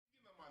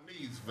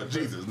For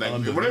Jesus'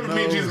 name. Whatever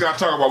me and Jesus got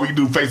to talk about, we can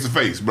do face to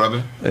face,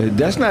 brother.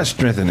 That's not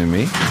strengthening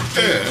me.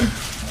 Yeah.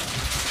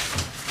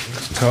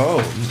 It's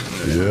cold.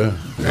 Yeah.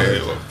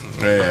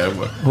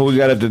 Who we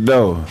got at the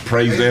door?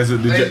 Praise dancer.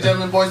 Ladies and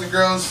gentlemen, boys and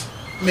girls,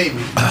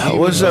 Mimi.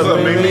 What's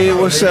up, Mimi?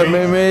 What's up,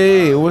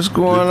 Mimi? What's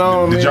going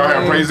on, Did y'all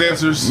have praise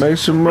dancers? Make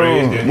some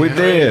room. We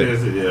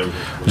did.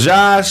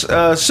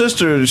 Josh's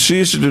sister, she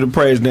used to do the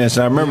praise dance.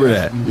 I remember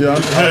that. Yeah.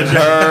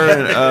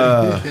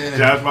 Her and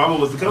Josh's mama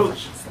was the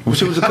coach.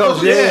 She was a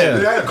coach, yeah.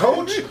 They had a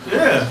coach?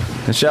 Yeah.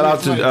 And shout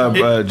out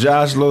to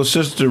Josh's little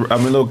sister,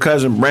 little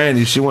cousin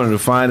Brandy. She one of the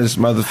finest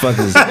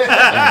motherfuckers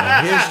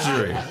in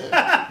history.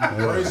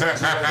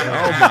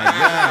 Oh my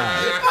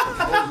God.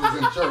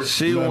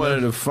 She one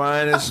of the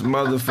finest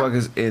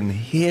motherfuckers in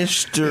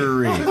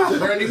history.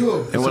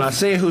 And when I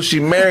seen who she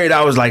married,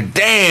 I was like,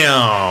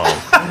 damn.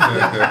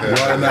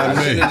 Why not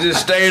me? She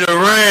just stayed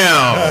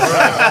around.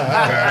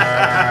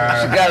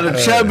 She got a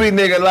chubby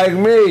nigga like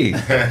me.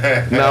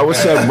 Nah,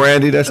 what's up,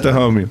 Brandy? That's the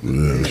homie.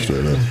 Yeah,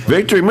 straight up.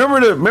 Victory,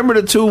 remember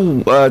the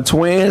two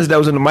twins that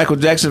was in the Michael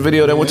Jackson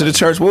video that went to the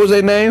church? What was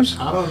their names?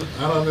 I don't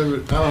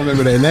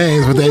remember their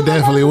names, but they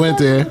definitely went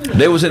there.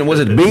 They was in. Was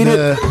it Beat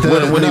It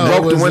when he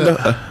broke the window?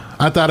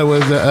 I thought it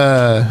was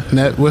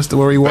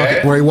where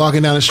he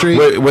walking down the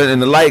street when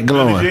the light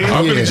glowing.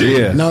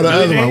 Yeah. No, the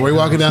other one where he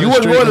walking down the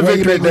street. You wasn't going to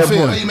Victory at that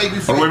point.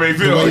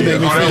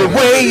 The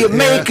way you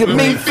making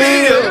me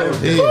feel.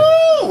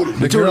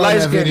 The two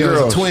light skinned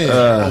girls. Twins.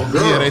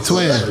 Yeah, they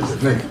twins.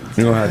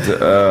 You gonna have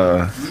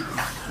to.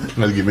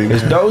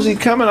 Is Dozy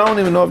coming? I don't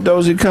even know if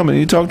Dozy coming.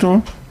 You talk to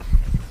him?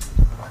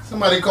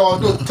 Somebody call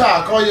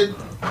Ty. Call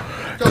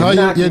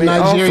your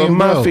Nigerian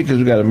bro. Because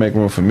we got to make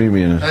room for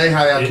Mimi. That ain't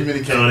how y'all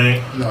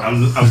communicate. No.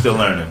 I'm still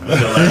learning.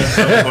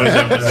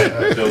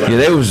 Yeah,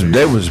 they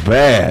was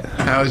bad.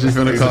 How was you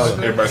finna call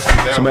him?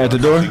 Somebody at the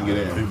door?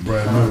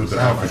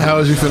 How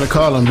was you finna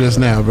call him just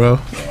now, bro?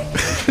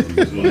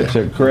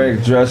 So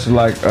Craig dressed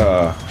like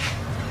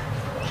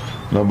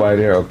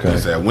nobody there. Okay.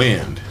 It's that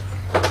wind.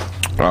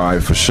 All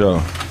right, for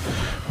sure.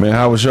 Man,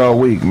 how was y'all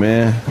week,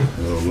 man?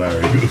 Oh,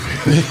 Larry.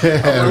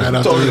 Yeah,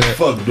 I'm totally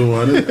fuck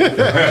doing it. I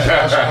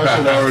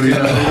should already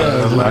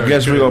know. I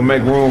guess we're going to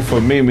make room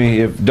for Mimi.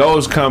 If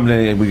those come,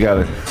 then we got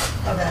to.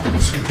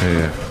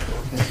 Yeah.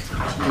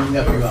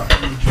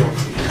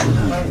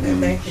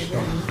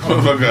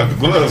 Motherfucker got the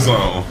gloves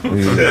on.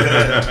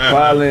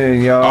 File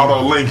in, y'all.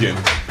 Auto Lincoln.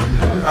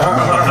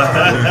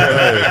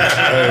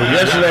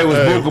 Yesterday was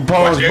Boo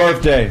Capone's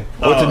birthday.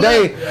 Well,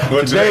 today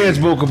is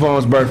Boo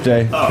Capone's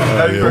birthday.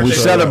 We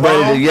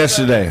celebrated it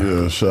yesterday.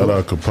 Yeah, shout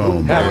out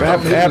Capone.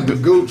 Happy.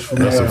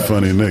 That's a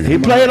funny nigga. He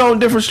played on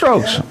different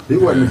strokes. He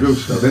wasn't the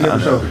Gooch though. They never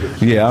showed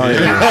it.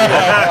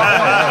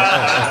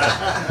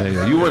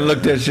 Yeah, you wouldn't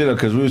look that shit up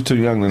because we was too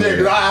young to know.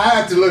 Yeah, I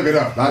had to look it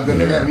up. I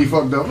didn't have me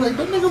fucked up. Like,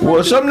 that nigga.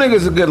 Well, some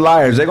niggas are good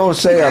liars. They gonna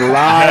say a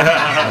lie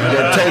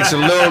that takes a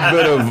little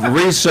bit of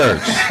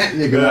research.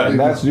 You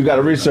got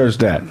to research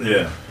that.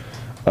 Yeah.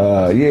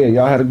 Yeah,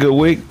 y'all had a good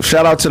week.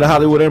 Shout out to the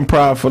Hollywood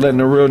Improv for letting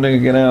the real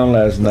nigga get down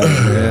last night,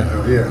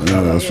 man. Yeah,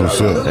 that's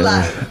what's up.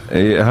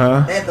 Yeah,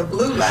 huh? At the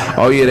blue light.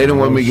 Oh yeah, they didn't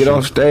want me to get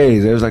off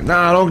stage. They was like,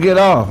 nah, don't get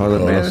off. I was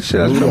like, man,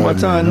 shit, I spent my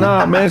time.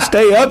 Nah, man,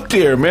 stay up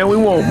there, man. We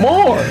want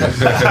more.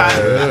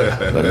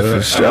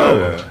 For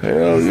sure.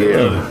 Hell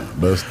yeah.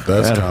 That's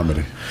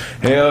comedy.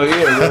 Hell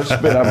yeah, real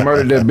spit. I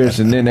murdered that bitch,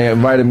 and then they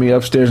invited me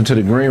upstairs into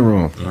the green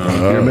room. You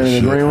ever been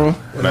in the green room?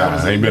 Nah,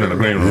 I ain't been in the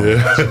green room.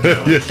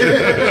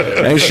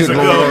 Ain't shit going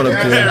on up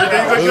there.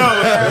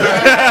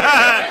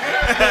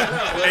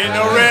 Ain't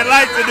no red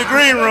lights in the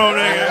green room,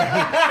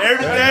 nigga.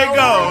 Everything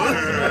goes.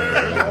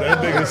 That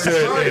nigga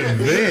said,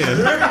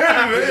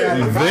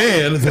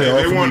 and then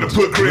they wanted to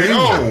put Craig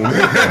on.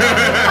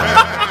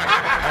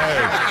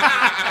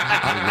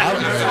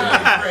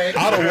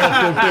 I done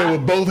walked up there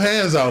with both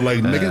hands out like,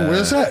 nigga,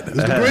 where's that? It's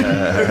the green.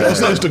 I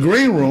said, it's the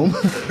green room.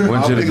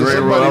 Went to the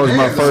green room. That was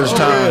my first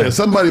time. Yeah,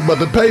 somebody about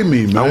to pay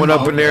me, man. I went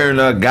up in there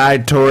and Guy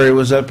Torrey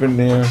was up in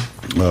there.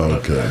 Oh,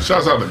 okay.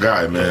 Shouts out to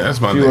Guy, man.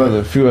 That's my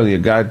nigga. Few other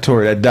Guy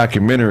Torrey. That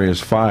documentary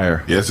is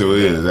fire. Yes, it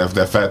is.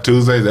 That Fat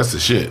Tuesday, that's the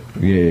shit.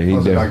 Yeah, he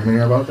did.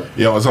 About that?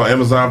 Yeah, it's on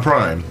Amazon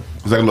Prime.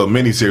 It's like a little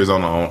mini series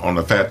on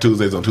the Fat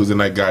Tuesdays on Tuesday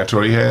night. Guy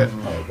Torrey had.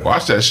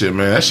 Watch that shit,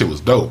 man. That shit was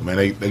dope, man.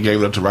 They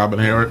gave it up to Robin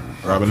Harris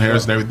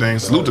and everything.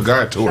 Salute to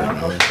Guy Torrey,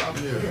 man.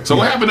 So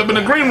what happened up in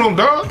the green room,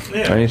 dog?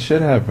 Ain't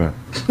shit happened.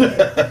 You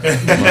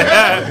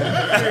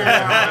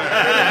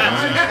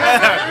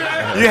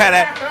had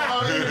that.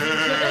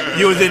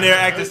 You was in there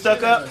acting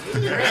stuck up?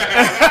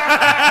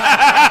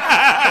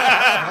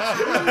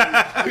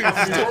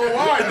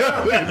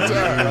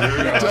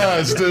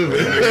 Stupid.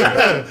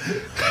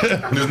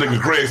 This nigga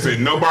Craig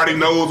said nobody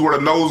knows where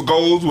the nose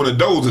goes when the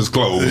nose is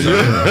closed.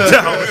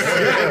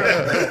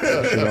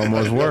 It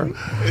almost worked.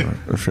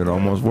 That shit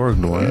almost worked,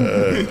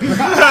 Dwayne.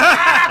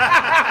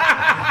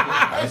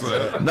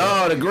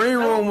 No, the green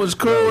room was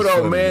cool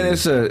though, man.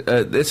 It's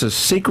a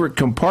secret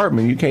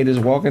compartment. You can't just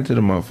walk into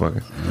the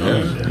motherfucker.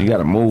 Yeah. You got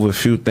to move a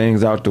few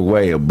things out the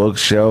way, a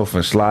bookshelf,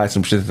 and slide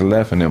some shit to the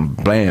left, and then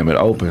blam, it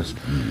opens,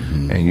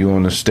 and you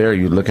on the stair.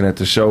 You looking at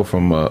the show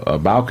from a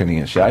balcony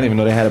and shit. I didn't even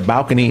know they had a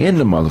balcony in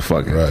the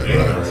motherfucker.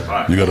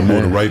 Right. You got to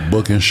move the right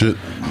book and shit.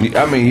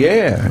 I mean,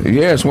 yeah,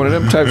 it's one of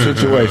them type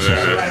situations.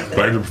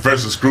 Like the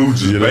Professor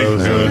Scrooge is bait.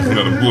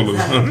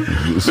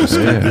 This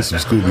some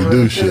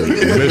Scooby-Doo shit.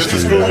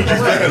 Mystery.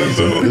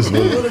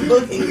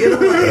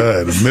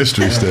 The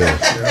mystery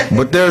stuff.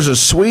 But there's a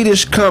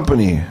Swedish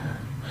company.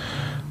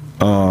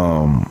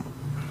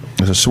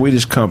 There's a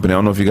Swedish company. I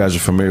don't know if you guys are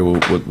familiar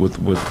with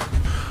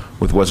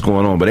what's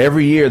going on, but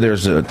every year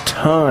there's a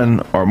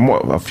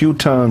few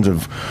tons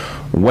of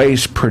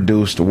waste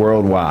produced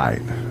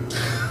worldwide.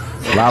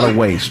 A lot of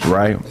waste,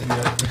 right?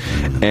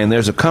 And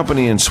there's a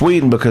company in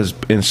Sweden, because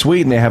in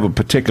Sweden they have a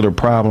particular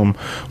problem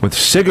with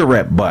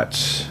cigarette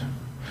butts.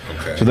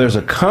 Okay. So there's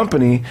a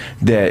company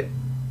that,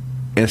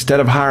 instead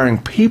of hiring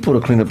people to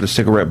clean up the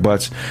cigarette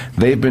butts,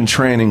 they've been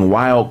training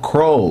wild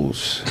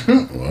crows.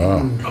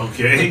 Wow.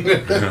 Okay.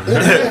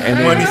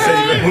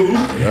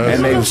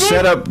 And they've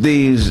set up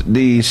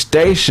these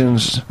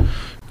stations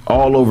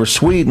all over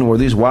Sweden where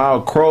these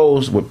wild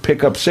crows would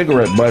pick up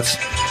cigarette butts,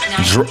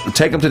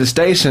 take them to the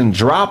station,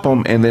 drop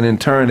them, and then in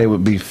turn they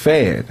would be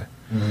fed.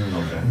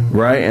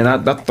 Right? And I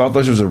thought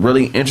this was a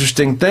really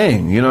interesting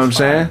thing. You know what I'm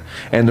saying?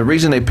 And the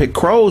reason they pick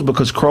crows,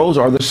 because crows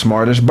are the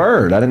smartest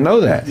bird. I didn't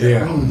know that.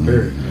 Yeah,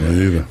 very.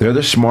 They're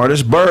the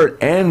smartest bird,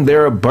 and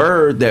they're a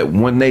bird that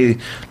when they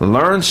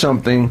learn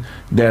something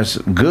that's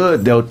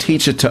good, they'll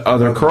teach it to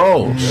other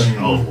crows.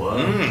 Oh, wow.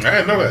 I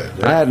didn't know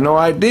that. I had no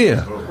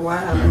idea.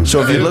 Wow.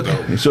 So if you look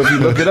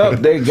it up,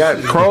 they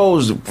got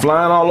crows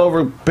flying all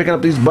over, picking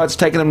up these butts,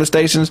 taking them to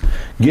stations,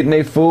 getting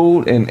their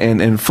food,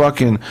 and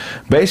fucking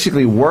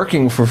basically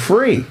working for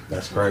free.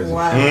 That's crazy.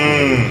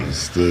 Wow.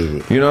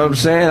 Stupid. You know what I'm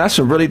saying? That's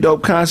a really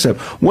dope concept.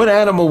 What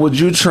animal would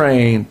you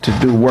train to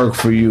do work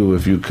for you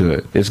if you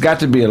could? It's got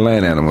to be a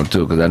land animal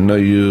too, because I know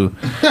you.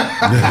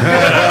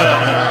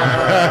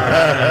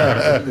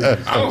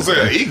 I don't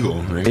say an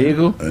eagle.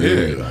 Eagle?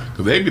 Yeah,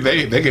 because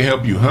they can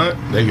help you hunt.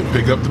 They can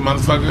pick up the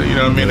motherfucker. You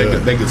know what I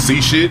mean? They can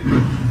see shit,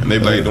 and they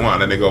be like, "Come on,"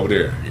 then they go over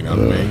there. You know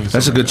what I mean?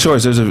 That's a good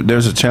choice.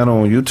 There's a channel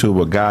on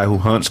YouTube, a guy who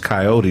hunts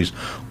coyotes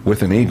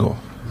with an eagle.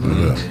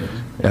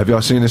 Have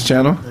y'all seen this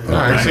channel? No,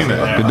 I ain't seen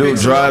that. The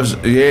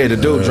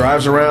dude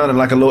drives around in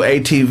like a little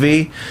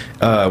ATV.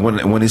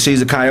 When he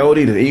sees a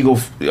coyote, the eagle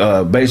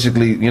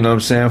basically, you know what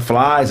I'm saying,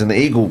 flies, and the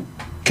eagle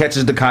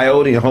catches the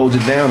coyote and holds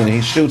it down, and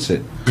he shoots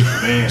it.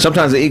 Man.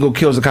 Sometimes the eagle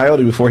kills the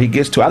coyote before he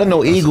gets to it. I didn't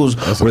know eagles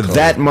were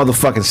that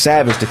motherfucking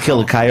savage to kill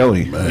a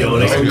coyote. Yo,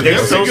 they're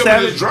so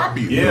savage. Drop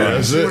you. Yeah.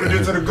 You see what it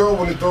did to the goat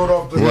when he threw it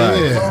off the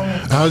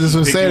Yeah, I was just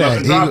gonna say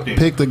that. He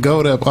picked the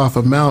goat up off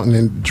a mountain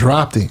and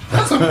dropped him.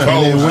 That's a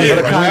cold But shit.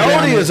 a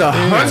coyote is a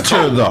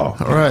hunter, though.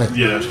 Right.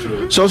 Yeah, that's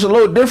true. So it's a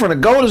little different. A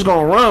goat is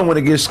gonna run when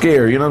it gets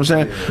scared. You know what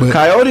I'm saying? But-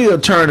 Coyote will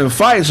turn and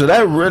fight. So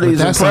that really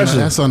is impressive.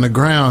 That's on the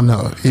ground,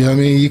 though. You know what I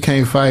mean? You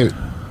can't fight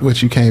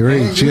what you can't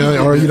reach, you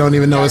know, or you don't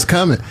even know it's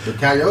coming. The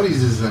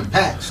coyotes is in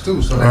packs too,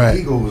 so that Right.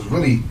 eagle was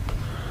really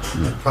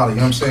probably,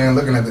 you know what I'm saying,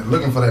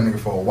 looking for that nigga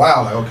for a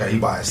while. Like, okay, he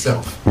by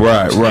himself.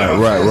 Right. So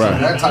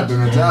that type of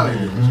mentality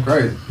is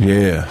crazy.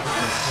 Yeah.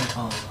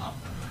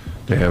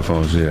 The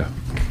headphones, yeah.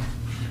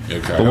 Yeah,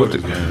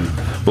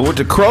 But with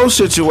the crow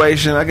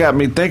situation, I got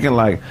me thinking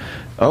like,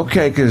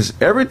 okay, because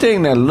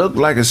everything that looked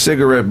like a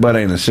cigarette butt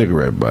ain't a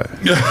cigarette butt.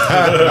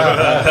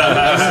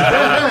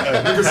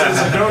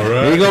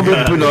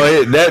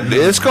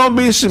 It's gonna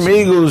be some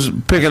eagles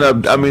picking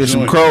up. I mean,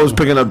 some crows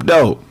picking up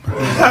dope.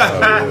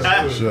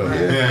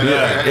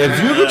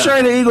 If you could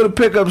train an eagle to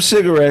pick up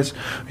cigarettes,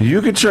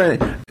 you could train.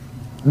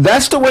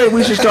 That's the way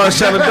we should start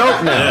selling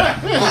dope now.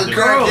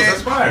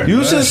 That's fire.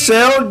 You should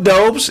sell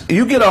dopes.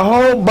 You get a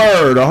whole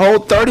bird, a whole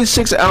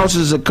 36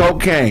 ounces of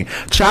cocaine.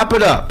 Chop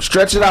it up,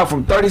 stretch it out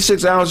from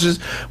 36 ounces.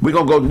 We're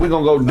gonna go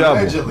double.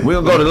 Allegedly. We're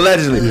gonna go to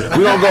allegedly.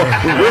 We're gonna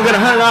get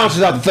 100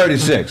 ounces out of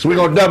 36. We're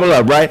gonna double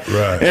up, right?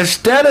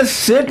 Instead of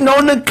sitting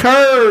on the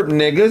curb,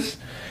 niggas,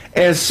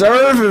 and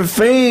serving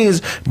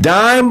fiends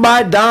dime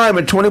by dime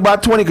and 20 by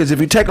 20, because if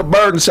you take a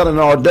bird and sell it in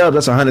all dubs,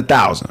 that's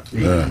 100,000.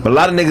 But a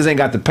lot of niggas ain't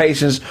got the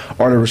patience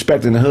or the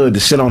respect in the hood to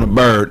sit on a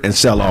bird and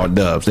sell all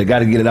dubs. They got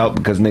to get it out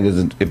because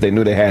niggas, if they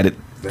knew they had it,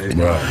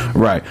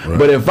 right.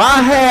 But if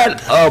I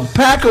had a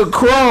pack of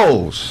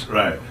crows,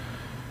 Right.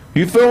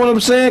 you feel what I'm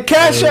saying?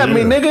 Cash at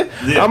me, nigga.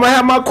 Yeah. I'm gonna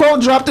have my crow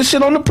drop this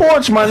shit on the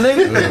porch, my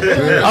nigga.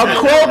 A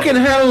crow can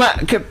handle. I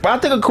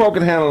think a crow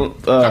can handle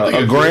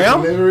a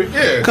gram,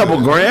 a couple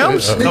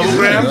grams. I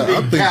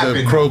think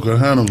that crow can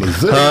handle the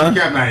zip. Yeah,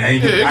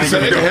 it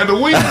can handle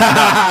weed. You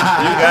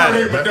got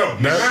it. But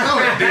don't.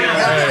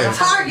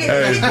 Target.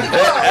 Hit the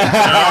goat.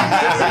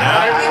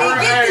 And he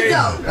get the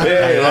dope.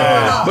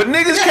 But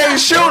niggas can't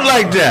shoot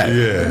like that.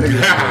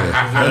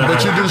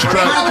 But you just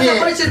try. A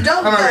bunch of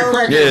dope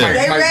though. Yeah.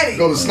 They ready.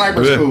 Go to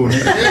sniper school.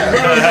 Just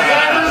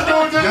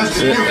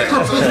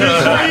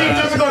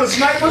to go to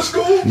sniper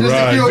school? Just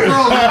to kill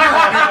crows.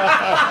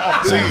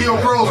 kill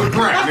crows with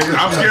crack. Nigga.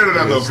 I'm scared of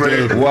that though,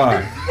 Craig.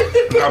 Why?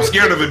 I'm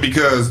scared of it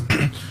because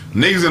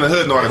niggas in the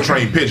hood know how to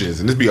train pigeons,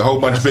 and this be a whole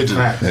bunch of pigeons.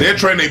 They'll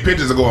train their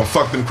pigeons to go and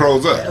fuck them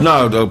crows up.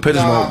 No, the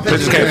pigeons won't.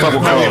 Pigeons can't fuck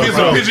with If it's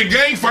crows. a pigeon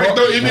gang fight,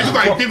 though, if it's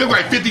like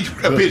 50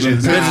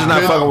 pigeons. Pigeons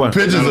not fucking with.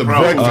 Pigeons are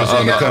breakfast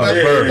kind of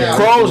bird.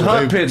 Crows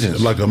hunt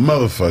pigeons. Like a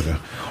motherfucker.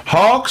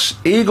 Hawks,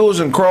 eagles,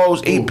 and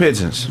crows eat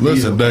pigeons.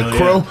 Listen, that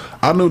crow.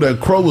 I knew that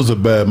crow was a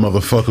bad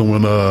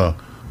motherfucker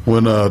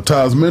when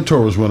Ty's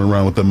mentor was running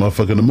around with that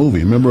motherfucker in the movie.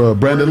 Remember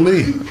Brandon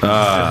Lee?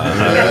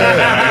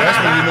 That's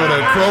when you know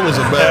that crow was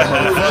a bad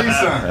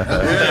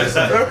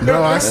motherfucker.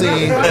 Bro, I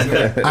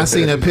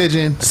seen a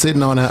pigeon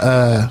sitting on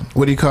a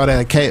what do you call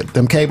that?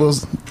 Them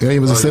cables. He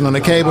was sitting on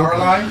a cable,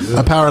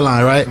 a power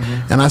line, right?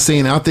 And I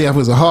think it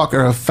was a hawk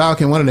or a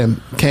falcon. One of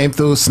them came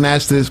through,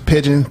 snatched this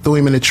pigeon, threw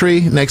him in a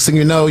tree. Next thing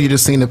you know, you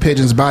just seen the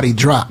pigeon's body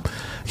drop.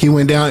 He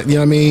went down, you know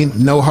what I mean?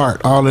 No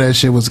heart. All of that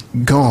shit was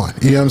gone.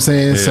 You know what I'm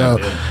saying? You know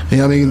what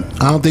I mean?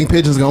 I don't think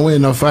pigeons gonna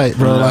win no fight,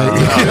 bro. Like, you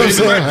know what I'm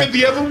saying? Like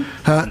 50 of them?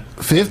 Huh?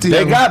 50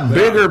 They of them. got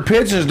bigger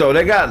pigeons though.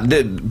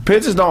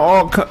 Pigeons don't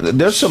all.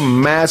 There's some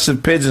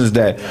massive pigeons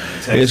that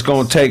it's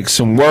gonna take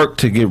some work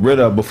to get rid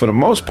of. But for the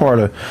most part,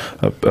 a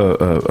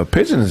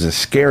pigeon is a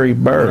scary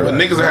bird. But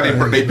niggas had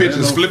they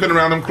pigeons flipping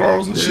around them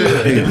crows and shit.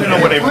 Depending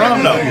on where they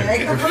from, though. They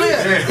can flip.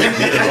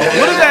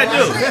 What does that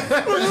do?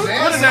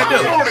 What does that do?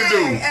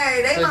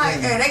 Hey,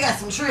 they got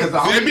some tricks.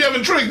 They be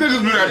having tricks.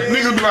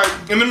 Niggas be like,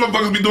 and them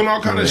motherfuckers be doing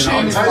all kind of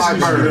shit. Fly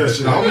bird.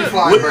 The homie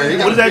fly bird. He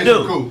got What does that a do?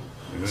 pigeon coop.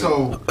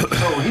 So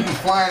he be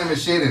flying them and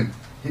shit, and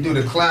he do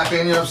the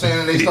clapping, you know what I'm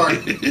saying? And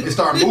they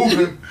start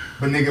moving.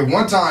 But nigga,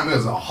 one time there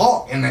was a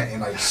hawk and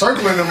like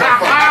circling them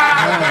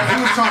motherfuckers. He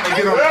was trying to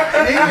get them.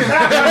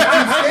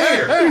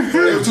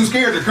 They were too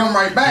scared to come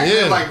right back.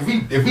 Yeah. Like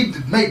if we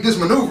make this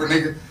maneuver,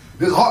 nigga,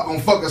 this hawk gonna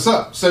fuck us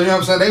up. So you know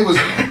what I'm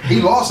saying?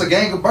 He lost a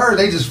gang of birds.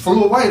 They just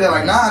flew away. They're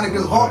like, nah, nigga,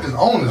 this hawk is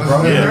on us,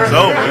 bro. Yeah, it's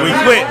over. We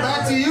quit.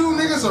 Back to you,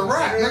 nigga. It's a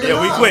wrap, nigga. Yeah,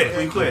 we Nah. quit.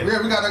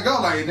 Yeah, we gotta go.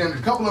 Like then a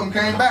couple of them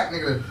came back,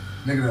 nigga.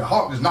 The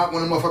hawk just knocked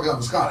one of them motherfuckers out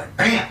the sky. Like,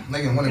 bam!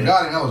 Nigga, when it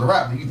got him, that was a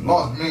wrap. He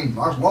lost, I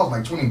lost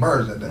like 20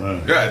 birds that day.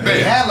 God He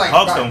damn. had like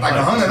Hawks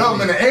 100 of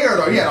them in the air,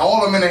 though. He had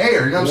all of them in the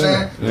air, you know what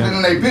I'm saying? And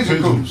then they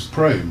pigeon coops.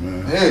 Pray,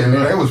 man. Yeah,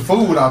 nigga, there was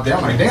food out there.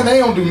 I'm like, damn, they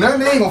don't do nothing.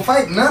 They ain't gonna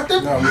fight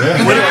nothing. I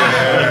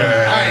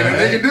ain't nothing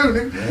they can do,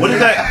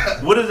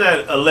 nigga. What does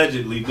that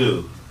allegedly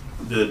do?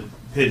 The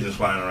pigeons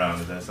flying around,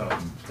 is that something?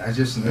 That's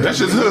just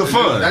hood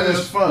fun. That's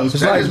just fun.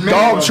 It's like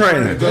dog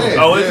training.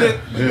 Oh, is it?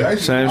 Yeah.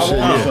 Same I shit.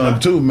 want some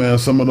too, man.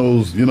 Some of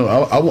those, you know,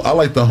 I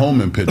like the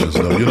homing pigeons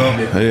though. You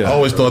know, Yeah. I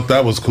always thought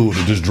that was cool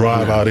to just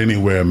drive out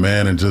anywhere,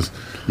 man, and just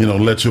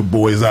let your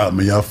boys out,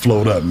 man. Y'all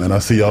float up, man. I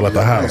see y'all at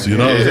the house. You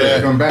know what I'm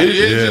saying? Come back.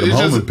 them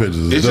homing pigeons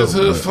is It's just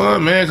dope, hood man.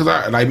 fun, man.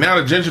 Because like now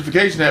the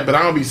gentrification happened,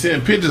 I don't be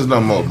seeing pigeons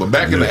no more. But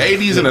back in the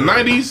 80s and the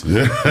 90s,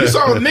 you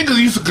saw niggas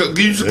used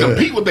to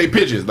compete with their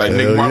pigeons. Like,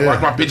 nigga,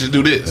 watch my pigeons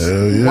do this.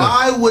 Hell yeah.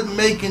 Why would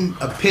making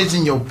a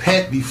pigeon your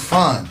pet be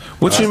fun?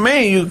 What you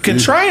mean? You can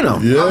train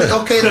them. Yeah. I mean,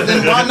 okay,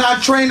 then why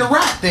not train the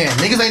rat then?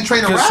 Niggas ain't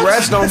training Because rats.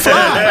 rats don't fly.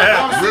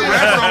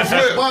 Rats don't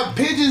flip. But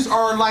pigeons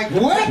are like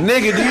what?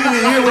 Nigga, do you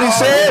hear what he But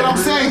said? I'm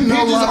saying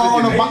pigeons are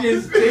on a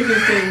Pigeons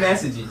send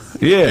messages.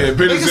 Yeah. Pigeons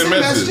Niggas send send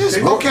messages.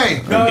 messages.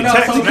 Okay. No,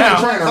 Text so, now.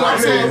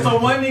 so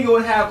one nigga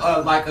would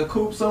have like a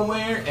coop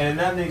somewhere, and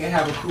another nigga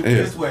have a coop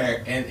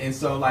elsewhere, and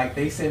so like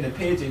they send a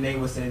pigeon, they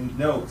would send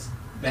notes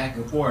back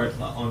and forth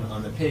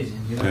on the pigeon.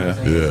 You know what I'm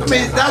saying? Yeah. I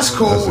mean that's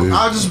cool.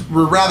 I just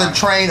would rather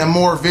train a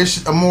more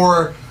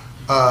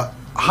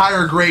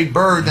higher grade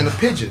bird than a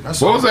pigeon. That's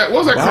What was that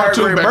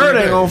cartoon back in Bird the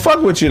ain't day? gonna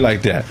fuck with you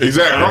like that.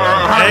 Exactly.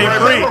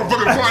 Ain't free. Don't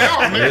fucking fly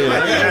off,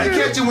 nigga. You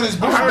catch it when it's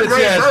born. Higher Bitch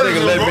grade ass birds nigga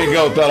is let me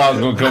go. Thought I was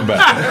gonna come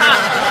back.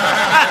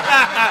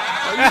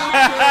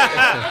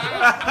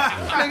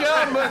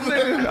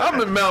 I'm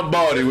in Mount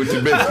Baldy with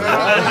your bitch.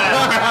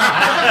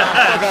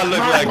 I look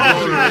like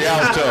Gordon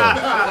Rialto.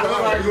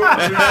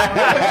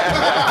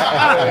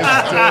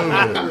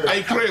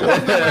 Hey, Craig,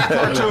 what's that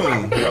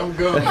cartoon?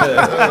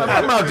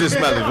 I'm out this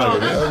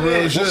motherfucker.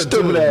 Man.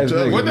 Stupid ass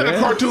nigga. Wasn't that a man.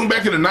 cartoon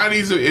back in the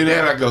 90s? It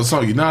had like a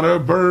song, "You're not a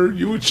bird,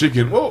 you a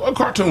chicken." Well, what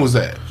cartoon was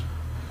that? It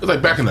was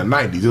like back in the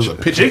 90s. It was a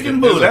picture. Chicken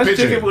Boo. That's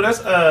Chicken Boo. That's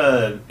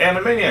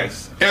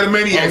Animaniacs.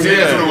 Animaniacs. Yeah,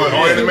 that's what it was.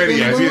 Oh,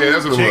 Animaniacs. Yeah,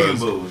 that's what it Chicken was.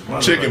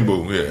 Boo. Chicken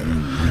Boo. Yeah.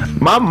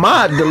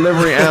 My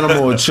delivery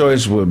animal of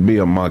choice would be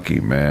a monkey,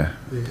 man.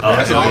 Oh,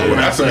 that's a good one.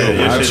 That's a good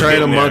one. I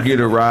train a monkey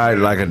to ride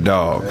like a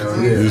dog.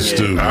 You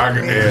stupid.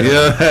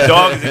 Yeah.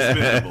 Dog is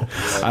expendable.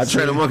 I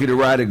train a monkey to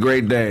ride a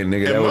Great Dane,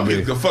 nigga. That would be.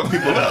 Monkeys can fuck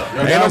people up.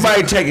 Ain't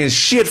nobody taking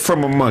shit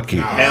from a monkey.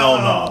 Hell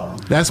no.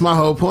 That's my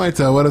whole point,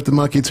 though. What if the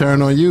monkey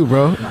turn on you,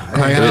 bro? Like,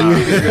 how you,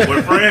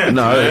 We're friends.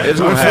 No, it's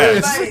gonna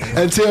happen.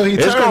 until he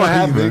It's turns gonna on you,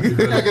 happen. nigga.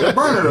 You gotta get the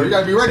burner though. You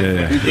gotta be ready.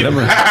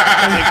 Nigga,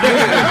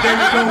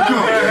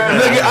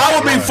 I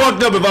would be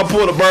fucked up if I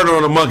pulled a burner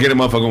on a monkey and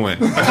the motherfucker went.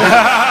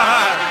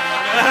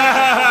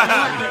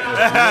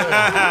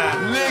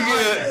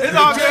 Nigga, It's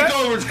all the good.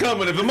 takeover's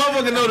coming if The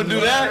motherfucker know to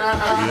do that.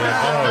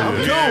 I'm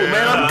cool,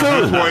 man. I'm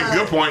cool.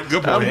 Good point.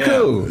 I'm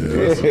cool.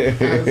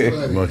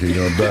 Monkey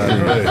gonna die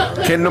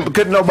today.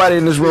 Couldn't nobody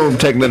in this room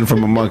take nothing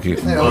from a monkey.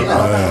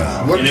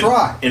 What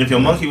try? And if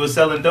your monkey was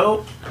selling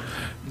dope,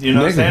 you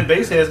know what I'm saying?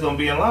 Basehead's gonna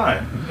be in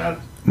line.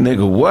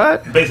 Nigga,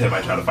 what? Basehead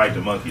might try to fight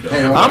the monkey though.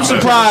 I'm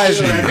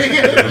surprised. I'm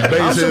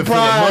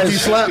monkey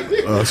slap.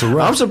 That's a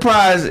wrap. I'm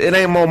surprised it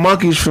ain't more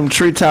monkeys from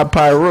Treetop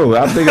Pyru.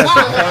 I think that's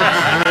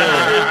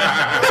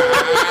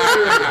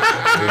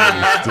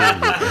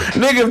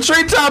nigga, if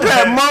Treetop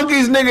had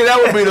monkeys, nigga,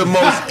 that would be the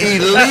most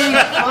elite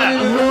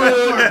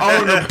hood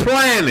on the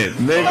planet,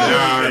 nigga.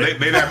 Nah,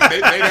 they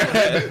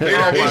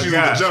have issues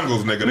with the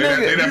jungles, nigga. They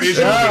have issues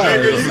with the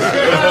niggas.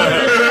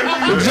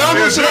 The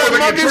jungles should have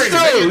monkeys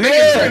too.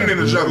 Yeah. In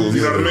the jungles,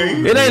 you know what I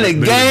mean? It ain't a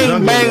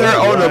gang banger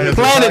on the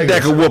planet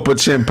that could whoop a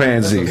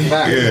chimpanzee.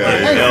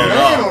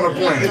 Yeah. On the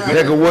planet.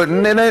 That could whoop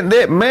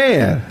that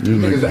man.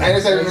 Niggas, they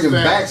say the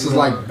niggas' backs is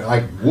like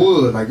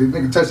wood. Like the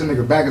nigga touching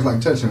nigga back is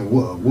like touching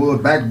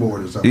wood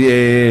backboard or something.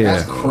 Yeah.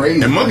 That's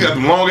crazy. And monkey got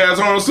them long ass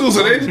arms too,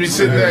 so they just be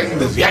sitting there.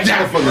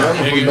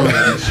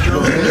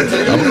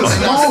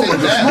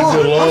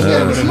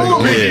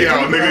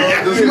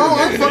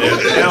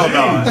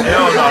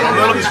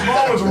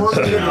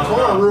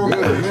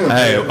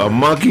 Hey, a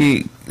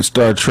monkey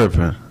start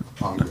tripping.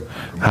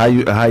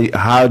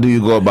 How do you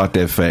go about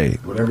that fade?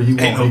 Whatever you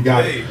want, you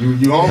got it.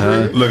 You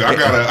hungry? Look, I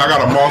got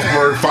a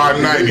Mossberg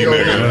 590,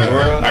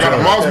 nigga. I got a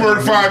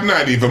Mossberg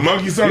 590. If a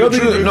monkey started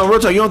tripping, real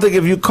talk, you don't think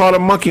if you caught a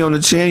monkey on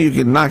the chin, you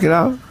can knock it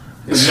out?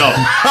 No.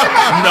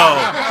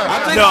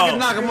 I think I can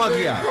knock a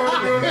monkey out.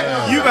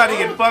 You about to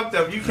get fucked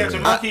up. You catch a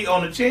monkey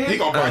on the chin, he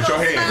gonna punch your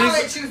hand. I'll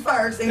let you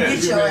first and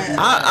get your ass.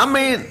 I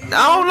mean,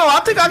 I don't know. I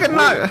think I can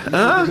knock.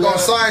 You're gonna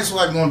science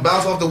like gonna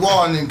bounce off the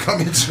wall and then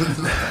come into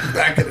the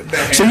back of the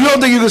back. So you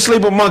don't think you can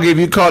sleep a monkey if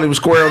you caught him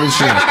square on the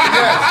chin?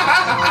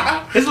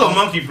 his little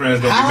monkey friends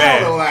gonna be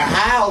mad.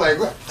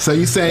 So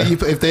you saying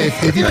if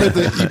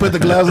you put the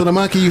gloves on the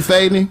monkey, you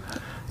fading him?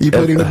 You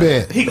put him to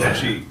bed. He gonna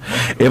cheat.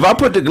 If I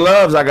put the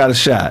gloves, I got a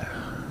shot.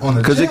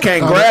 Because it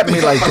can't grab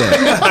me like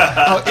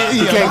that.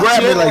 It can't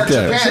grab me like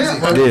that.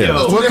 Yeah.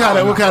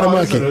 What kind of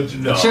monkey?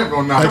 A chimp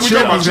gonna knock. A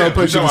chimp is gonna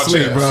put you to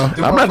sleep, bro.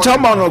 I'm not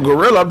talking about no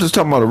gorilla. I'm just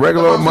talking about a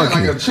regular old monkey.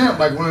 Like a chimp,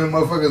 like one of them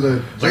motherfuckers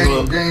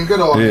that Jane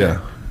Goodall. Yeah.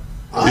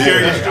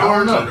 Curious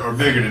George or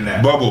bigger than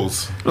that?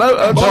 Bubbles.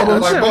 Bubbles.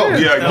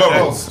 Yeah, like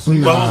Bubbles.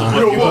 If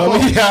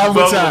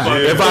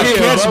I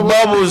catch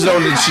Bubbles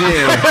on the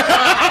chin,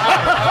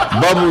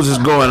 Bubbles is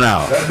going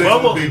out.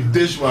 Bubbles be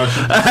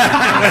dishwasher.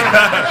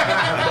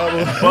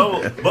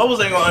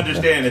 Bubbles ain't gonna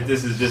understand that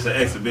this is just an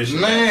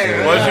exhibition.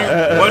 Man.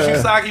 Once you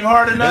sock him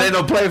hard enough, It ain't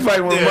no play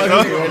fight with a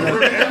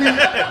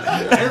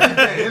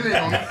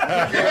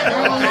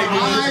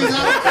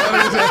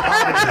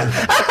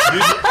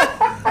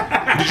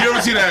Did you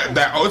ever see that?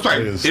 It's like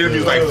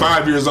interview's like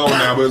 5 years old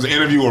now, but it was an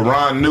interview with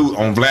Ron Newt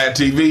on Vlad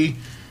TV.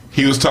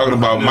 He was talking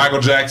about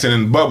Michael Jackson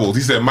and Bubbles.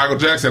 He said Michael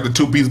Jackson had the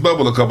two-piece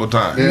bubble a couple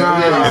times. And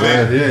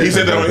then he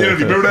said that on the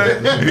interview. Remember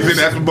that? And he said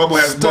that's when Bubble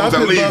has Bubbles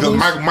that leave because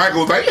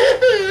Michael was like,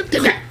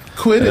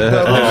 quit it,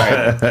 Bubbles.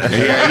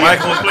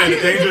 Michael was playing a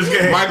dangerous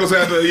game. Michael's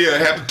had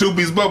the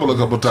two-piece bubble a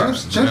couple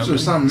times. Chimps or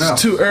something else.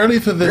 It's too early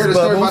for this, Heard the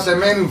story Bubbles. about that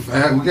man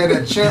who got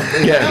that chimp?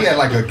 He had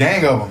like a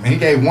gang of them. And he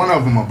gave one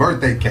of them a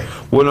birthday cake.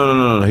 Well,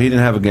 no. He didn't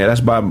have a gang.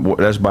 That's by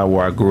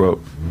where I grew up,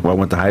 where I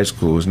went to high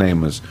school. His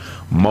name was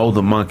Mo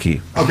the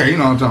Monkey. Okay, you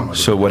know what I'm talking about.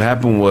 So what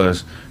happened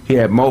was he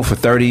had Mo for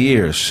 30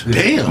 years.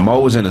 Damn. Mo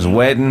was in his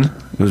wedding.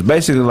 It was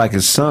basically like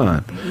his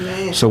son.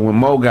 So when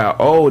Mo got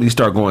old, he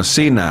started going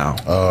senile.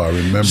 Oh, I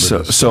remember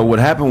this. So what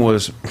happened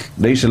was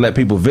they used to let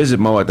people visit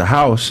Mo at the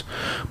house,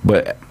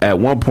 but at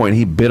one point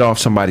he bit off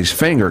somebody's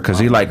finger because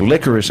he liked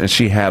licorice and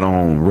she had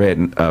on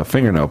red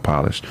fingernail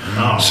polish.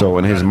 So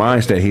in his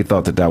mind state, he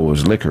thought that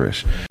was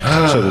licorice.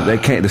 So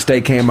the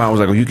state came out and was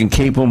like, well, you can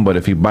keep him, but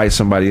if he bites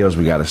somebody else,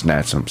 we got to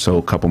snatch him. So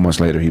a couple months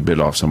later, he bit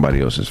off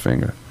somebody else's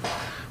finger.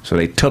 So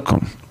they took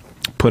him,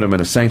 put him in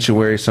a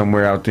sanctuary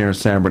somewhere out there in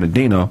San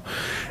Bernardino,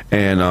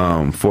 and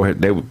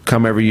they would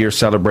come every year,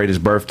 celebrate his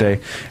birthday.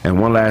 And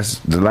the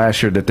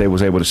last year that they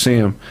was able to see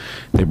him,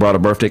 they brought a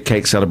birthday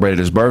cake, celebrated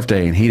his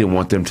birthday, and he didn't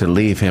want them to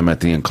leave him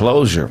at the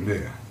enclosure.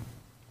 Yeah.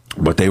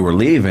 But they were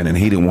leaving, and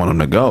he didn't want them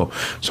to go.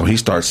 So he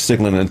starts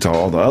signaling into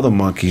all the other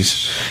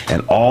monkeys,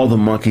 and all the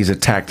monkeys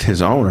attacked his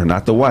owner,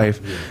 not the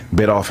wife,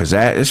 bit off his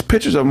ass. There's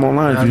pictures of him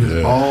online.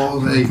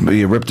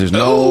 He ripped his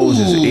nose,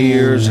 his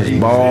ears, his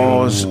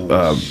balls,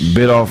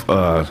 bit off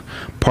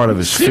part of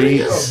his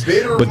feet.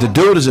 But the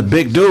dude is a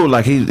big dude.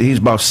 Like he's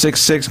about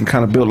 6'6" and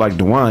kind of built like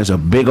DeWine. He's a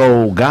big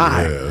old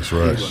guy. Yeah, that's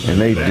right.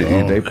 And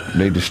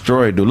they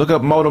destroyed dude. Look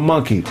up Mo the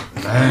Monkey. You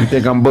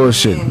think I'm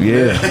bullshitting?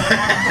 Yeah.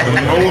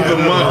 Mo the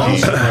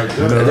Monkey.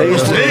 They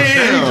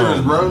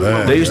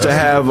used to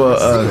have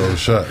a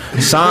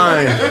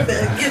sign.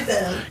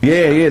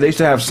 Yeah. They used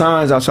to have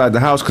signs outside the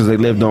house because they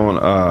lived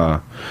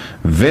on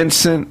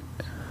Vincent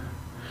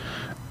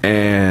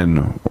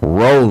and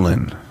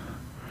Roland.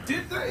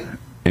 Did they?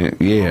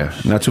 Yeah,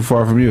 not too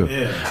far from you.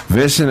 Yeah.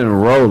 Vincent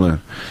and Roland,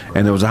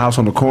 and there was a house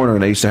on the corner,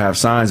 and they used to have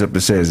signs up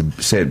that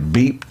said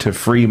 "beep to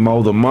free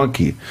Mo the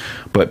monkey,"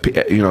 but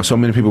so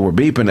many people were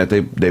beeping that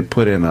they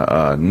put in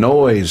a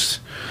noise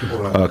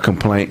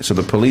complaint, so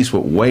the police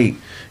would wait,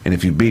 and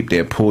if you beep,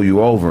 they'd pull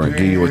you over and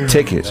give you a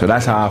ticket. So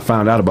that's how I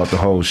found out about the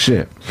whole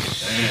shit.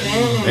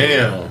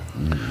 Damn.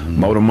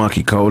 Mo the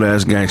monkey, cold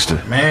ass gangster.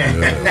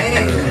 Man,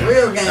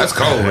 Real gangster. That's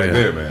cold right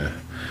there, man.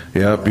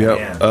 Yep.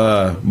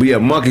 But yeah,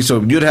 monkey. So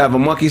you'd have a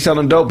monkey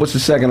selling dope. What's the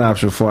second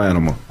option for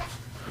animal?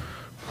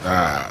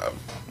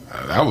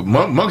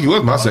 Monkey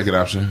was my second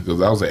option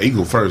because I was an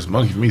eagle first.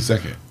 Monkey for me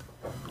second.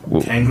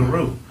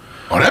 Kangaroo.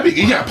 Oh,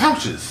 he got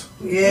pouches.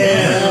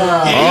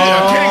 Yeah.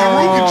 A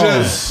kangaroo can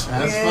just.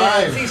 that's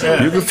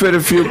fine. You can fit a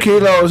few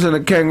kilos in a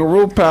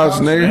kangaroo pouch,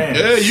 nigga. Man.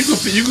 Yeah, you can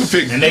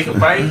fit. And they can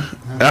fight.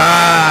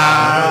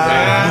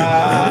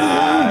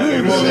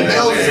 Well, the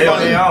male is Hell,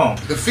 they fighting. on.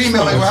 The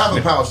female ain't gonna have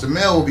a pouch. The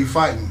male will be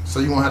fighting, so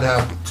you won't have to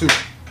have two.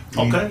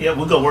 Okay, yeah,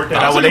 we'll go work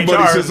that I out with see a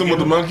buddy HR. system with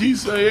the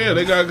monkeys. Yeah,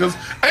 they got because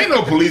ain't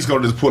no police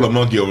gonna just pull a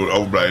monkey over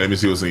like, let me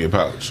see what's in your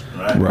pouch.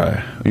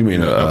 Right. You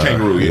mean A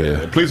kangaroo? Yeah.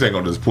 The police ain't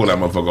gonna just pull that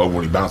motherfucker over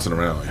when he bouncing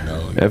around. You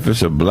know. If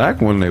it's a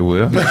black one, they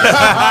will.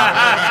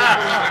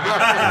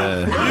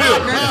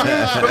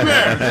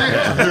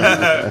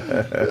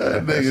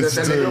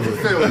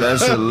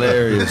 That's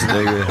hilarious,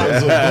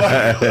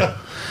 nigga.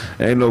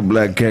 Ain't no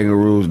black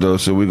kangaroos though,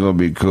 so we gonna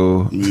be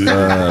cool.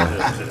 No,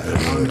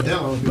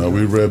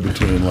 we read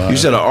between lines. You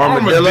said an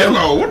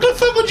armadillo? What the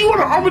fuck would you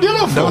want an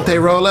armadillo for? Don't they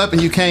roll up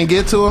and you can't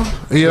get to them?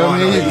 You know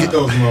what I mean?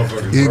 Those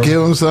motherfuckers. You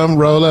give them something,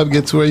 roll up,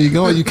 get to where you're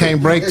going. You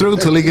can't break through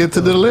till he get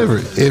to the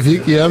delivery. If you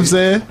know what I'm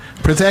saying?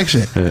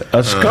 Protection.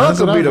 A skunk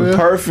would be the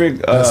perfect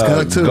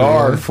skunk too,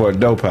 guard man. for a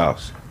dope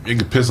house. You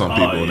can piss on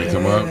people when they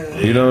come up.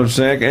 You know what I'm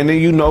saying? And then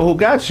you know who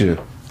got you.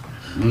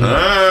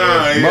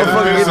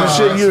 Motherfucker get the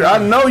yeah. shit. I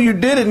know you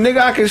did it, nigga.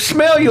 I can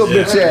smell your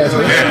bitch ass.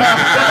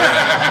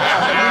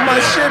 My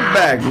shit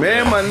back,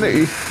 man. My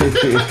nigga.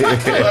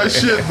 My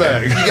shit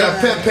back. You got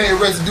pet paint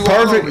residue all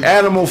Perfect over.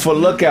 animal for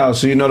lookout,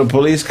 so you know the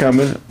police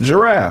coming.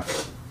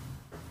 Giraffe.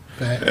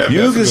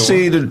 You can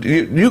see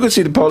you can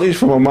see the police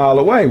from a mile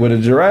away with a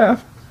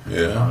giraffe.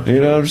 Yeah.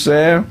 You know what I'm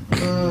saying?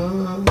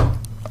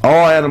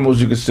 All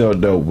animals you can sell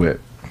dope with.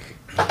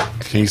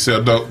 Can you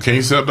sell dope? Can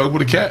you sell dope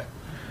with a cat?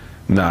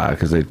 Nah,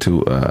 because they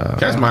too.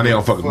 Cats mind their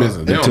own fucking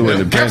business. They're too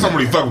independent. Cats don't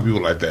really fuck with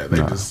people like that. They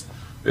just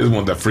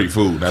want that free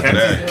food. After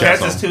that,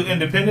 Cats is too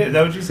independent. Is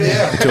that what you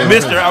said? Yeah.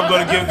 Mister, I'm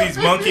going to give these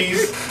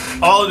monkeys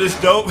all of this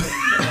dope.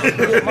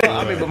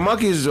 I mean, but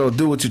monkeys will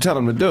do what you tell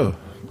them to do.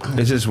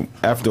 It's just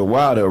after a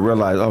while they'll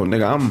realize, oh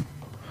nigga,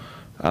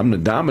 I'm the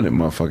dominant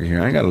motherfucker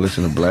here. I ain't gotta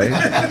listen to Blaze.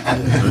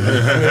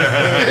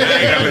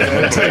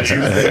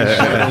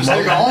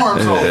 Nigga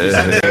arms off.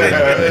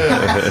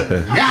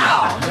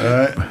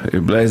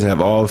 Blaze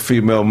have all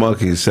female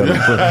monkeys selling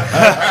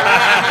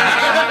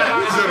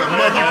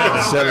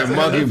selling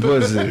monkey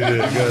pussy.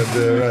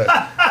 Goddamn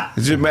right.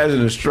 Could you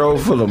imagine a stroll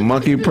full of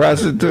monkey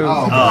prostitutes?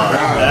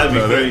 That'd be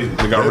crazy.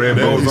 they got red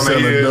They bows be on their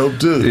selling head. dope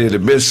too. Yeah, the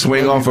bitch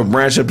swing off a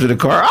branch up to the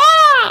car. Ah!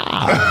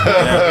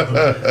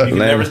 You can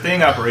never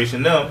sting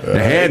operation, no. The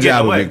hand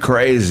job would be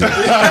crazy.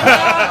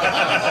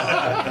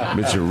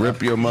 Bitch, you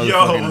rip your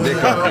motherfucking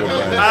dick off your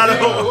body. I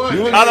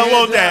don't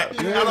want that.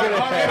 I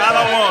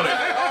don't want it.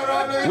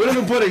 What if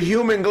we put a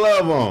human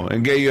glove on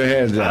and gave you a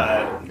hand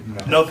job?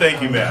 No,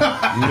 thank you, man.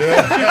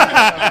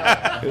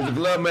 It's a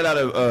glove made out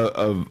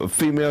of a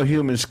female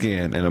human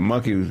skin and a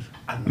monkey.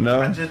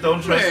 No? I just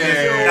don't trust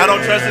this. I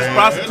don't trust this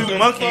prostitute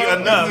monkey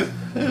enough.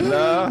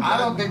 No. I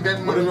don't think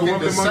that woman can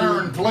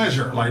discern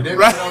pleasure. Like they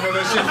Right. don't know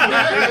that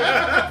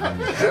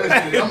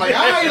shit. I'm like,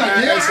 I ain't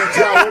like, yes,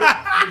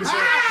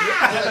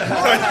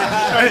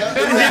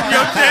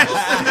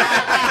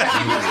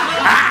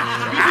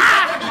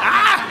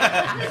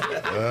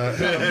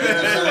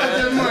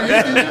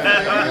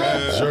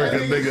 Jerk a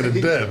nigga to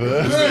death,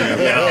 huh?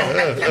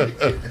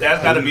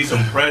 That's got to be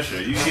some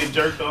pressure. You get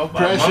jerked off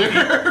by a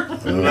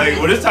monkey. Like,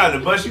 when it's time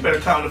to bust, you better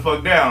calm the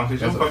fuck down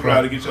because you'll fuck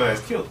around and get your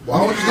ass killed.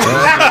 why would you do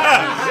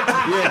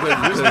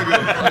This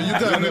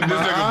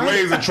nigga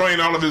Blaze to train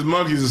all of his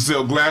monkeys to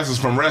sell glasses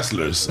from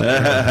wrestlers.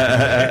 Nigga,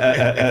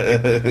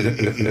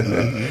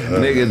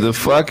 the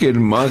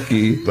fucking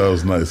monkey That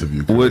was nice of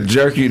you. would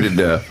jerk you to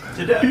death.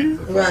 To death.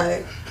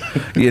 Right.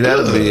 Yeah,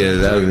 that'll be it.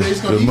 That'll be.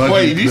 The monkey,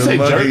 Wait, did you the say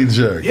monkey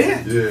jerk.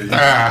 Yeah.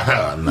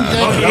 No.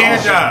 Monkey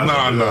hand job.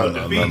 No.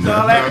 The feet and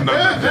all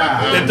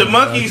that. If the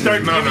monkey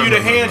start giving you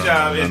the hand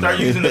job and start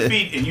using the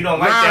feet and you don't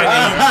like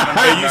that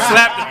and you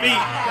slap the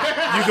feet,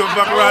 you can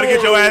fuck around and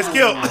get your ass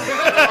killed.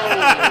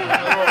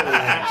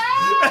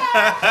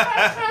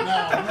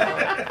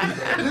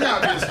 You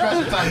gotta be a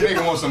special type of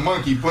nigga want some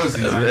monkey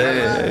pussy.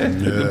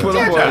 You pull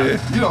up on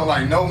it. You don't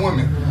like no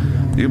women.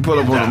 You pull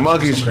up on a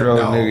monkey stroke,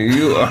 nigga.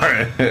 You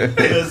are.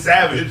 You're a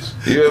savage.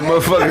 You're a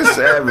motherfucking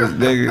savage,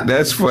 nigga.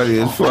 That's funny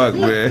as fuck,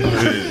 man.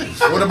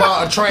 What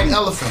about a trained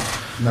elephant?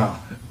 No.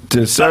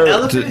 To serve,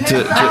 Oh,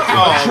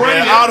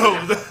 man, auto.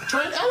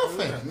 Trained elephant.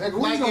 elephant. Nigga, we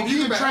Like, gonna if you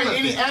keep could an train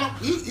elephant. any animal,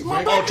 you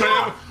might Oh, train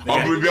elephant?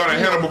 Oh, we be on a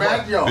Hannibal.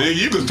 Backyard. Then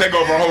you can take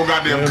over a whole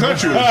goddamn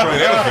country with a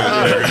trained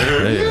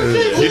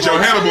elephant. Get your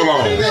Hannibal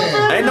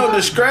on. Ain't no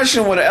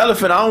discretion with an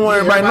elephant. I don't want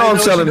everybody to know I'm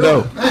selling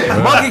dope.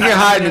 Monkey can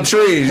hide in the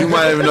trees. You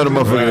might even know the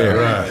motherfucker there.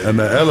 Right. And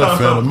the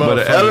elephant, But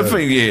the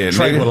elephant, yeah, nigga.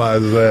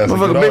 tranquilizes his ass.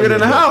 Motherfucker bigger than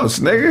the house,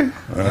 nigga.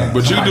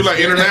 But you do like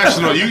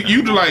international.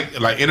 You do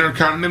like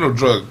intercontinental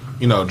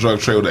drug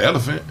trade with the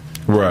elephant.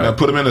 Right. Now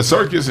put him in a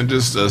circus and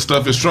just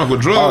stuff his trunk with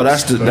drugs. Oh,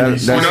 that's the. you know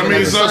what I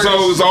mean? So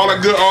it's all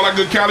that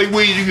good Cali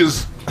weed. You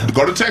just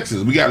go to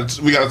Texas. We got a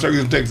circus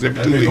in Texas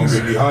every 2 weeks.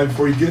 Gonna be high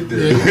before you get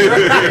there.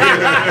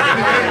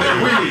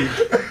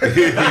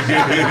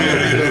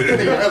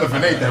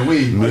 Elephant ate that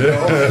weed.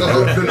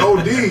 Elephant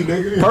OD,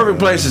 nigga. Perfect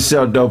place to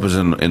sell dope is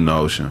in the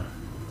ocean.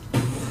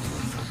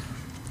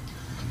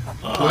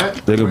 What?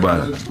 Think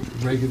about it.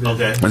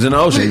 Okay. It's in the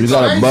ocean. You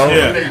got a boat.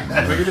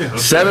 Yeah.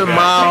 7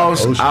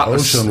 miles.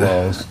 Ocean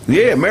laws.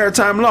 Yeah,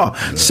 maritime law.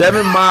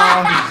 7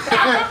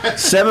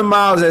 miles. 7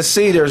 miles at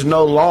sea. There's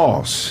no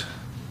laws.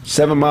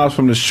 7 miles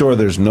from the shore.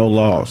 There's no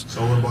laws.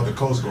 So what about the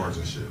Coast Guards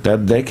and shit?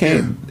 That they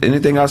can't.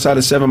 Anything outside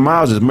of 7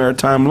 miles is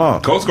maritime law.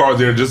 Coast Guard's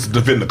there just to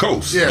defend the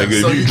coast. Yeah,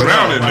 Nigga, so you you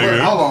drowning, Hold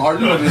nigga. on, are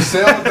you gonna just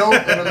sell dope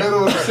in the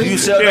middle of the sea? You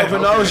sell dope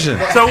in the ocean.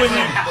 So when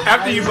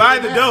after you buy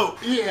the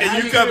dope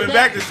and you coming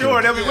back to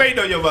shore, they'll be waiting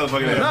on your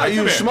motherfucking ass. No, Like, you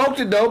come here. smoke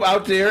the dope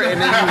out there, and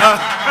then you.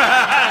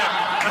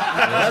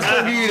 That's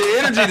gonna give you the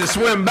energy to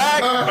swim back.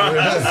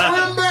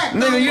 Swim back.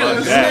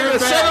 Nigga, nigga,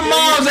 7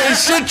 miles ain't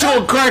shit to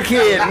a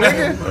crackhead,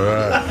 nigga.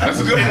 That's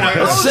a good point.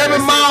 A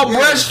 7 mile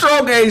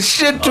breaststroke ain't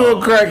shit to a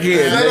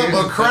crackhead, Set nigga.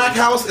 up a crack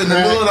house in the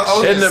middle of the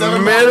ocean. In the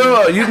 7 middle,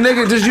 miles. of, you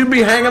nigga, just you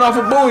be hanging off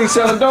a buoy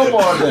selling dope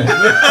all day.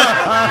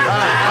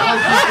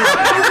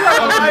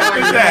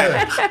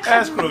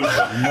 That's crucial.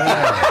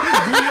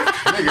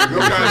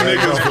 Those kind of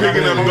niggas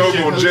picking up dope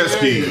on jet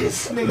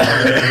skis.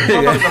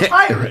 Motherfucker's a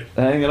pirate.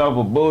 Hanging off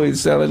a buoy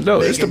selling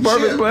dope. It's the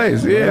perfect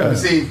place, yeah.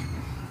 See,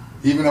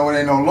 even though it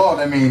ain't no law,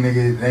 that mean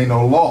nigga it ain't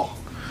no law.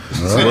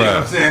 You know what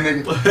I'm saying,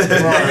 nigga?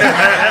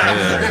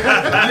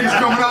 Niggas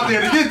coming out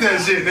there to get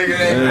that shit, nigga.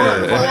 It ain't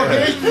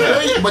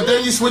work. But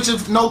then you switch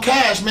it no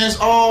cash, man. It's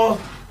all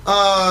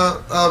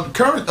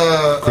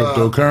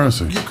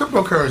Cryptocurrency.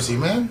 cryptocurrency,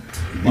 man.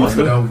 Once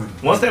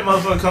that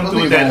motherfucker come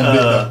through with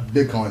that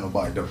Bitcoin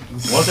nobody do.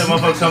 once that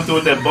motherfucker come through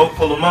with that boat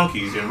full of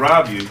monkeys and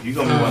rob you, you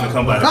gonna be wanting to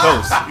come by the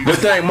coast. Good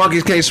thing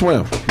monkeys can't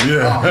swim.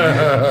 Yeah.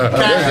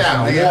 Cash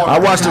out, nigga. I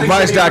watched the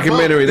Vice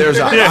documentary. There's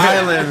an Yeah.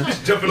 island.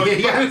 Jumping on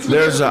the boat.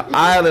 There's an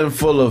island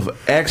full of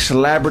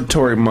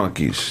ex-laboratory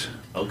monkeys.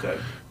 Okay.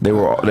 They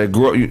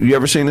grew. You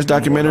ever seen this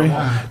documentary?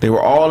 They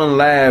were all in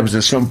labs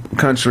in some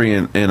country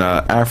in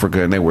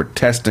Africa, and they were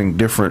testing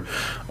different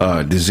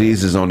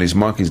diseases on these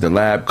monkeys. The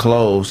lab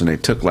closed, and they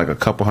took like a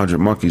couple hundred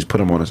monkeys, put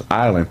them on this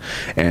island.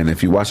 And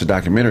if you watch the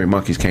documentary,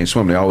 monkeys can't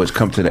swim. They always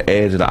come to the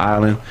edge of the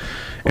island,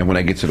 and when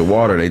they get to the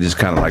water, they just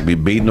kind of like be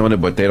beating on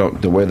it. But they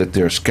don't. The way that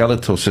their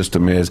skeletal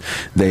system is,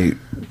 they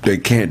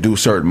can't do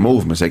certain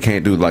movements. They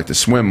can't do like the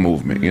swim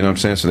movement. You know what I'm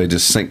saying? So they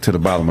just sink to the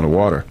bottom of the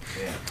water.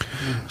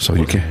 So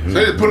you can't. So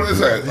they put on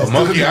this a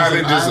monkey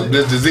island,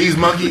 just diseased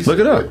monkeys. Look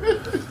it up.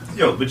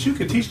 Yo, but you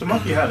can teach the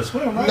monkey how to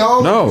swim, right?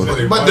 No.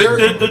 But they're,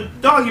 The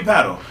doggy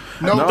paddle.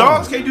 no,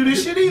 Dogs can't do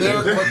this shit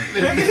either.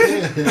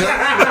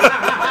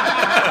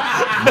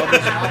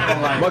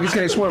 Monkeys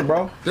can't swim,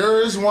 bro.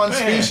 there is one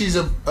species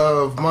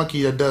of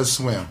monkey that does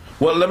swim.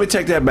 Well, let me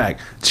take that back.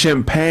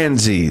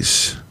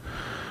 Chimpanzees.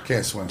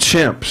 Can't swim.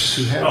 Chimps.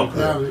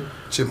 Okay.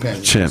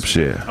 Chimpanzee. Chimps,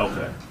 yeah.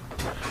 Okay.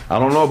 I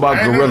don't know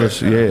about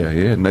gorillas.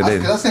 Yeah. No, I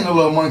they, seen the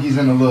little monkeys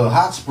in the little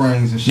hot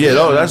springs and shit. yeah,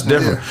 no, that's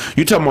different.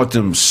 You talking about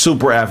them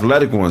super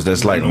athletic ones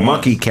that's like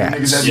monkey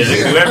cats. Yeah,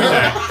 they can do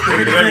everything.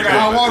 They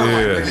can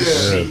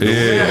do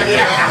everything.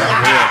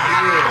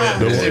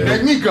 That shit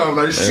make me come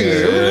like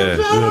shit.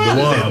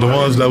 The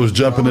ones that was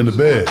jumping in the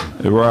bed.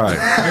 Right.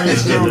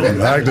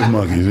 Active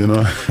monkeys, you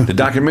know. The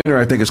documentary,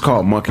 I think it's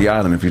called Monkey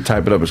Island. If you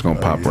type it up, it's going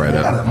to pop right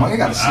up. They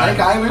got a snake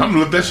island. I'm gonna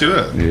look that shit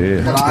up.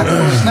 Yeah. Got an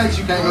island with snakes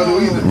you can't go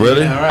to either.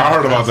 Really? I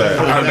heard about that.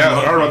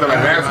 I heard about that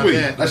like last week.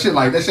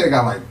 That shit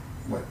got like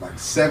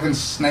 7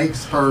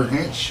 snakes per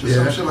inch or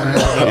some shit like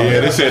that. Yeah,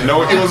 they said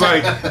no. It was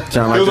like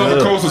Sound it was like on the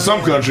the coast of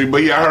some country,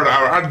 but yeah,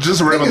 I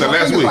just read about that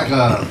last week.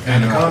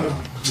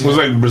 It was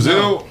like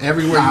Brazil.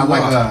 Everywhere you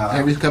walk,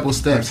 every couple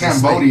steps.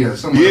 Cambodia.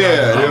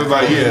 Yeah, it was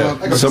like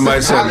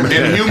Somebody said,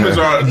 and humans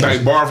are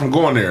like barred from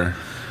going there.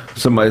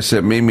 somebody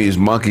said Mimi's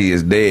monkey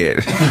is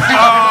dead.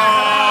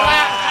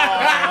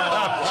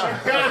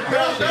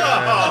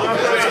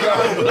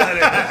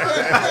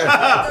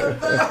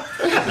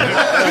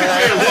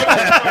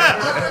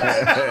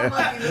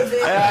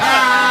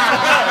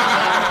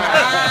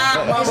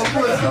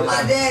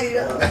 My daddy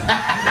though.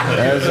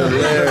 That's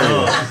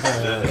hilarious.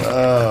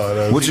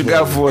 What you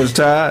got for us,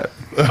 Todd?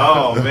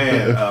 Oh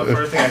man!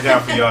 First thing I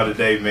got for y'all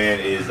today, man,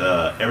 is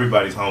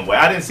everybody's homeboy.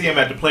 I didn't see him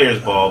at the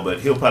Players Ball, but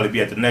he'll probably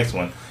be at the next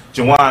one.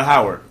 Juwan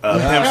Howard,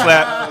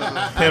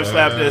 Pimp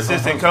slapped the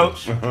assistant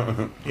coach. You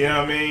know what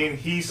I mean? And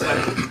he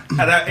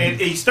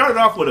started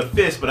off with a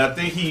fist, but I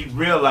think he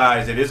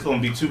realized that it's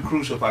going to be too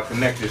crucial if I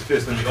connect this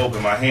fist. Let me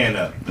open my hand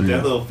up. But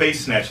that little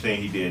face snatch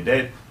thing he did,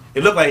 it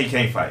looked like he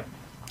can't fight.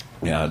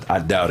 Yeah, I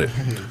doubt it.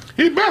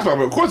 He's basketball,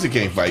 but of course he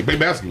can't fight. He play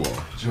basketball.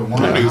 Them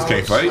niggas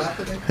can't fight.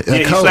 Yeah,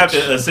 he slapped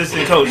the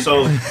assistant coach.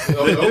 So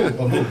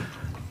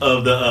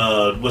of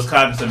the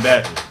Wisconsin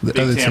Badgers, Big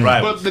Ten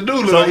rivals. But the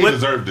dude looked like he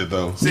deserved it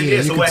though. So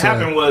what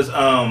happened was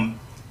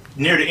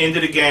near the end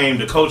of the game,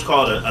 the coach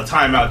called a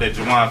timeout that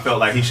Juwan felt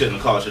like he shouldn't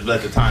have called. Should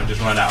let the time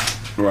just run out.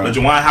 Right. But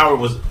Juwan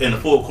Howard was in the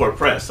full court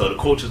press, so the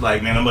coach is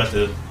like, "Man, I'm about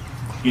to,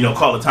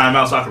 call a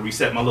timeout so I can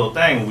reset my little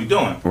thing. What we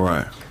doing?"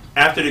 Right.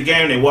 After the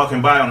game, they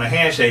walking by on a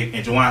handshake,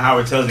 and Juwan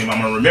Howard tells him,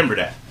 "I'm gonna remember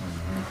that."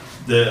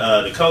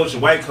 The coach, the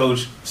white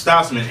coach,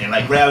 stops him and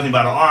like grabs him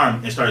by the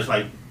arm and starts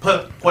like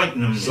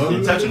pointing him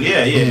and touching him.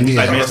 Yeah. He's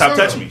like, "Man, stop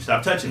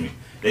touching me.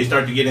 They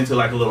start to get into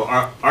like a little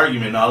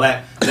argument and all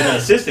that. Then the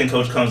assistant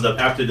coach comes up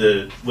after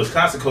the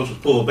Wisconsin coach was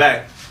pulled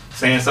back,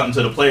 saying something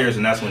to the players,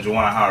 and that's when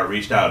Juwan Howard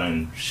reached out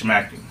and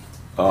smacked him.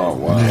 Oh,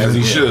 wow. As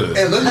he should.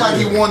 It looked like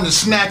he wanted to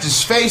snatch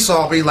his face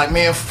off, but he's like,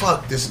 man,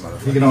 fuck this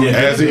motherfucker.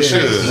 As he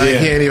should. Like,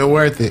 he ain't even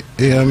worth it.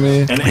 You know what I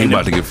mean? And He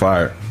about to get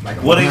fired.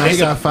 Well, he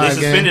got 5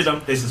 suspended games.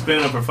 him. They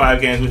suspended him for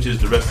 5 games, which is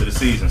the rest of the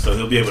season. So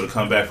he'll be able to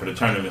come back for the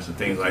tournaments and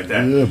things like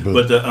that. Yeah,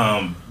 but the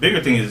bigger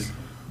thing is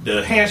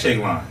the handshake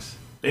lines.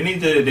 They need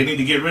to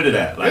get rid of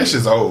that. Like, That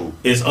shit's old.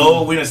 It's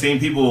old. We done seen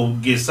people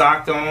get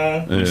socked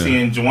on. We've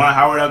seen Juwan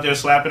Howard out there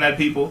slapping at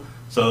people.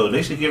 So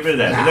they should get rid of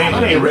that. It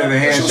ain't Rather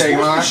handshake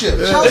line.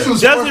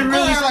 Doesn't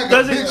really like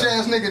a bitch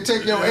ass nigga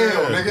take your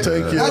L, nigga.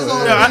 That's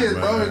all it is,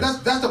 bro.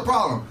 That's the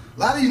problem. A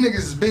lot of these niggas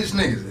is bitch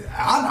niggas.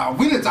 I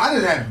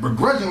didn't have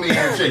begrudgingly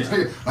handshakes,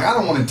 nigga. Like I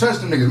don't want to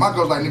touch them niggas. My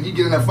girl's like, nigga, you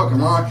get in that fucking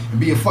line and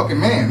be a fucking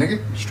man, nigga.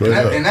 Straight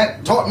up. And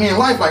that taught me in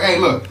life, like, hey,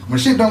 look, when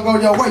shit don't go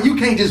your way, you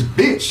can't just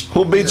bitch.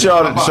 Who beat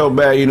y'all so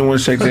bad you don't want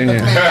to shake their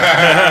hand?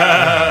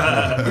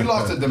 We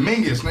lost to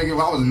Dominguez, nigga.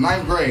 When I was in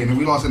 9th grade, and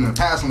we lost in the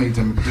passing league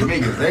to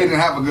Dominguez. They didn't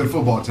have a good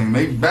football team.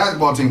 Their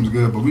basketball team was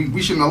good, but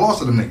we shouldn't have lost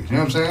to them niggas. You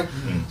know what I'm saying?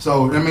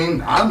 So I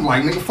mean, I'm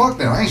like, nigga, fuck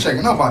that. I ain't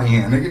shaking nobody's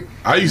hand, nigga.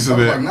 I used to I'm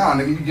be. like, nah,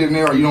 nigga, you get in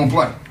there or you don't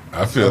play.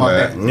 I feel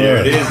that.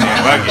 Yeah, it is.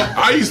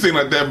 I used to think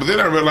like that, but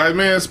then I realized,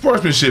 man,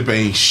 sportsmanship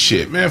ain't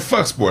shit. Man,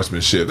 fuck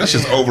sportsmanship. That's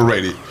just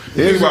overrated.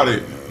 Think about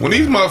it. When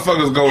these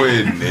motherfuckers go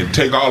in and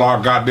take all our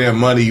goddamn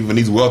money, when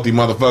these wealthy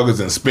motherfuckers,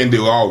 and spend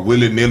it all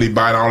willy-nilly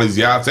buying all these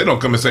yachts, they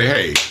don't come and say,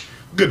 hey,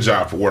 good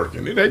job for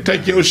working. They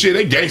take your shit,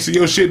 they gangster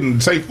your shit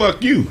and say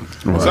fuck you.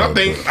 Right. So I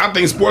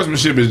think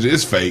sportsmanship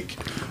is fake.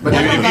 But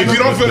if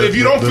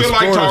you don't feel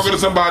like talking to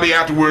somebody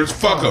afterwards,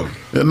 fuck them.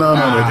 No,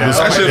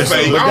 that shit's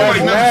fake. I don't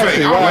like nothing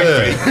fake. I don't like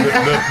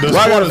fake.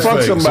 Why gotta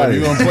fuck somebody? So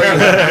you gonna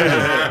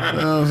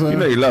play you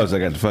know he loves I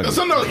got to fuck him.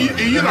 So no,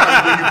 you know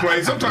how you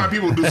play. Sometimes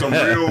people do some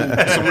real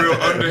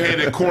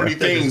underhanded, corny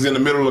things in the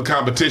middle of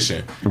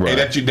competition, and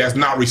that's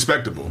not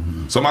respectable.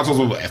 So am I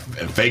supposed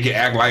to fake it,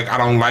 act like I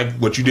don't like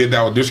what you did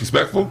that was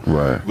disrespectful?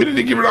 Right. We need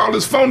to get rid of all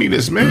this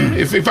phoniness, man.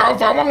 If I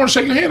want to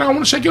shake your hand, I want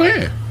to shake your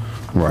hand.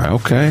 Right.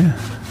 Okay.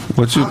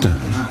 What you think?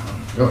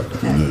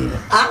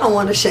 I don't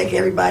want to shake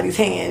everybody's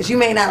hands. You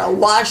may not have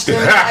washed them.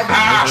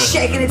 I be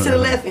shaking it to the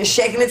left and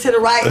shaking it to the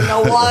right.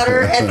 No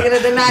water at the end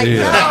of the night.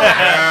 Yeah. No,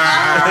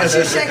 I don't want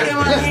you shaking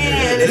my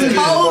hand. It's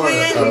cold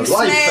in. You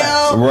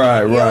smell.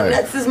 Right. Your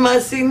nuts is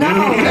musty. No.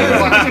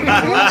 Everybody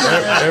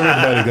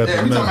got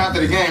Yeah, we talking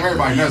after the game.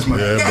 Everybody nuts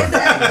musty.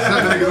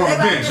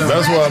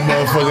 That's why a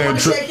motherfucker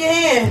ain't Shake your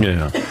hand.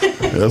 Yeah.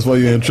 That's why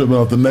you ain't tripping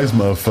off the next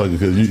motherfucker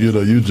because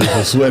you just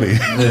a sweaty.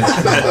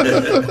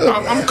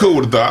 I'm cool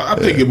with that. I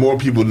think if more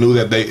people knew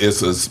that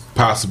it's a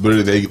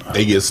possibility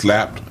they get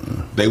slapped,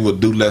 they would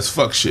do less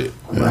fuck shit.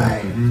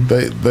 Right.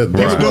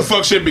 People do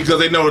fuck shit because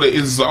they know that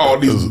it's all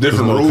these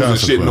different rules and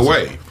shit in the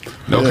way.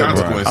 No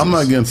consequences. I'm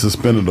not getting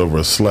suspended over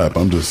a slap.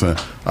 I'm just saying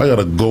I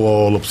gotta go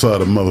all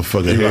upside the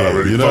motherfucking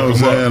head. You know what I'm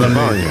saying? I'm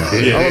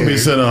gonna be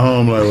sitting at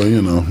home like, well,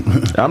 you know.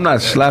 I'm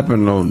not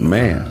slapping no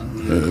man.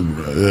 I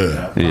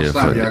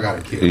got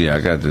a kid. Yeah, I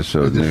got this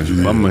show,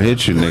 nigga. I'm gonna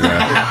hit you, nigga.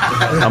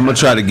 I'm gonna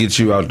try to get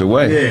you out the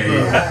way.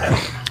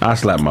 I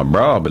slap my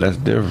bra, but that's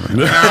different.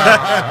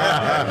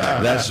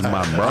 That's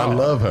my bra. I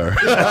love her.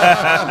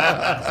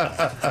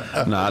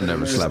 No, I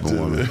never slap a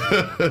woman.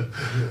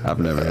 I've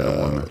never hit a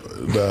woman.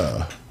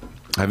 Nah.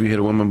 Have you hit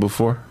a woman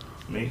before?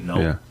 Me? No.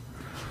 Yeah.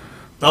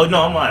 Oh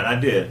no, I'm lying. I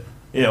did.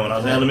 Yeah, when I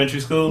was in elementary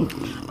school,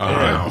 I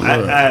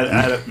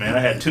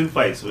had 2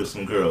 fights with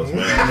some girls,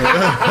 man.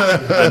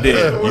 I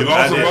did. You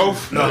lost them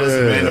both? No,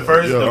 listen, man. The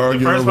first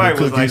fight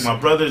was like my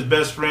brother's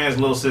best friend's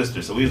little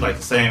sister, so we was like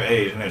the same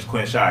age. Her name's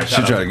Quinn Shire.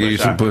 She tried to give you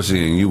some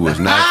pussy and you was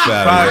not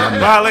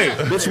fat.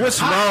 Bitch, what's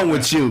wrong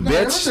with you,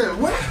 bitch?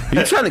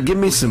 You trying to give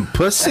me some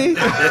pussy?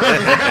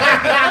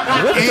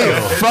 What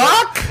the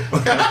fuck?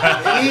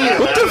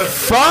 What the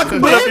fuck,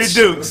 bitch? Put up your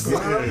dukes.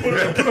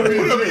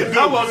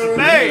 I want some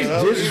names.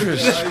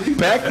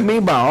 Disrespect me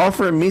by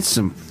offering me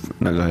some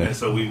No, go ahead. And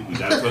so we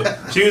got into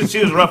it. She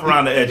was rough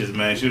around the edges,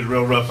 man. She was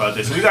real rough out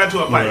there. So we got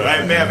into a fight,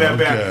 right? Bam, bam,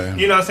 bam. Okay.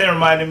 You know what I'm saying?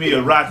 Reminded me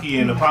of Rocky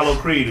and Apollo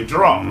Creed, the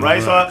draw,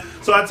 right? So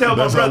I tell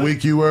That's my how brother.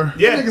 weak you were?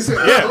 Yeah. I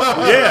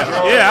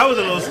was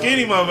a little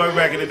skinny motherfucker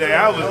back in the day.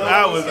 I was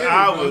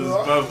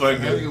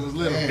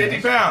motherfucking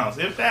 50 pounds,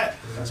 if that.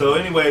 So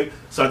anyway,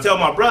 so I tell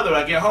my brother,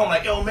 I get home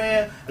like, yo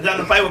man, I got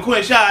in a fight with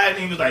Quinn Shy, and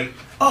he was like,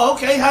 oh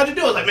okay, how'd you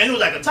do? I was like, man, it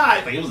was like a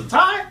tie. Like, it was a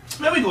tie?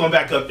 Man, we going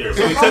back up there.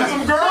 So he took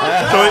me.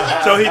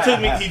 So he took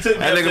me.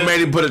 That nigga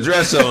made him put a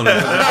dress on.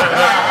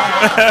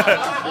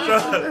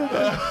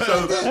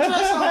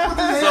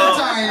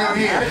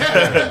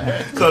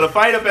 So the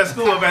fight up at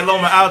school up at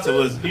Loma Alta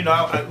was, you know,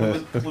 I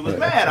was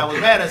mad. I was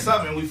mad at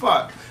something, and we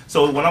fought.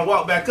 So when I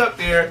walk back up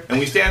there and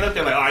we stand up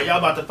there like, all right, y'all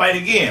about to fight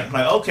again. I'm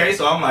like, okay.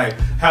 So I'm like,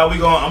 how we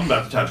going? I'm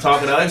about to try to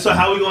talk it out. So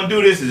how we going to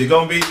do this? Is it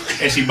going to be?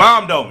 And she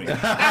bombed on me,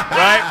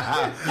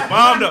 right?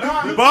 Bombed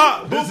on me.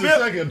 This is the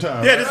second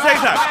time. Yeah, this is the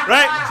second time,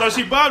 right? So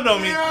she bombed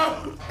on me.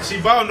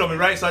 She bombed on me,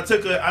 right? So I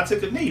took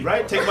a knee,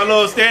 right? Take my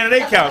little standing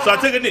 8 count. So I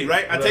took a knee,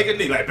 right? I take a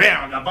knee, like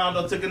bam, I got bombed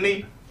on, took a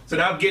knee. So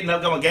now I'm getting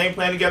up, got my game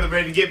plan together,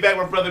 ready to get back.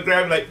 My brother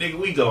grabbed me like, nigga,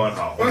 we going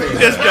home.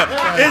 It's done.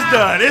 It's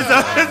done. It's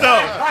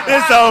over.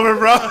 It's over,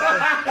 bro.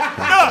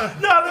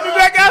 No, let me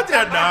back out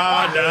there.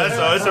 No,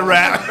 so it's a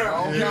wrap.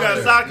 You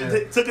got socked,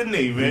 took a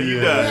knee, man.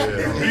 You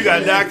done. You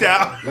got knocked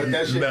out. Let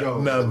that shit go.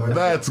 Now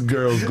that's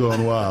girls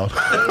going wild.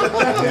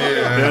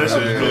 That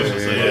shit is crucial.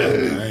 So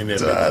yeah, I ain't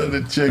never. Tired of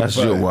the chick That's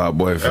fight. your wild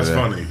boy for That's that.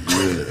 funny.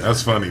 Yeah,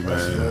 that's funny,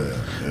 man.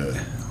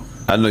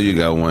 I know you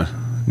got one.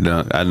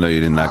 No, I know you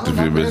didn't knock the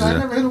bitch I out.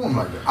 never hit a woman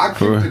like that. I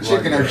kicked the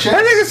chick in her chest.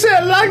 That nigga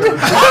said like that.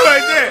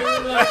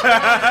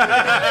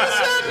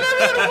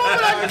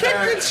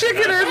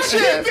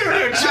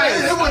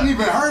 It wasn't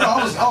even her. I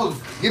was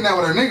getting out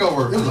with her nigga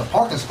over. It was a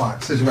parking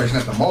spot situation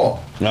at the mall.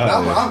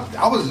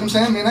 I was, I'm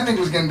saying, man, that nigga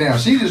was getting down.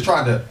 She just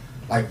tried to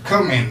like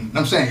come in.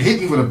 I'm saying,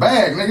 hit me with a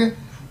bag, nigga.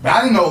 But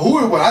I didn't know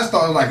who it was. I just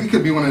thought like he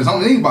could be one of his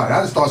own anybody.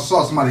 I just thought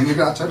saw somebody,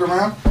 nigga. I turned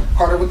around,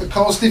 caught her with the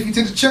cold stiffy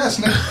to the chest,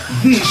 nigga.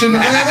 She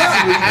shouldn't have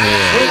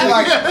done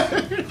that.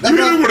 You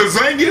hit him with a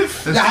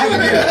Zangief? I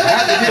had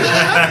to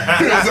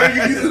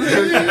get it.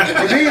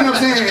 But then, you know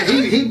what I'm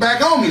saying? He back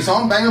on me, so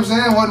I'm bang. I'm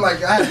saying, what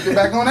like I had to get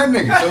back on that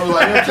nigga. So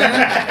like,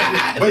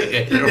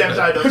 you know what I'm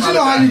saying? But you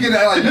know how you get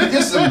that? Like,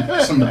 it's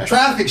some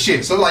traffic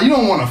shit. So like, you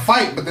don't want to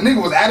fight, but the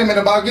nigga was adamant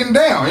about getting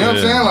down. You know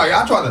what I'm saying? Like,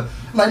 I try to.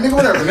 Like, nigga,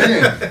 whatever,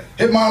 nigga.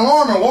 Hit my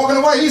alarm and walking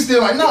away. He's still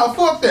like, nah,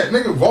 fuck that.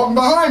 Nigga walking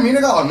behind me,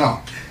 nigga. Oh, no.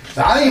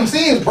 So I didn't even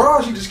see his bro.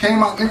 She just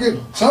came out, nigga,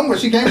 somewhere.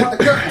 She came out the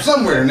cut from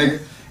somewhere,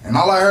 nigga. And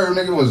all I heard,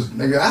 nigga, was,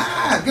 nigga,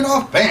 get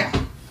off, bam.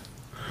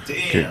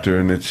 Damn. Kicked her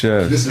in the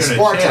chest. This is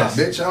Sparta,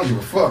 bitch. I don't give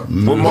a fuck.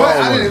 What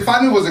But if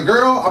I knew it was a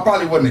girl, I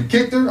probably wouldn't have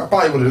kicked her. I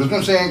probably would have, you know what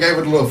I'm saying, gave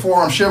her the little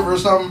forearm shiver or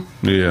something.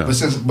 Yeah.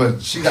 But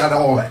she got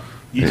all that.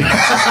 Damn.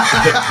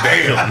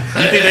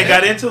 You think they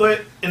got into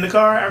it in the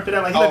car after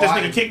that? Like, he let this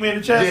nigga kick me in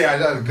the chest?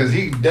 Yeah, because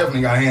he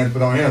definitely got hands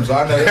put on him, so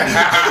I know he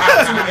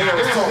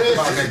was talking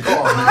about that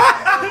car.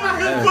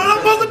 What I'm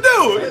supposed to do?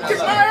 Kick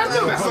my ass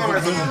too.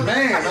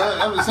 Man,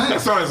 I was saying. That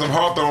sounds like some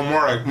Hawthorne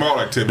mall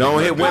activity.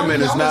 Don't hit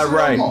women, it's not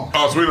right. Oh,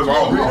 Cerritos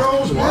Mall.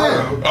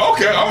 Yeah.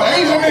 Okay.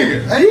 Asian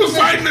nigga. You was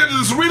fighting at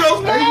the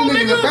Cerritos Mall, Asian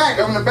nigga in the nigga? back.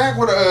 I'm in the back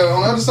with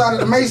on the other side of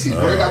the Macy's.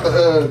 Where they got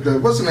the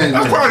what's the name?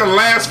 That's probably the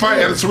last fight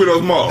at the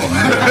Cerritos Mall. Man,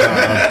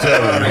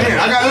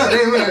 I got up. They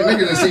niggas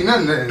didn't see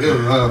nothing.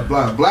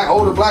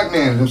 Older black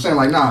man. I'm saying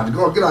like, nah,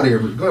 go get out of here.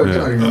 Go get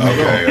out of here.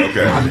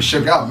 Okay. I just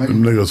shook out,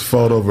 Them man. niggas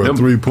fought over a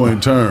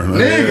 3-point turn.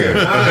 Nigga.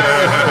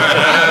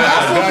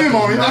 I swooped him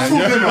on him. I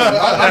swooped him on him.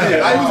 I did.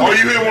 Oh,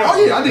 you hit one?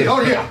 Oh yeah, I did.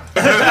 Oh yeah.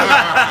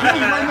 I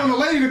was waiting on the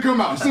lady to come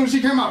out. As soon as she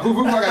came out, I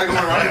gotta go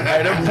right.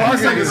 Hey, them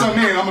parking taking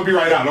something in. I'm gonna be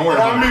right out. Don't worry.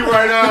 I'm gonna be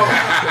right out.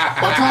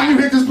 By the time you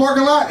hit this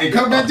parking lot and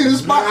come back to the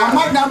spot, I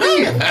might not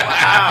be in.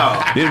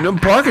 Wow. Yeah, them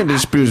parking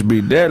disputes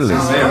be deadly.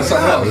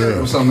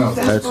 Something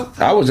else.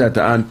 I was at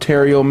the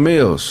Ontario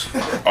Mills.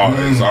 Oh,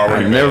 it's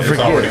already I bad. never It's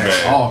forget. already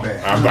bad. All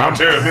bad. I'm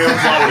telling you,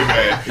 it's already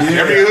bad.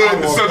 Every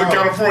hood in Southern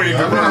California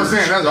That's what I'm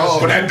saying. That's all.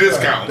 for that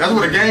discount. That's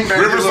what a gang bang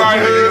Riverside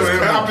hoods,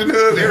 Compton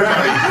hoods,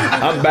 everybody.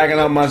 I'm backing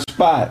up my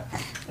spot.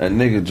 A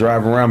nigga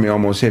driving around me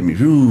almost hit me.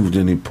 Whew,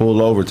 then he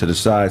pulled over to the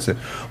side and said,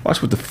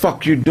 watch what the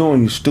fuck you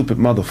doing, you stupid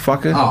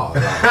motherfucker. Oh,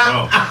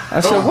 I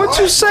said, what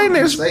you say,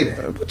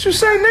 nigga? What you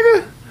say,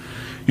 nigga?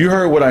 You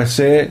heard what I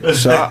said.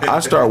 So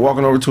I start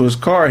walking over to his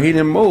car. He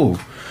didn't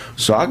move.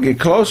 So I get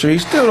closer. He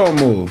still don't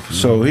move.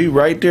 So he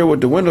right there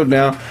with the window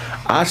down.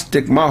 I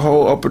stick my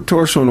whole upper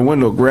torso in the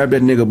window, grab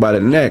that nigga by the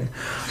neck.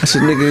 I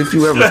said, nigga, if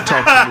you ever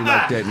talk to me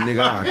like that,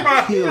 nigga,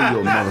 I'll kill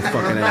your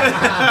motherfucking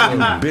ass. You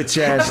bitch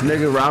ass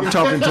nigga. I'm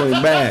talking to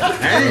him bad.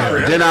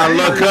 Then I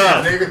look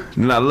up.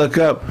 Then I look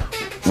up.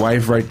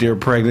 Wife right there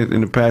pregnant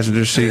in the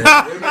passenger seat. His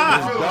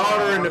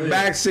daughter Her in the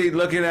back seat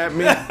looking at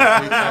me.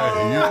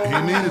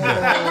 He needed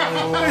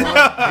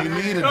that. He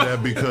needed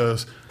that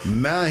because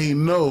now he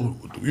know,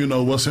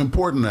 what's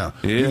important now.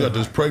 You got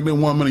this pregnant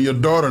woman and your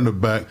daughter in the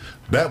back.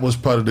 That was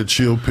part of the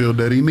chill pill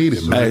that he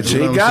needed, man.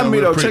 Hey, he got me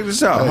though. Check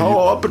this out.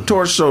 Whole upper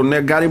torso,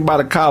 nigga, got him by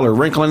the collar,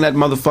 wrinkling that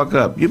motherfucker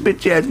up. You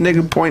bitch ass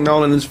nigga pointing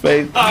all in his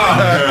face. So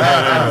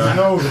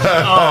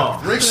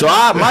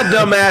my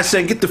dumb ass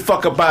saying, get the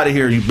fuck up out of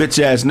here, you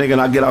bitch ass nigga,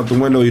 and I get out the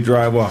window, you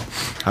drive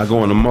off. I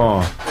go in the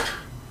mall.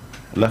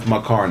 Left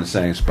my car in the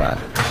same spot.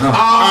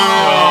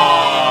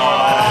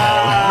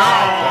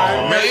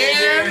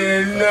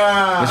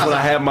 That's when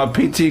I had my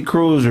PT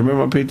Cruiser.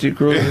 Remember my PT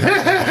Cruiser?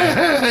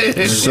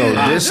 So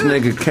this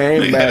nigga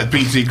came back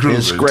PT Cruiser,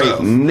 and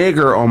scraped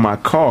nigger on my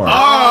car.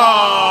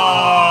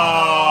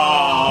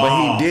 But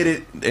he did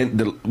it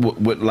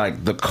with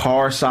like the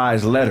car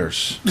size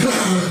letters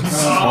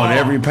on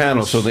every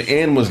panel. So the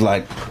end was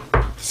like,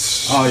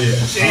 all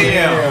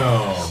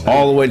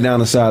the way down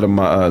the side of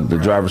my the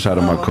driver's side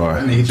of my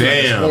car.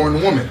 Damn.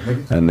 Woman.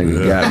 That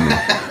nigga got me.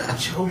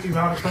 That's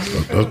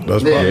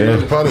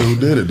probably who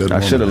did it. I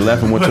should have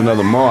left and went to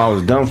another mall. I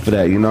was dumb for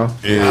that, Yeah, you gotta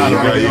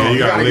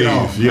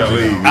leave. You gotta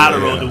leave. I'd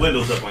have rolled the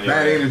windows up on you.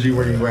 Bad energy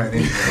where you at.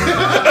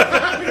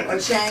 Or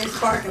change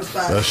parking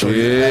spots.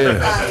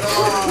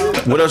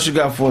 What else you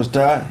got for us,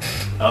 Todd?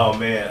 Oh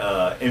man,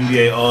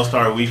 NBA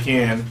All-Star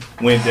Weekend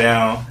went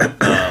down.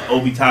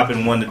 Obi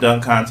Toppin won the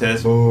dunk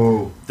contest.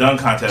 Oh, dunk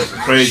contest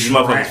was crazy.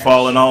 Motherfuckers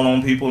falling all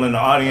on people in the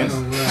audience.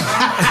 You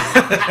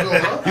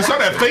saw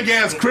that fake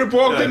ass crip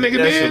walk that nigga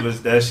did?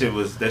 That shit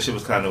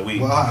was kind of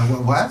weak.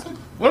 what happened?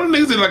 One of the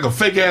niggas did like a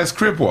fake ass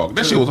crip walk.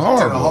 That shit was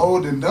horrible.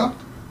 Hold and dunk.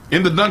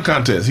 In the dunk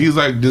contest, he was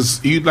like this.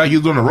 He was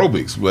doing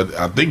aerobics, but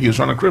I think he was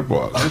trying to crip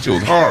walk. That shit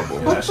was horrible.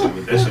 That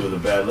shit was a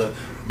bad look.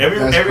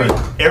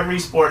 Every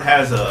sport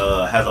has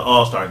an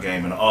All-Star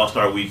game and an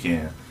All-Star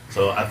weekend.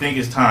 So I think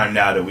it's time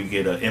now that we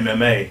get an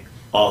MMA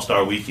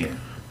All-Star weekend.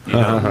 You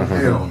know,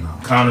 Hell no.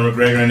 Conor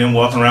McGregor and them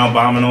walking around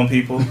bombing on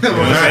people. You know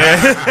what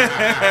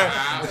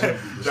I'm saying?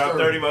 Drop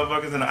 30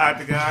 motherfuckers in the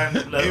octagon.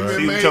 Let them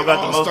see who choke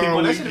out the most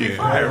people. That should be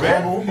fire,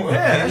 man.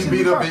 Yeah, He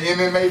beat up the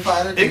MMA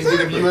fighters. He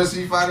beat up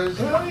UFC fighters.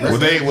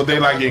 Would they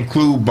like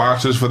include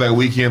boxers for that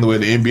weekend the way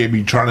the NBA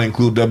be trying to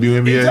include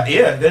WNBA?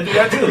 Yeah, they do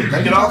that too.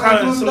 They get all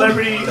kind of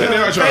celebrity. They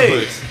are trying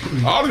to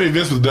put all the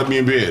events with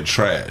WNBA are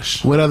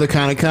trash. What other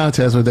kind of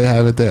contest would they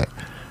have it there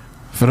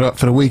for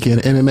the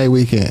weekend, MMA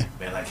weekend?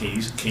 Man, like, can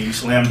you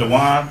slam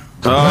Dewan?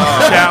 Challenge. You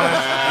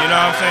know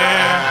what I'm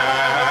saying?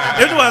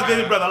 If Dewan's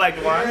big brother, I like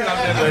Dewan. You know what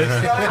I'm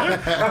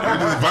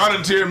saying?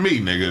 Volunteer me,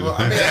 nigga. Well,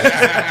 I mean,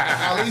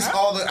 at least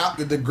all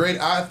the great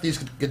athletes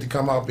get to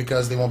come out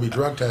because they won't be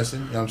drug tested.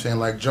 You know what I'm saying?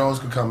 Like Jones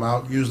could come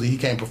out. Usually he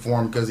can't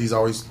perform because he's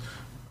always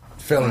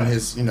failing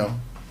his,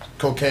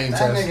 cocaine That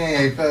test. nigga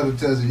ain't failed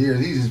the test in years.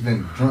 He's just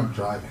been drunk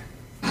driving.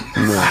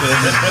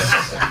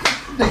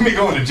 Let me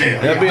go to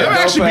jail. That'd be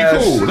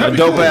a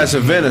dope ass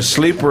event, a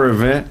sleeper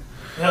event.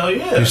 Hell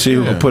yeah. You see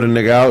who can put a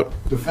nigga out?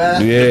 The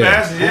fast. Yeah. The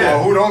fast,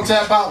 yeah. Who don't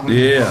tap out?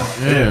 Yeah.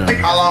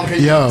 How long can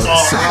you? Yo,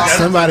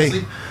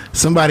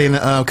 somebody in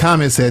the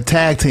comments said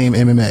tag team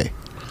MMA.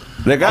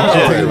 They got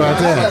Think about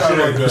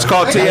that. It's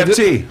called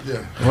TFT.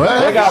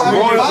 What? They got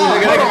royal.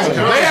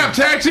 They have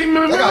tag team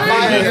MMA. They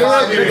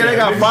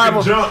got 5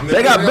 on.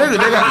 They got bigger.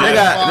 They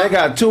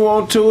got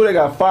 2-on-2. They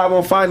got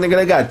 5-on-5. Nigga,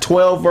 they got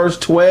 12 versus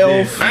 12.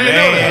 You see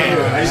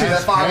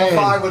that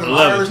 5-on-5 with the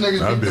Irish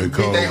niggas beat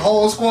their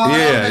whole squad?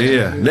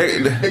 Yeah.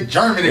 Big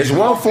German. It's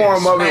one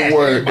form of it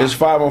where it's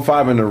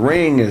 5-on-5 and the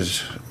ring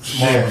is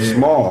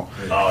small.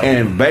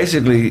 And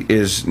basically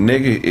is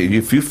nigga,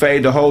 if you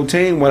fade the whole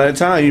team one at a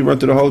time, you run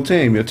through the whole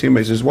team. Your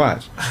teammates just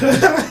watch.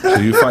 So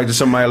you fight to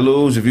somebody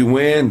lose. If you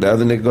win, the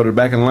other nigga go to the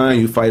back of the line.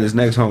 You fight his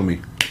next homie.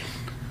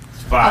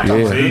 Fire.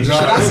 Yeah.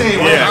 See?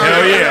 Hell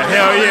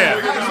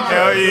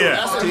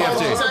yeah.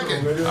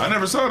 I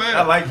never saw that.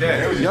 I like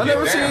that. Y'all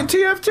never seen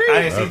TFT?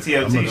 I didn't see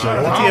TFT.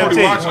 I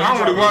already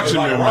watching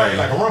them, man.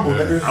 Like a I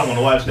want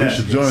to watch We that.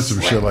 should join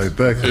some shit like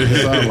that because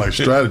it sounds like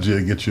strategy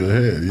to get you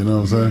ahead. You know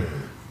what I'm saying?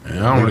 I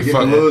don't really Get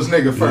fuck the littlest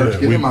nigga first.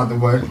 Get him out the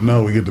way.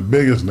 No, we get the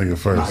biggest nigga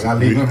first. I gotta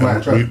leave him by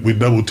the truck. We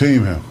double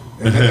team him.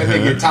 And then they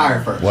get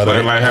tired first. Like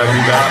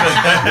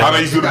how they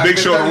used to do the Big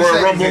Show in the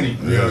Royal Rumble.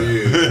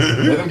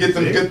 Let them get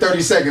them good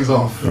 30 seconds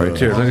off. Right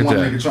there, look at One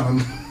that. nigga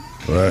trying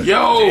Right.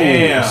 Yo,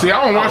 Damn. see,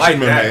 I don't watch like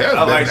MMA. that.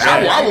 I like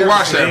that. I would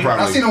watch that I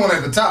probably. seen the one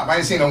at the top. I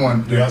ain't seen the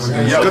one. Because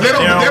they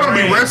don't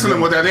be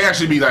wrestling with that. They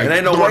actually be like, It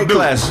ain't no weight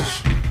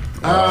classes.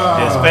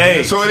 It's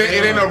fake. So it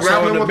ain't no So in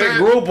grappling the with big that.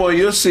 group, or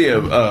you'll see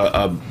a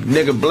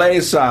nigga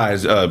blade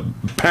size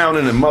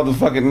pounding a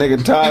motherfucking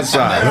nigga Todd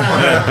size,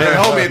 and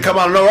homie come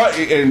out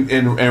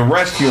and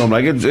rescue him.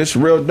 Like it's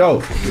real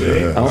dope.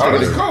 Yeah.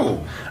 That's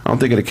cool. I don't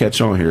think it'll catch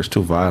on here. It's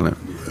too violent.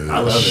 I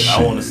love it.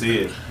 I want to see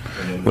it.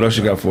 And then What else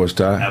you got for us,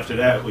 Ty? After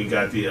that, we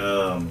got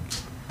the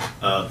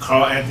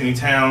Karl Anthony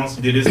Towns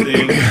did his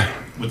thing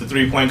with the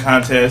 3-point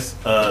contest.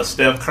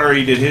 Steph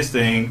Curry did his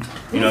thing.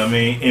 You know what I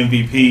mean?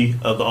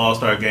 MVP of the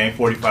All-Star game,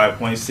 45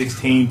 points,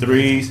 16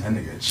 threes. That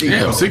nigga cheat.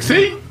 Damn,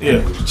 16?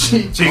 Yeah.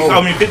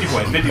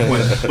 50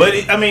 points.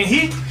 But I mean,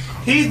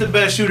 he's the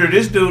best shooter.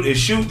 This dude is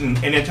shooting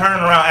and then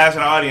turning around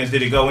asking the audience,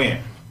 did it go in?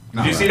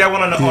 Did you see that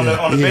one on the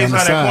baseline,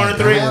 that corner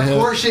three? Half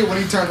court shit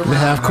when he turned around. The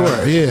half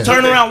court, yeah.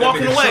 Turn around,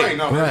 walking That nigga away. Trey,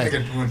 no, Right.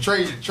 that nigga, when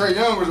Trey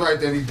Young was right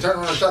there, he turned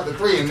around and shot the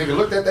three, and nigga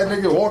looked at that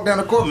nigga, walked down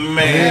the court.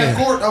 Man.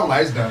 Half court, I'm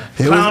like, it's done. It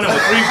was- Clowning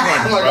with I'm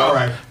 3-pointers, like, bro. all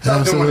right, stop doing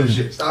Absolutely. this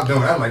shit. Stop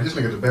doing it. I'm like, this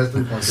nigga the best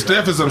 3-point.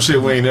 Steph is some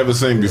shit we ain't never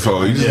seen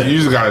before. You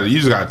just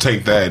gotta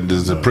take that and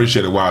just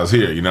appreciate it while it's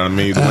here. You know what I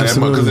mean?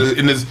 Absolutely.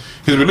 Because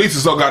his release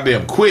is so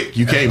goddamn quick,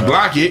 you can't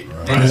block it.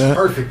 And it's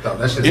perfect though.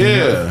 That shit's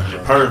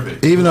Yeah.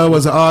 Perfect. Even though it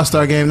was an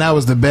All-Star game, that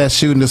was the best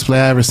shooting display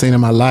I ever seen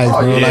in my life,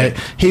 Oh, bro. yeah. Like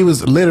he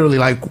was literally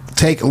like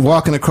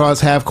walking across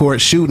half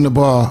court, shooting the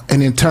ball,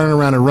 and then turning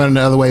around and running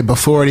the other way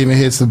before it even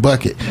hits the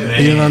bucket.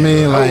 You know what I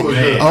mean? Like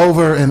Man.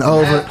 over and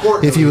over. Half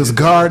court, If you was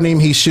guarding him,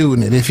 he's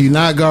shooting it. If you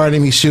not guarding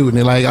him, he's shooting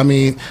it. Like I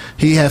mean,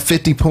 he had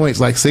 50 points,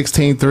 like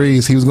 16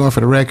 threes. He was going for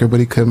the record, but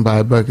he couldn't buy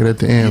a bucket at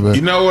the end. But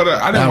You know what?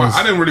 I was-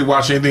 didn't really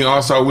watch anything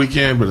All-Star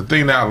Weekend, but the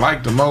thing that I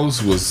liked the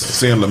most was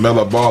seeing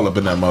LaMelo Ball up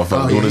in that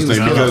motherfucker Oh, doing yeah, this he was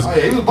thing. good. Because Oh, yeah,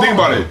 he was think balling.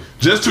 about it.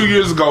 Just 2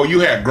 years ago, you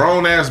had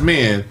grown-ass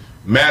men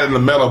mad at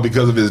LaMelo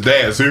because of his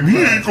dad saying, he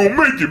ain't gonna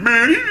make it,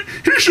 man.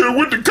 He should have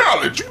went to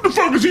college. What the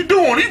fuck is he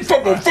doing? He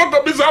fucking fucked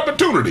up his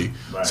opportunity.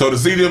 Right. So to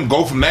see them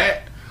go from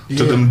that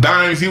to them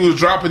dimes he was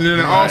dropping in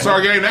an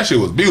All-Star game, that shit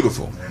was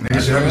beautiful.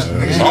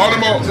 All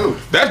them old,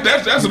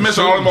 that's a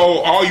mention.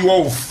 All you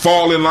old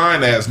fall in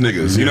line ass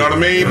niggas. You know what I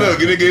mean? Look,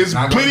 nigga, there's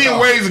Not plenty gonna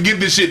of ways to get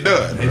this shit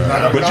done.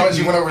 But But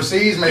he went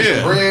overseas, made Yeah.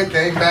 some bread,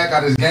 came back,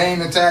 got his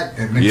game intact,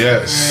 and niggas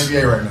Yes. in the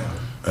NBA right now.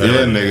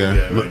 yeah, nigga.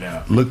 Yeah, right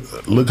now.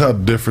 Look how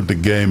different the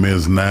game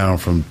is now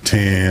from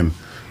 10,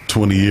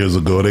 20 years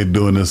ago. They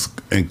doing this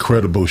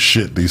incredible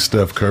shit, these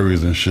Steph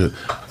Currys and shit.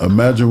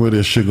 Imagine where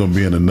this shit gonna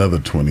be in another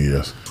 20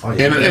 years. In What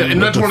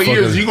another the 20 fuck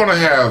years, is- you're gonna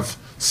have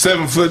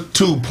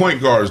 7'2"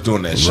 point guards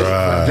doing that shit.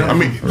 Right. I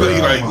mean,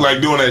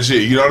 like doing that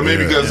shit. You know what I mean?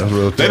 Yeah, Because that's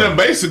real they tough. done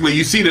basically,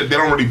 you see that they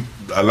don't really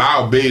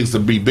allow bigs to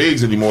be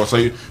bigs anymore. So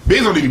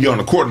bigs don't even get on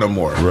the court no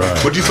more. Right.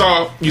 But you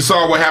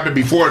saw what happened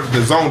before.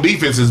 The zone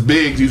defenses,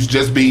 bigs used to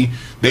just be.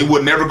 They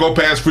would never go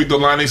past free throw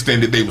line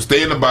extended. They would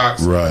stay in the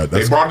box. Right, They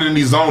that's- brought in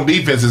these zone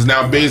defenses.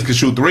 Now bigs can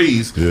shoot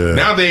threes. Yeah.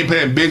 Now they ain't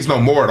playing bigs no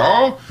more at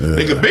all. Yeah.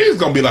 Nigga, bigs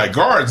gonna be like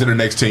guards in the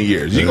next 10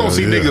 years. You gonna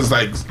see Yeah.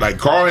 niggas like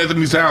Karl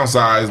Anthony Towns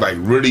size, like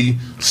really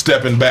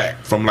stepping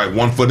back from like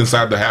 1 foot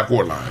inside the half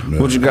court line.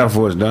 What you got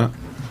for us, Doc?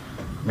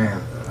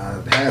 Man,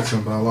 I had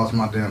some, but I lost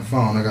my damn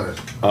phone. I got it.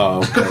 Oh,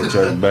 okay.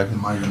 Turn it back.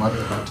 My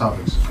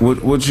topics.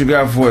 What you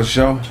got for us,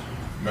 Shaw?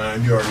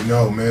 Man, you already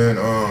know, man.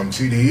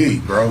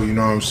 TDE, bro. You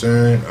know what I'm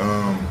saying?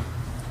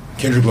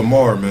 Kendrick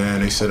Lamar, man.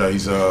 They said that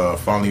he's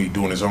finally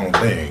doing his own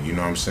thing. You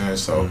know what I'm saying?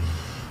 So,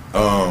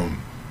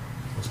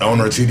 the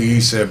owner of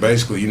TDE said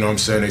basically, you know what I'm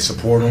saying, they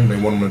support him. They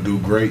want him to do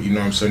great. You know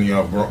what I'm saying? He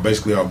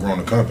outgrown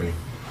the company.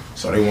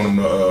 So they want him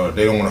to.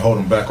 They don't want to hold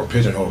him back or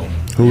pigeonhole him.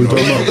 Who we You know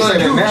talking what I'm about?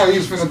 saying? Now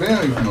he's finna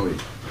ban him from the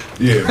league.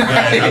 Yeah,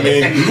 man. I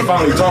mean, he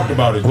finally talked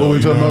about it. Who though, we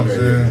you talking know about? what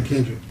I'm saying?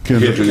 Kendrick.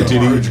 Kendrick,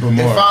 Kendrick It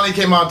Lamar. finally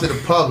came out to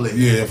the public.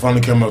 Yeah, it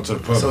finally came out to the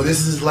public. So this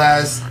is his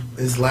last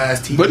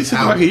TDE But he said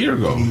album. like a year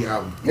ago. TDE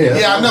album. Yeah,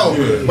 Yeah, I know.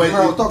 Yeah.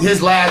 But this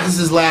is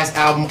his last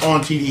album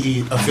on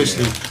TDE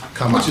officially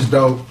come Which out. is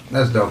dope.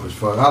 That's dope as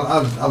fuck. I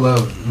love, you know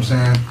what I'm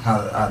saying,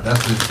 how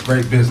that's just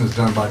great business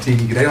done by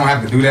TDE. They don't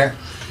have to do that.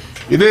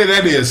 Yeah,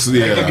 that is.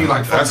 Yeah, They can be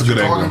like, fuck that's a what good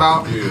you talking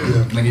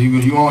angle. about.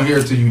 Nigga, you on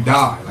here till you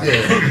die.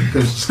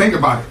 Because just think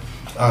about it.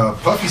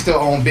 Puffy still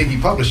own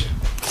Biggie Publishing.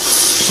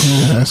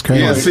 yeah, that's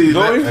crazy. Yeah, see,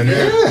 And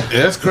then,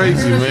 that's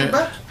crazy, man.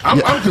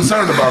 I'm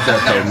concerned about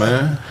that though,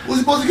 man. Who's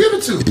he supposed to give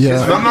it to?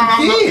 Yeah.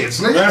 No. Kids,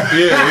 nigga.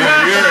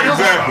 Yeah,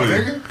 exactly.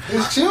 Nigga,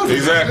 it's children.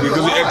 Exactly, It's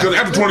alive. because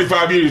after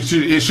 25 years,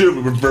 it should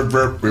revert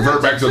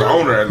back to the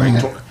owner. At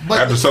like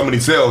after so many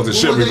sales, it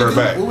should revert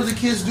back. What would the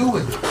kids do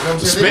with it? You know what I'm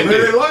saying? Spend They-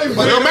 it. It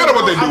don't matter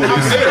what they do with it.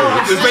 It's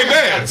theirs. It's their The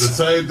dad's.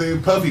 same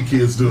thing Puffy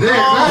kids do.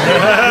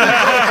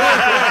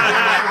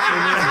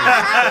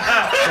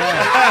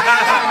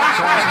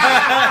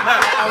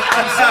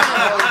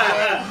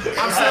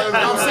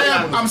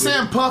 I'm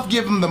saying Puff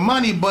give him the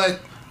money, but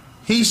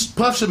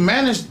Puff should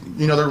manage,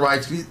 the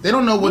rights. They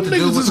don't know what Them to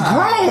do niggas with is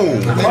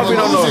grown. Puffy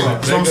don't know.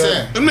 That's what I'm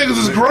saying. Them niggas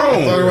is Fuck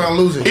grown. around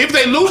losing. If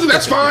they lose it,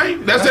 that's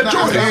fine. That's their That's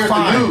choice. theirs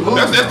to lose.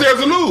 That's theirs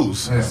to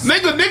lose.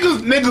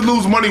 Niggas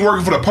lose money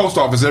working for the post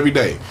office every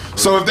day.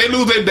 So if they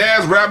lose their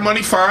dad's rap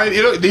money, fine.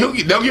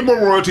 They'll get more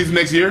royalties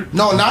next year.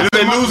 No, not And if the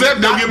they money, lose that,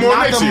 they'll get more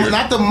next year.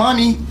 Not the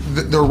money,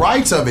 the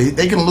rights of it.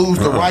 They can lose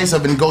the rights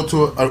of it and go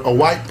to a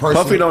white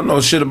person. Puffy don't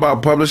know shit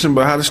about publishing,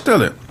 but how to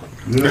steal it.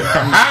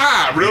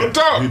 Real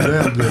talk. He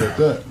damn good at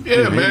that.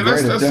 Yeah, man,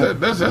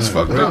 that's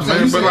fucked up,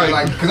 man. But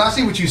like, because I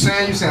see what you're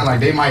saying. You're saying like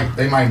they might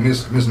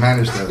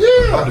mismanage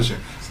the publishing,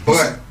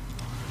 but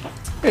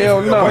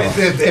Hell no.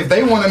 If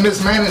they want to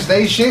mismanage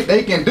their shit,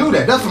 they can do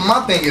that. That's what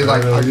my thing is.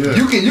 Like,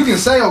 you can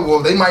say, oh,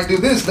 well, they might do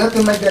this. Let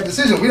them make that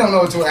decision. We don't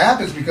know until it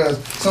happens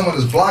because someone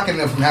is blocking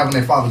them from having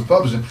their father's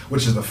publishing,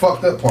 which is the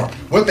fucked up part.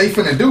 What they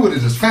finna do with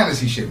it is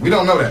fantasy shit. We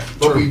don't know that.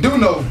 But we do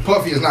know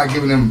Puffy is not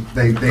giving them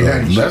they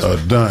daddy shit.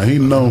 Don, he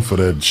known for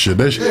that shit.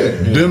 That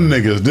shit. Them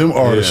niggas, them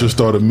artists should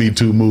start a Me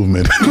Too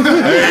movement.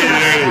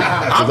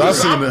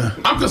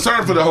 I'm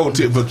concerned for the whole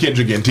for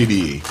Kendrick and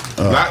TDE.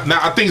 Now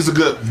I think it's a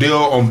good deal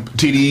on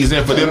TDE's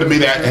end for them to be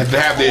that to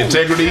have the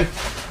integrity,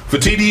 for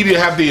TDE to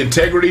have the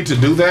integrity to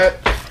do that,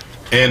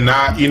 and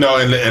not and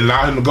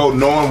allow him to go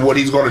knowing what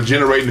he's going to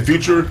generate in the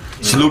future.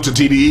 Salute to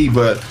TDE,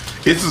 but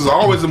it's as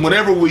always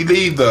whenever we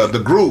leave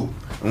the group.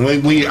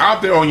 When you're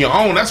out there on your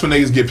own, that's when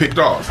niggas get picked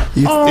off.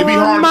 It'd be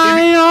hard.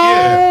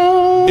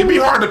 It'd be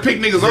hard to pick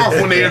niggas off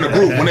when they're in a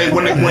group.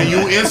 When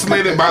you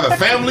insulated by the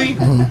family,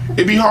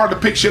 it'd be hard to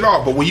pick shit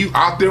off. But when you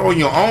out there on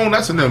your own,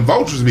 that's when them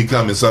vultures be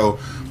coming. So,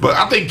 but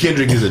I think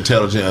Kendrick is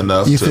intelligent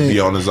enough to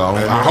be on his own.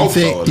 I hope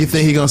so. You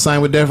think he gonna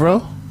sign with Death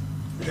Row?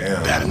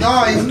 Damn.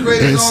 No, he's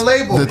created his own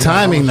label. The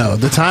timing, though.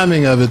 The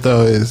timing of it,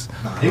 though, is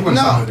he may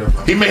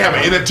have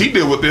an NFT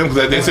deal with them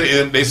because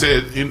they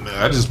said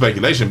I just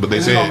speculation, but they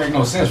said it don't make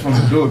no sense for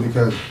him to do it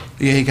because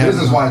this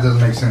is why it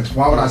doesn't make sense.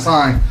 Why would I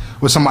sign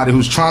with somebody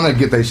who's trying to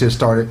get their shit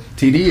started?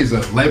 TD is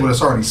a label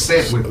that's already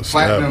set with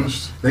platinum.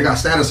 They got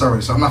status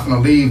already, so I'm not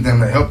going to leave them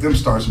to help them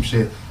start some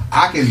shit.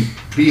 I can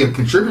be a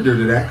contributor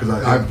to that because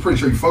I'm pretty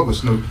sure you fuck with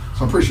Snoop,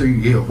 so I'm pretty sure you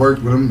get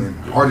work with them and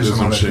artists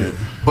and all that shit.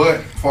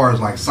 But as far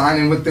as like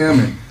signing with them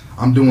and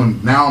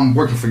I'm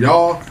working for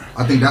y'all,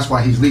 I think that's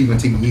why he's leaving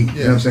TDE. You know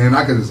what I'm saying?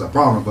 Not because it's a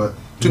problem, but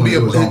to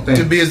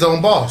be his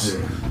own boss.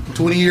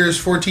 20 years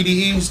for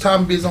TDE, it's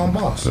time to be his own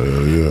boss. Yeah.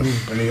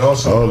 And he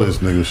also all these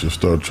niggas should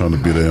start trying to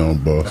be their own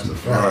boss.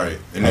 All right.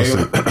 And I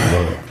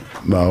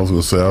was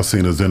gonna say I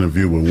seen his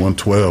interview with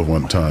 112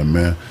 one time,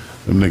 man.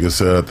 Them niggas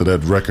said after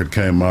that record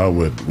came out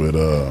with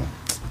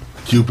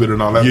Cupid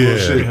and all that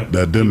bullshit.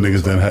 That them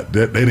niggas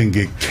they didn't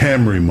get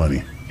Camry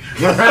money.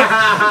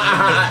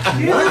 That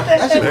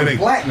shit was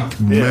platinum.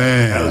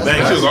 Man, I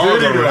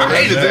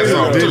hated that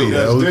song too.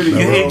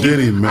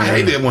 Diddy, man. I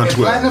hated that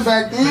 112. Platinum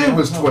back then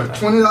was what,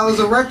 $20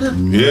 a record?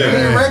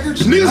 Yeah.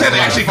 Records? Niggas had to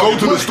actually go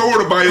to the store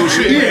to buy your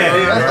shit.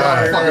 That's a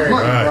lot of fucking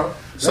money, bro.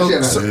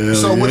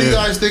 So what do you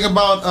guys think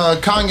about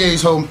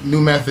Kanye's whole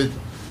new method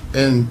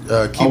and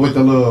keep with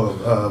the little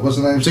what's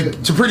the name?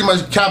 To pretty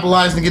much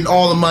capitalize and get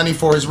all the money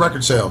for his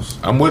record sales?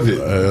 I'm with it.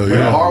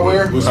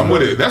 Hardware. I'm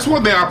with it. That's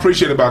one thing I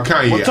appreciate about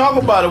Kanye. Well,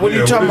 talk about it. What are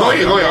you talking about?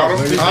 Go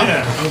ahead,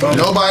 Autumn.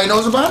 Nobody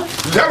knows about it.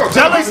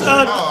 Tell us,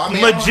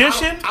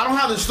 magician. I don't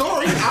have the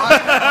story.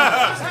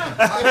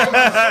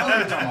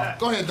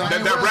 Go ahead, Don.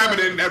 That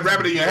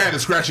rabbit in your hand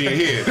is scratching your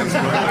head. That's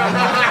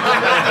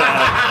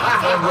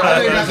I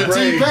think that's a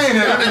T-Pain.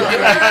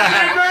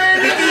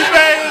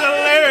 T-Pain is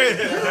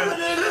hilarious.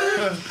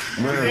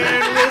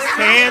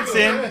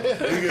 Wisconsin.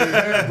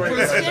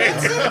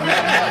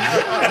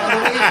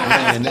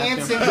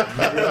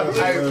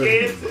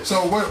 So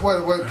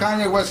what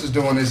Kanye West is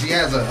doing is he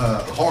has a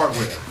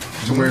hardware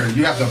to where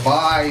you have to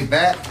buy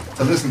that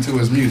to listen to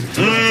his music.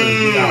 So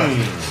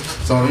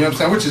you know what I'm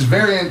saying, which is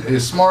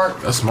is smart.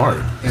 That's smart.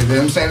 And you know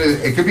what I'm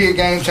saying, it could be a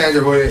game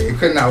changer, but it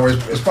could not. Where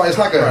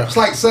it's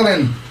like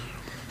selling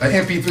an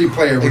MP3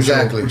 player with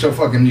your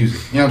fucking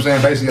music. You know what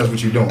I'm saying? Basically, that's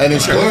what you're doing. And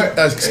it's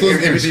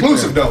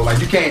exclusive though. Like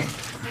you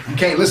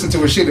can't listen to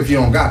his shit if you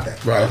don't got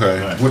that. Right.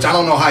 Okay. Which I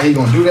don't know how he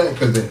gonna do that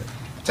because the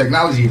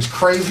technology is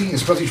crazy,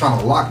 especially trying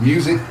to lock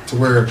music to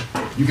where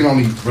you can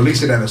only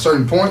release it at a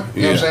certain point.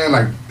 You know what I'm saying?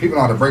 Like people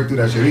know how to break through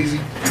that shit easy.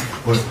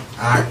 But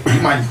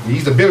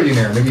he's a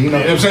billionaire, nigga. You know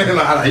what I'm saying?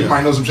 Like, he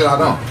might know some shit I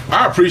don't.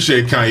 I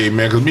appreciate Kanye,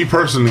 man, because me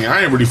personally,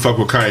 I ain't really fuck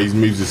with Kanye's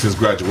music since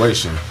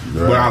graduation.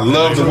 Right. But I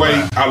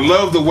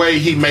love the way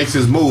he makes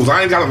his moves.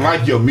 I ain't gotta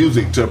like your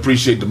music to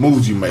appreciate the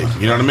moves you make.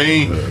 You know what I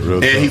mean?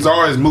 And he's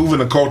always moving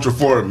the culture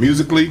forward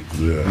musically.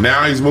 Yeah.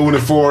 Now he's moving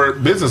it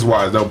forward business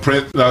wise. Though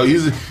Prince,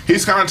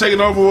 he's kind of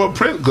taking over what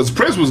Prince, because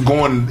Prince was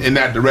going in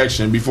that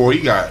direction before he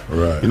got.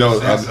 Right.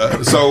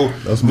 So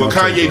with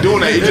Kanye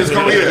doing that, he just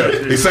come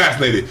here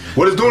assassinated.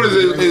 What it's doing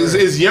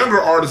is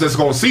younger artists that's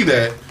gonna see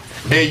that,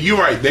 and you're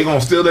right, they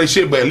gonna steal their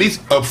shit, but at least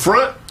up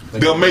front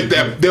they'll make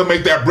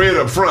that bread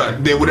up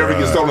front. Then whatever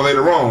gets stolen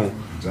later on.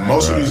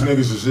 Most of these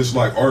niggas is just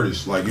like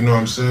artists, like, you know what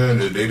I'm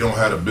saying? They don't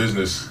have a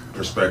business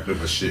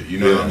perspective of shit. You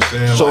know what I'm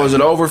saying? So is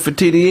it over for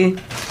TDE?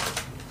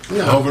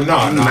 Nah,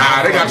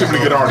 they got too many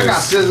good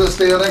artists. They got SZA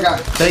still. They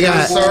got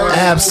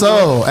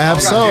Ab-Soul.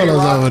 Ab-Soul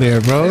is over there,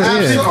 bro.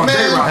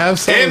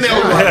 Ab-Soul. And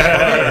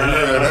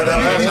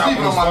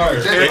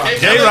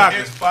J-Rock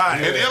is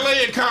fire. And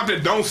LA and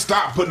Compton don't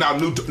stop putting out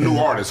new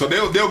artists, so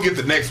they'll get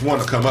the next one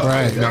to come up.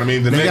 Right. You know what I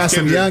mean? They got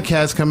some young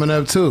cats coming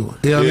up too.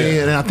 You know what I mean?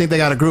 And I think they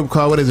got a group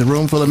called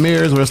Room Full of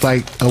Mirrors, where it's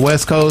like a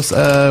West Coast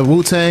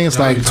Wu-Tang. It's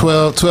like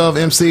 12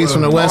 MCs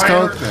from the West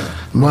Coast.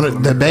 One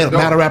of the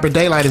battle rapper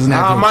Daylight is in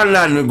that group. I'm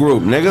not in the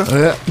group, nigga.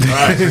 Yeah.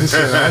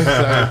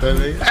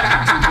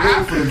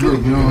 good for the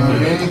group, you know what I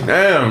mean?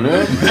 Damn,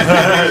 man.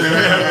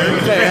 You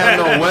can't have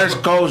no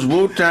West Coast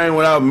Wu-Tang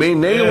without me,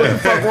 nigga. What the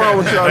fuck wrong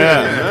with y'all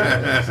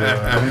niggas,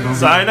 man?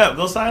 Sign up.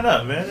 Go sign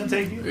up, man. They'll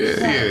take you.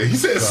 Yeah. He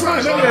said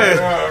sign up.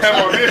 Have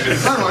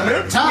auditions.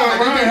 Tyler,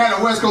 you can't have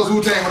no West Coast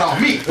Wu-Tang without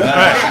me.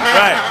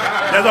 Right.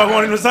 That's why I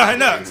wanted him to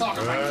sign up.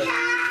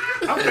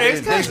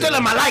 They still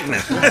in my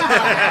likeness.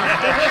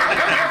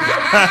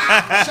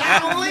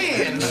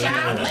 Shaolin.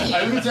 Hey,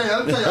 let me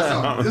tell you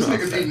something. This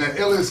nigga's eating the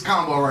illest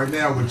combo right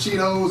now with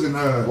Cheetos and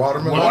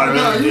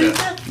watermelon. You eat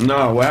that?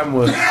 No, what happened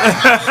was,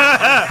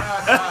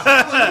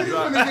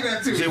 Let me get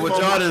that too. see,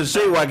 what y'all didn't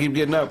see why I keep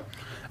getting up,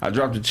 I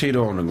dropped a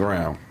Cheeto on the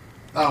ground.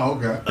 Oh,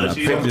 okay. And I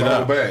picked it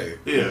up. Bag.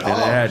 Yeah. And it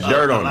had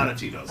dirt A on lot it. of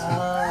Cheetos.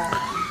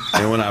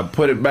 And when I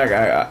put it back,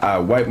 I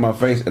wiped my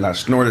face and I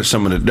snorted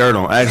some of the dirt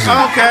on accident.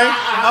 Okay.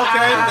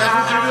 That's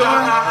what you're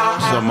doing?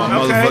 So my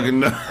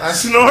motherfucking I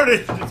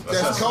snorted.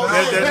 That's cold.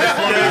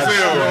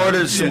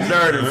 snorted some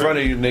dirt in front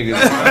of you niggas.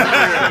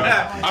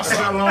 I saw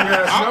that long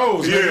ass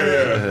nose.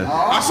 Yeah.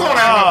 I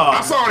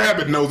saw that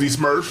happen, nosy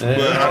Smurf. But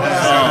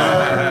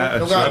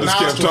I just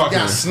kept talking.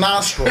 Got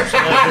snostrils.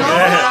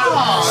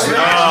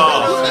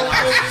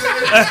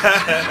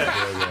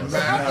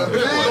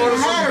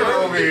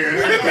 Over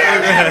here.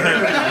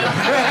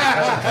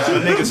 So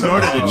nigga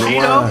snorted a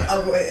Cheeto.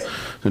 Oh, go ahead.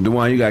 So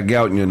Dewan, you got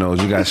gout in your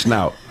nose. You got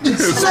snout. Nigga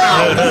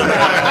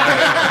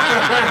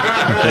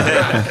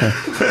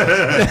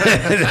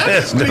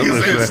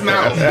said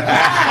snout.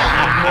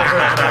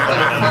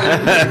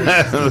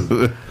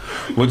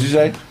 What'd you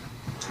say?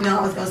 No,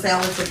 I was gonna say I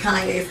went to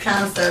Kanye's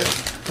concert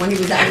when he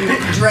was out here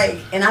with Drake,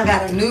 and I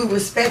got a new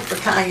respect for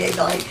Kanye.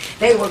 Like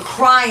they were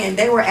crying,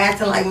 they were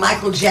acting like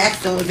Michael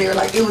Jackson was there.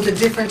 Like it was a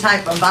different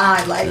type of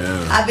vibe. Like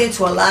I've been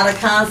to a lot of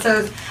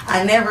concerts.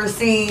 I never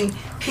seen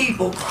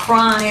people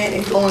crying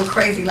and going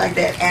crazy like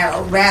that at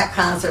a rap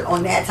concert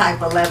on that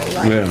type of level.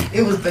 Like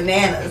it was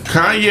bananas.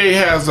 Kanye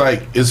has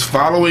is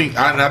following,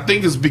 and I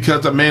think it's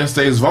because the man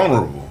stays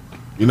vulnerable.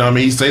 You know what I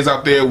mean? He stays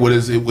out there with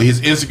his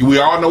insecurities. We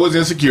all know his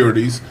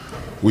insecurities.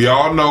 We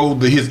all know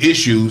his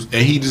issues,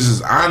 and he just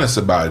is honest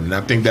about it. And I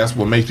think that's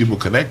what makes people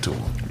connect to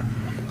him.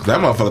 That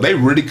motherfucker, they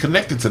really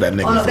connected to that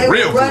nigga. Oh no, they for were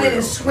real, running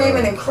and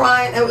screaming and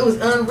crying. It was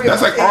unreal.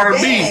 That's like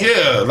R&B,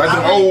 yeah, like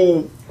the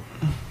old.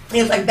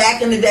 It was like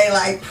back in the day,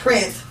 like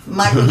Prince,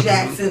 Michael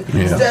Jackson,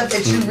 stuff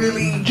that you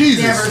really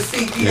never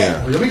see.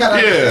 Yeah. Well, we got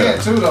to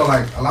understand too, though.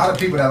 Like a lot of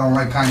people that don't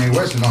like Kanye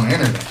West is on the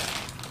internet.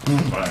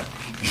 Right.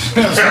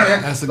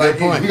 That's a good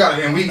point. We got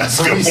and we see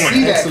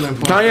that. Excellent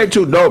point. Kanye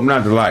too dope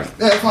not to like.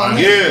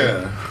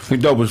 Yeah. He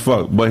dope as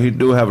fuck, but he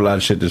do have a lot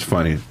of shit that's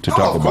funny to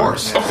talk of about.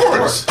 course. Of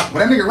course. When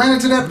that nigga ran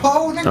into that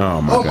pole, nigga,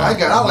 Oh, my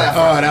God. I laughed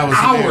Oh, that was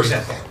hours hilarious.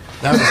 at that.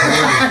 That was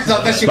hilarious.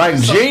 That shit Like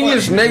was so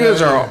genius funny.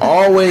 niggas are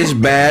always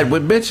bad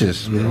with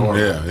bitches.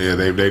 Yeah,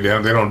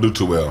 they don't do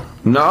too well.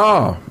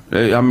 No,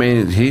 I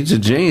mean he's a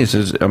genius.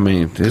 His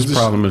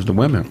problem is the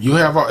women.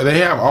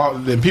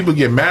 And people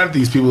get mad at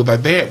these people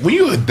like when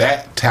you're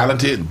that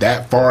talented,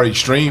 that far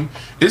extreme,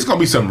 it's gonna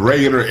be some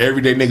regular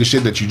everyday nigga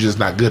shit that you're just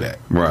not good at.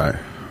 Right.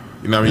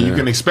 You know what I mean? You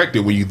can expect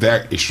it when you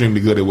that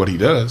extremely good at what he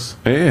does.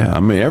 Yeah,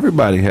 I mean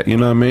everybody. You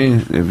know what I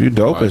mean? If you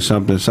dope at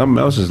something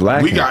else is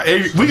lacking. We got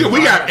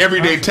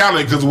everyday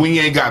talent because we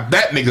ain't got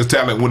that nigga's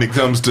talent when it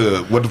comes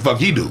to what the fuck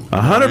he do.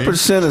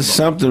 100% of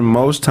something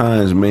most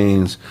times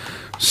means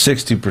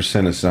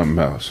 60% of something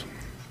else.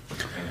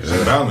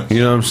 Balance.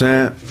 You know what I'm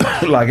saying?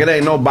 Like it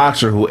ain't no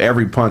boxer who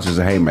every punch is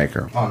a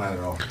haymaker. Oh, not at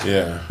all.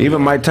 Yeah.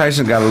 Even Mike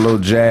Tyson got a little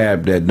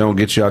jab that don't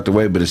get you out the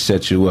way, but it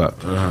sets you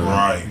up.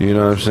 Right. You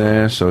know what I'm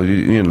saying? So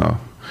you know,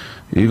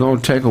 you're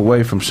gonna take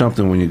away from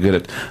something when you get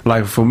it.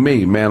 Like for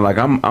me, man, like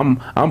I'm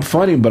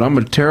funny, but I'm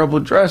a terrible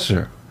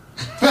dresser.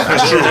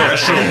 That's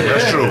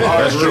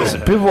true.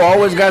 People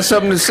always got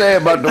something to say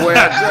about the way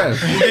I dress.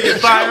 He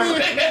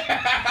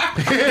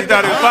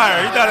thought it was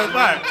fire. He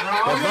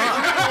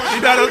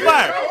thought it was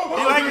fire.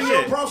 He like the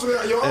shit. Props to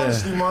your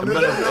honesty, my nigga. You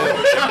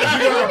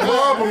got a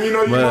problem, you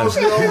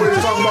mostly always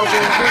talk about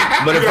your shit.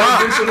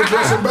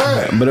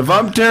 But if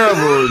I'm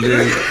terrible,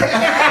 dude.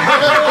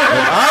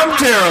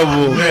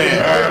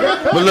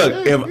 But look,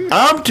 if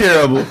I'm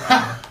terrible,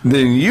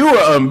 then you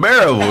are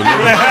unbearable.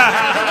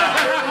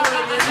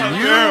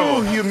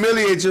 You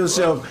humiliate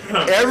yourself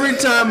every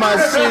time I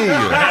see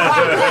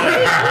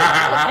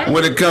you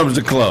when it comes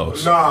to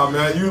clothes. Nah,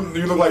 man, you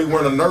look like you're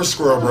wearing a nurse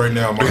scrub right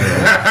now, my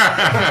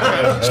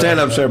nigga. Stand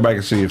up so everybody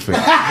can see your face.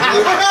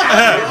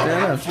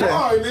 Stand up.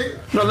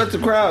 No, let the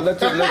crowd.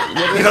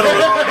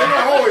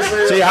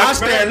 See, I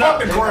stand up.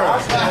 Fuck the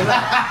crowd.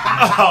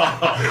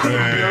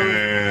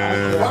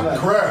 Fuck the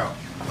crowd.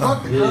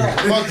 Fuck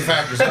the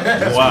factors.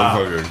 Wow.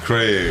 Fucking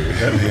Craig.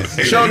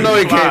 Show know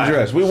he can't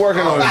dress. We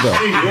working on it though.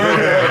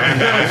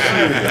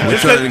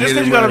 Just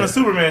because you got on a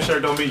Superman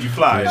shirt don't mean you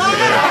fly.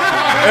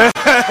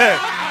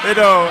 It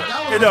don't.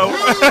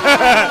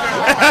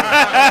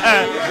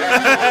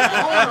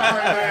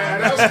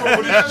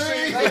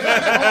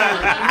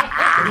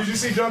 Did you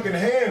see Duncan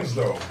hands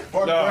though?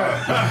 Fuck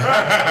that.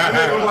 That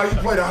nigga look like he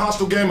played a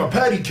hostile game of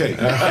patty cake.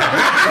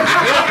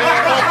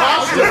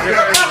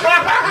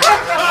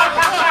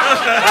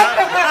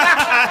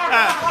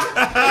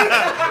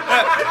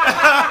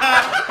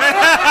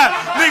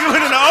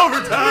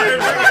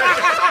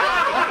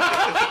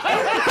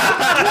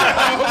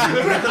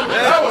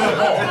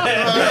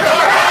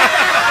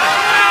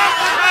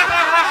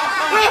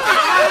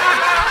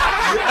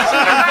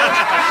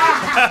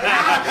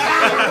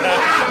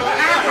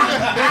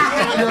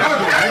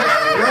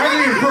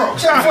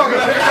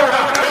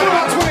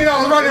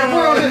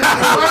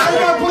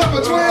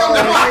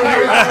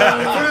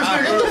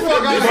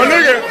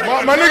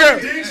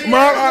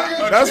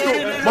 That's cool.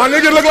 My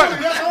nigga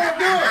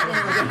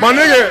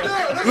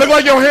look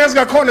like your hands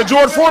got caught in the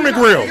George Foreman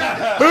grill. I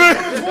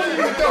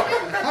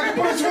can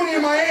put a 20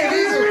 in my hand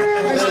easily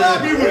and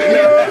slap you with it,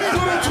 nigga.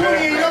 Put a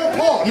 20 in your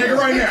paw, nigga,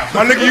 right now.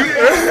 My nigga, you.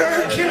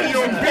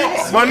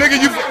 My nigga,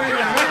 you.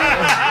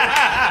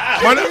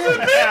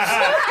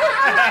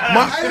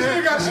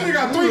 This nigga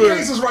got 3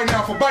 cases right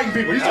now for biting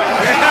people. You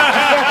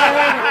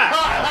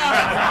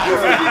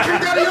finna get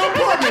kicked out of your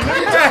apartment,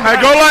 nigga. Hey,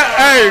 go like,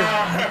 hey.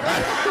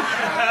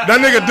 That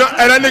nigga,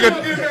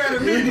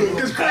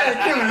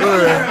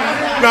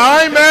 Nah,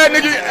 I ain't mad,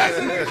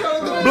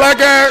 nigga. Black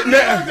ass,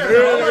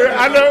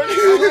 I know.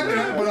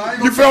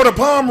 You failed a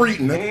palm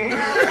reading, nigga.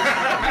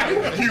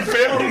 You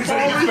failed a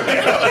palm reading?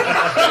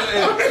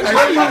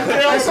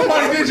 Hey,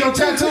 somebody did your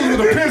tattoos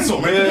with a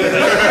pencil, man.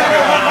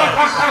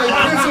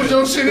 Pencil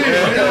your shit in.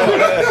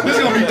 This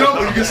is gonna be dope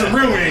when you get some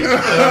real ink.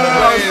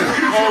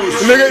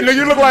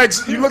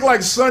 Nigga, you look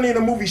like Sonny in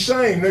the movie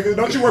Shane, nigga.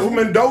 Don't you work for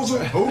Mendoza?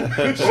 Who?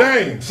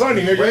 Shane,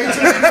 Sonny, nigga.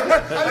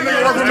 That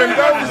nigga work for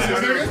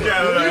Mendoza, nigga. You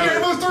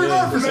gave us 3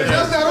 references.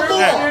 That's not a bull.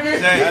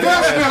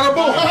 That's not a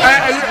bull.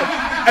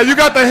 And you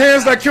got the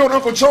hands that killed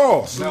Uncle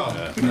Charles. No.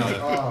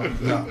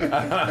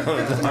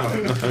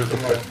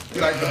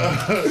 Like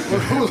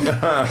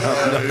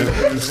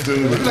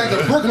the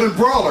Brooklyn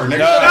Brawler,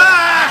 nigga.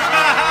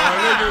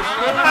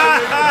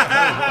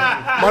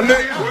 My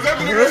nigga,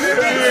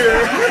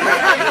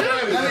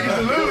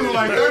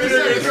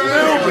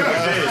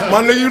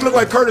 my nigga, you look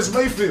like Curtis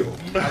Mayfield.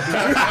 I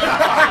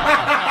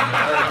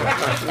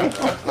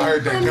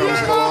heard that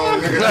goes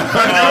along, nigga.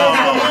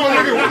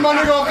 What's my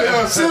nigga off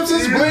the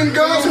Simpsons? Bling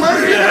Gums,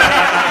 man.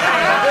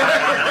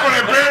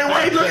 Barry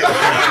White.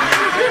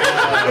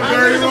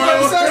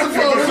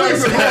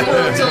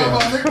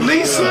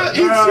 Lisa, it's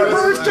your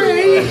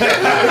birthday.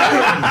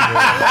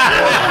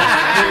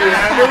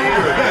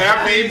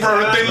 Happy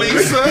birthday,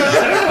 Lisa.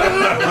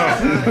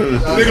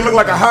 Nigga look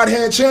like a hot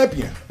hand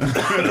champion.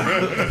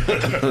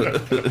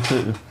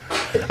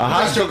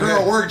 Got your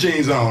girl work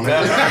jeans on.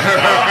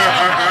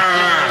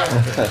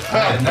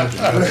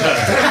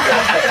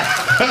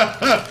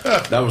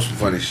 That was some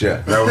funny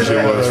shit. That was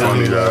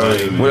funny,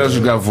 dog. What else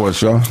you got for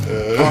us, y'all?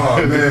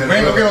 Oh, man. We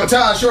ain't gonna get on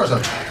tie shorts.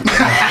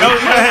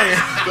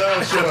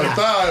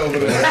 Thigh over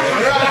there.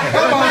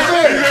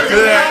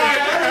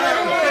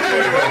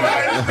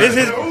 This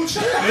is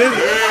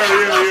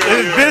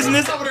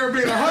business. Over there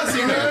being a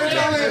hussy,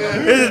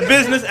 man. This is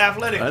business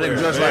athletic. I think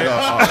just like a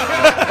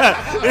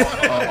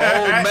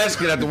old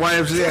Mexican at the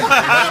YMCA. You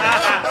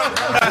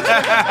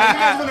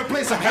guys wanna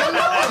play some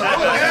handball?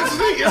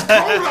 It's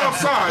cold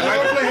outside.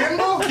 Like, Play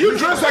handball? you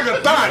dress like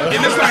a thot,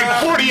 and it's like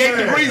 48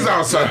 degrees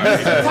outside.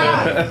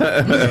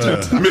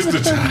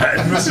 Mr. Tide.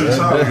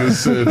 Nigga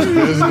said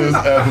business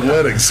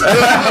athletics.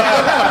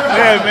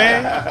 Yeah,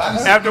 man.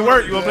 After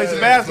work, you wanna play some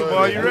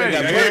basketball? You ready?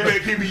 Hey, man,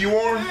 keeping you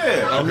warm?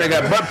 Yeah. They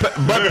got butt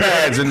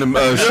pads in the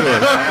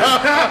shorts.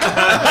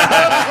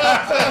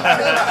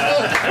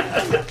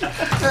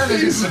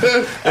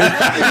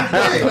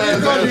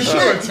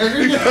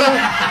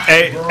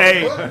 Hey,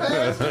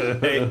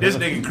 this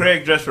nigga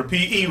Craig dressed for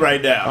PE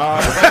right now.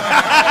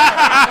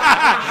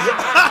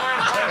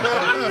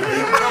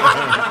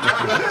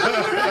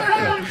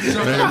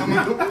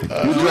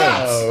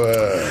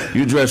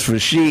 You dress for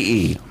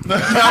she.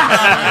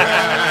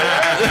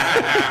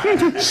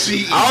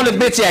 All the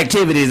bitch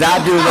activities I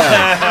do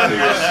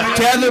that.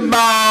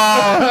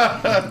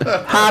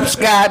 Tetherball,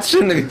 hopscotch,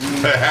 and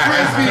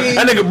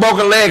that nigga broke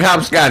a leg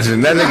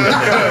hopscotching. That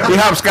nigga, he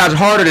hopscotch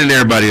harder than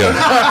everybody else.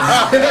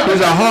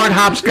 He's a hard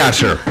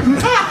hopscotcher.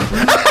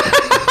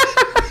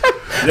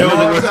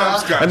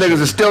 That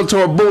nigga's a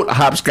steel-toe boot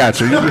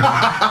hopscotcher.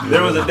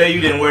 There was a day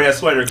you didn't wear that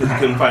sweater because you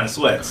couldn't find the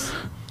sweats.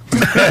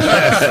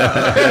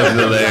 That's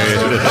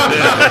hilarious.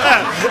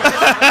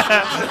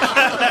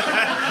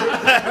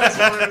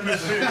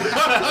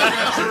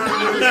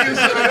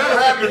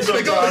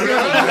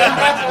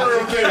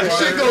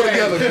 Shit go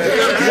together.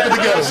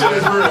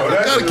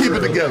 Gotta keep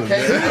it together.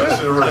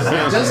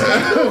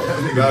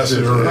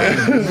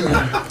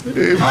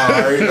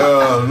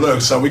 Alright, look,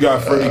 so we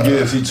got Freddie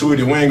Gibbs. He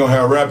tweeted, we ain't gonna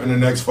have rap in the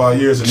next 5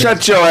 years.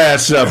 Shut your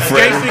ass up,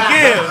 Freddie. Casey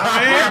Gibbs,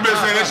 man.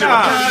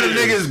 Tired of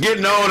niggas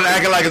getting old and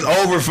acting like it's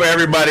over for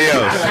everybody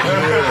else.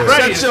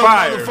 Shut your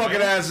motherfucking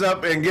ass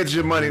up and get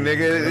your money,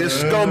 nigga.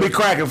 It's gonna be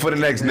cracking for the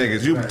next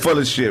niggas. You full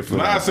of shit. For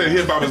I said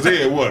hip hop was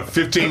dead, what,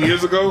 15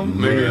 years ago?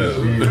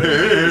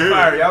 Nigga.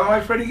 Fire. Y'all don't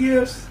like Freddie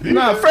Gibbs?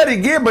 Nah, Freddie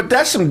Gibbs, but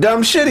that's some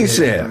dumb shit he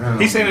said.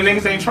 He said the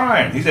niggas ain't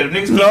trying. He said if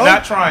niggas keep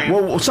not trying.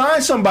 Well,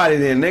 sign somebody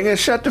then, nigga.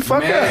 Shut the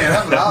fuck up.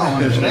 That's what I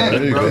don't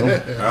understand, bro.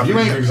 You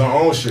ain't niggas on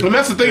own shit. And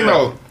that's the thing,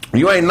 though.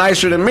 You ain't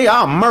nicer than me,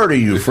 I'll murder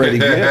you, Freddie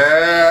Gibbs.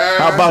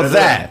 How about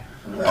that?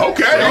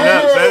 Okay.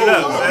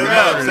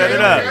 Set it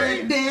up.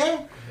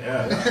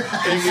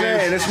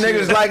 This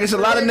niggas like it's a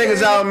lot of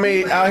niggas out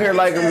here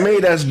like me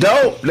that's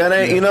dope. That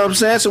ain't, you know what I'm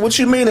saying? So what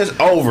you mean it's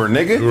over,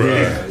 nigga?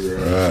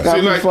 Right.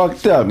 Got me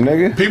fucked up,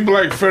 nigga. People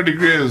like Freddie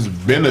Gibbs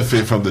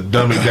benefit from the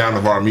dumbing down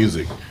of our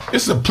music.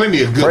 It's a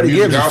plenty of good Freddie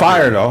music Gibbs is out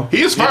fire there. though.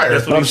 He is fire.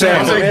 that's But I'm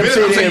saying from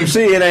MC to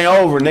MC, it ain't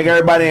over, nigga.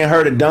 Everybody ain't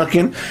heard of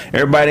Duncan.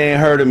 Everybody ain't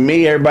heard of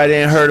me. Everybody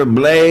ain't heard of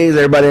Blaze.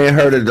 Everybody ain't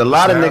heard of a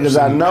lot of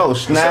niggas I know.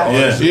 Snap.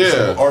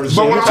 Yeah. But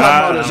But what what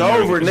I'm about it's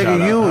over,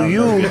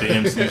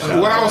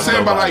 nigga. What I was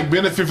saying about like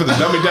benefit for the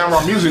dummy down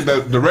raw music,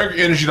 the record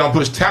industry don't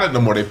push talent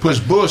no more. They push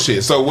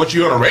bullshit. So what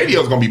you hear on the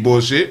radio is gonna be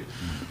bullshit.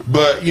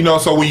 But you know,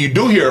 so when you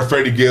do hear a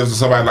Freddie Gibbs or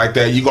somebody like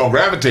that, you gonna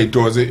gravitate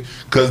towards it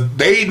because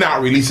they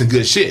not releasing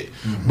good shit.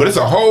 But it's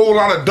a whole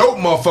lot of dope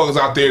motherfuckers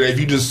out there that if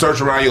you just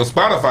search around your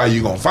Spotify,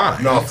 you gonna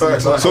find. No,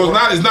 facts. So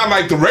it's not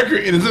like the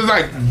record. It's just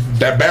like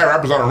that bad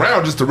rappers aren't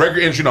around. Just the record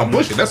industry don't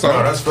push it. That's all.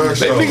 No, that's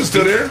facts. They niggas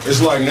still there.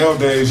 It's like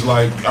nowadays,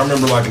 like I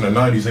remember, like in the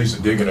 '90s, they used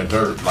to dig in the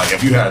dirt. Like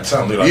if you had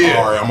talent, they're like, Yeah.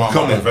 all right,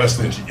 I'm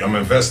investing in you. I'm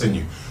investing in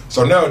you.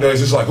 So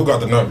nowadays, it's like, who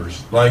got the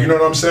numbers? Like, you know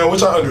what I'm saying?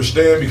 Which I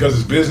understand because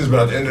it's business, but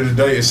at the end of the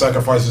day, it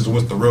sacrifices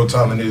what the real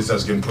talent is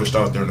that's getting pushed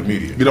out there in the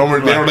media. They don't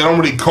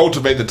really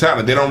cultivate the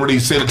talent. They don't really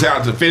send the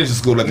talent to finish the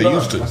school like they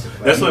used to.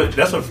 That's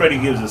what Freddie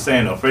Gibbs is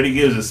saying though. Freddie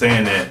Gibbs is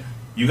saying that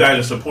you guys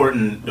are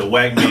supporting the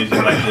whack music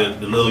like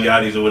the Lil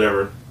Yachty's or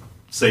whatever.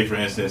 Say for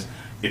instance,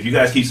 if you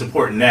guys keep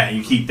supporting that and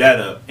you keep that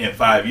up in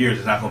 5 years,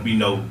 it's not gonna be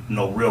no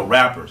real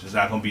rappers. It's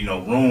not gonna be no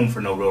room for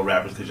no real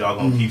rappers because y'all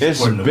gonna keep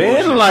supporting the been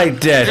bullshit.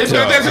 like that. That's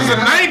since the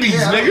 '90s,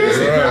 nigga.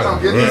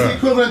 It's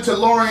equivalent to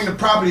lowering the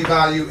property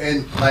value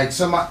and like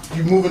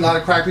you moving a lot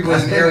of crack people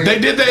in the area. They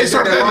did that. They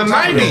started that in the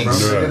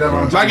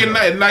 '90s. Like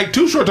in like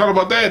Too Short talked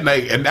about that.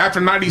 And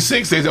after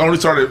 '96, they only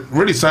started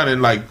really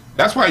sounding like.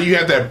 That's why you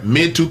had that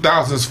mid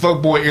 2000s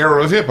fuckboy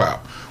era of hip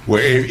hop.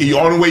 Where the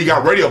only way you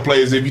got radio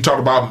play is if you talk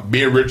about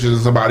being richer than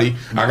somebody.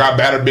 I got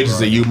better bitches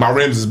than you. My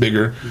rims is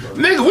bigger,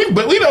 nigga.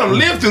 We don't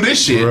live through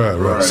this shit.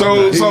 Right.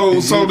 So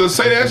to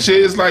say that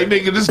shit is like,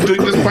 nigga, just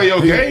play your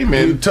game,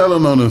 man. He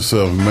telling on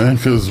himself, man.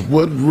 Because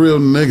what real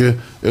nigga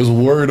is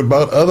worried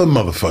about other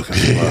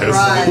motherfuckers?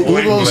 Right.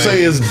 Who gonna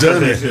say it's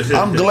done?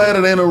 I'm glad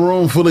it ain't a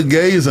room full of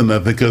gays or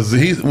nothing. Because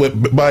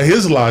by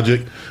his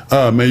logic,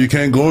 man, you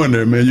can't go in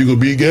there, man. You gonna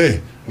be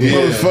gay. Yeah.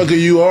 Motherfucker,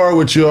 you are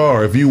what you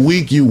are. If you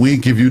weak, you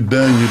weak. If you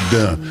done, you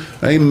done.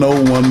 Ain't no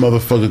one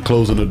motherfucker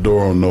closing the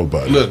door on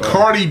nobody. Look,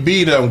 Cardi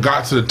B them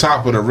got to the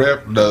top of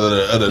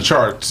the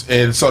charts,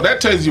 and so that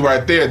tells you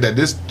right there that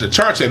the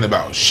charts ain't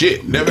about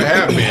shit. Never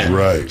have been.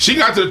 Right. She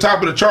got to the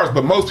top of the charts,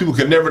 but most people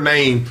can never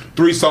name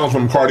 3 songs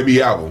from a Cardi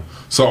B album.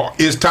 So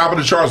is top of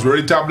the charts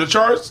really top of the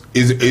charts?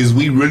 Is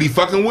we really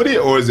fucking with it,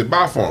 or is it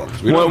by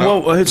forms?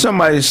 Well,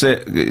 somebody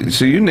said,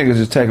 so you niggas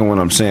is taking what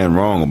I'm saying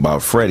wrong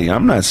about Freddie.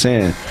 I'm not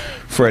saying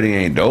Freddie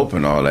ain't dope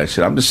and all that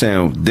shit. I'm just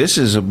saying this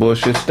is a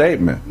bullshit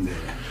statement.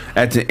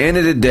 At the end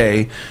of the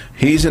day,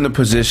 he's in a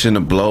position to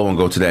blow and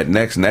go to that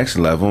next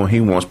level, and he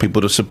wants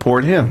people to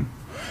support him.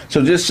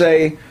 So just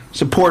say,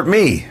 support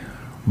me.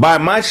 Buy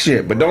my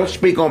shit, but don't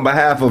speak on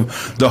behalf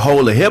of the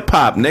whole of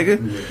hip-hop,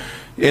 nigga.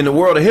 In the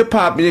world of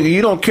hip-hop, nigga,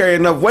 you don't carry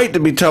enough weight to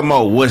be talking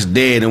about what's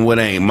dead and what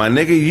ain't, my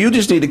nigga. You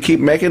just need to keep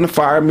making the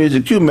fire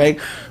music you make,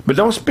 but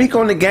don't speak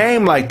on the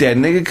game like that,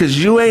 nigga,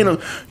 because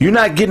you're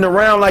not getting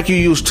around like you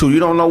used to. You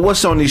don't know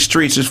what's on these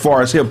streets as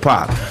far as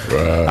hip-hop.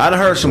 Right. I done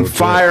heard some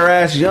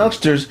fire-ass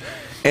youngsters,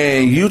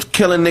 and you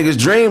killing niggas'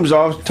 dreams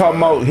off talking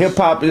about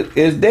hip-hop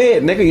is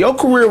dead, nigga. Your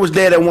career was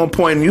dead at one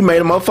point, and you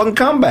made a motherfucking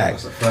comeback.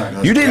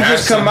 You didn't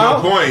just come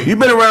out. You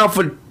been around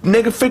for,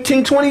 nigga,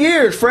 15, 20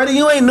 years. Freddie,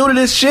 you ain't new to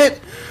this shit.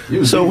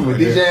 You so with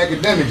DJ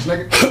Academics,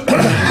 nigga.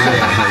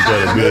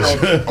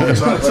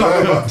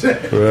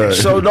 Right.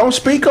 So don't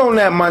speak on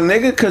that, my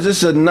nigga, because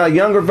it's a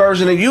younger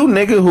version of you,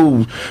 nigga,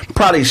 who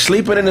probably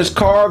sleeping in his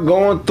car,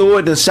 going through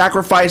it, and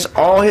sacrifice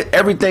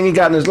everything he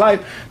got in his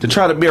life to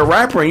try to be a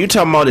rapper. And you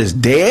talking about is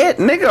dead,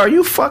 nigga? Are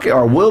you fucking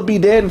or will be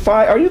dead in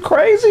 5? Are you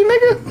crazy,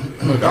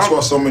 nigga? That's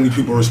why so many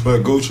people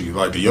respect Gucci,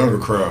 like the younger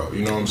crowd.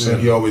 You know what I'm saying?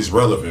 He always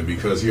relevant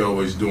because he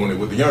always doing it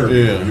with the younger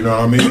people. You know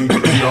what I mean?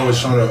 He always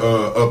trying to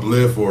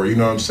uplift or you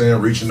know what I'm saying,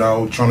 reaching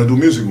out, trying to do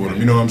music with him.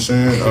 You know what I'm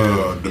saying?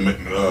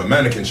 The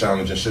mannequin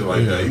challenge and shit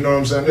like that. You know what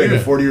I'm saying?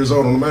 Nigga, 40 years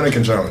old on the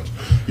mannequin challenge.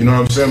 You know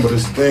what I'm saying? But the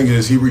thing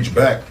is, he reached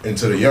back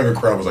into the younger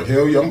crowd. Was like,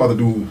 hell yeah, I'm about to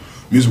do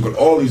music with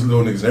all these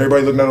little niggas, and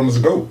everybody looking at him as a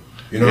goat.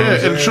 You know what I'm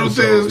saying? And the truth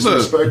is,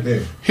 look,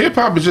 hip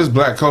hop is just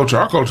black culture.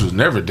 Our culture is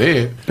never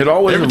dead. It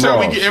always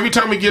every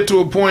time we get to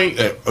a point,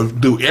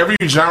 every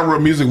genre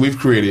of music we've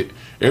created,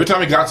 every time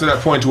we got to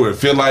that point to where it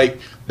feel like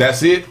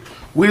that's it,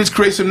 we just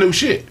create some new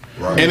shit.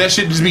 Right. And that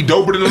shit just be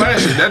doper than the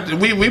last shit.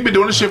 We've been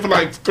doing this shit for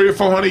like 300 or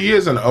 400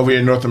 years over here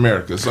in North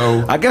America.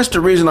 So I guess the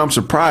reason I'm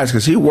surprised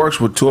because he works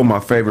with 2 of my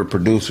favorite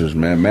producers,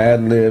 man,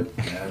 Madlib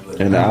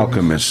and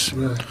Alchemist.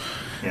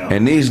 Yeah.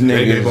 And these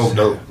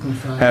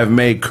niggas have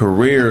made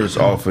careers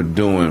off of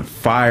doing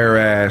fire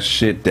ass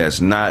shit that's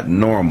not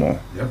normal.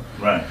 Yep.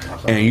 Right.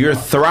 And you're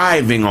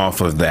thriving off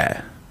of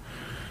that.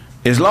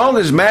 As long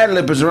as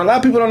Madlib is around, a lot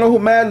of people don't know who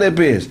Madlib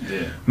is.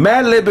 Yeah.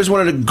 Madlib is one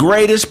of the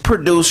greatest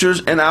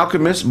producers and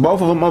alchemists,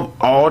 both of them of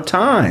all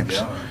times.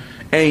 Yeah.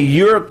 And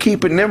you're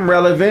keeping them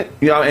relevant,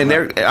 you know. And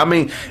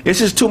it's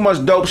just too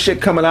much dope shit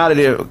coming out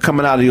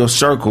of your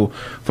circle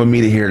for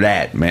me to hear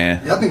that,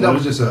 man. Yeah, I think that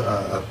was just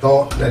a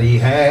thought that he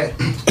had.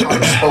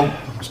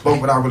 spoke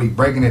without really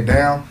breaking it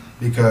down.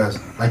 Because,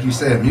 like you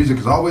said, music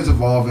is always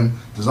evolving.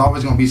 There's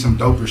always gonna be some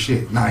doper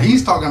shit. Now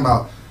he's talking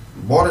about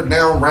watered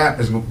down rap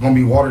is gonna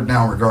be watered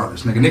down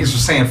regardless. Niggas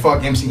was saying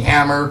fuck MC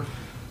Hammer.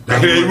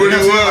 It really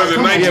was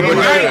in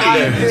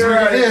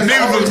 1990.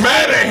 Niggas was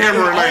mad at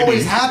Hammer in 90s. It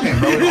always happened,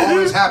 bro. It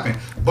always happened.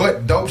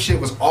 But dope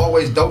shit was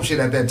always dope shit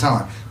at that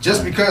time.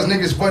 Just because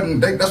niggas wasn't,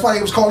 that's why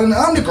it was called in the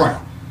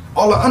underground.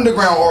 All the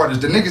underground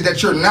artists, the niggas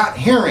that you're not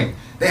hearing,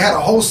 they had a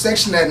whole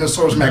section of that in the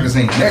Source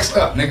magazine. Next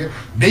up, nigga,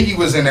 Biggie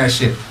was in that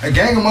shit. A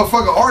gang of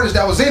motherfucking artists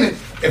that was in it,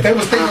 if they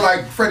was thinking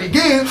like Freddie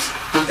Gibbs,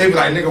 they'd be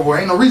like, nigga, well,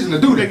 ain't no reason to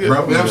do that, bro. You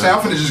know what I'm saying?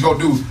 I'm finna just go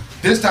do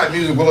this type of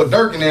music with Lil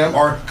Durk and them,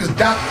 or cause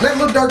let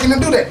Lil Durk and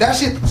them do that. That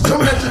shit, some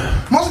of that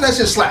shit, most of that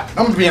shit slap.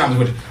 I'm gonna be honest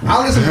with you.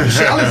 I listen to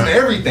shit, I listen to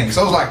everything.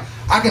 So it's like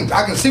I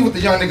can see what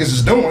the young niggas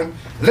is doing.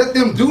 Let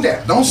them do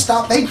that. Don't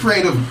stop they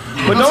creative.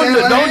 But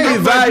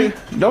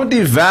don't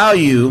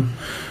devalue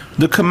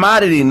the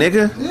commodity,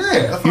 nigga.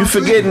 Yeah. You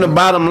forgetting the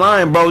bottom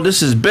line, bro.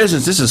 This is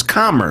business. This is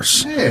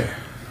commerce. Yeah.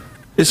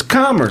 It's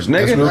commerce,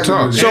 nigga. That's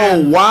real talk.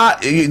 So why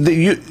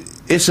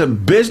it's a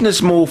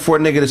business move for a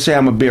nigga to say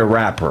I'm gonna be a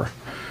rapper.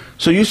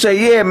 So you say,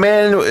 yeah,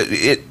 man,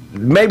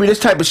 maybe this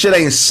type of shit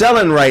ain't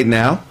selling right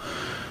now,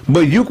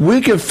 but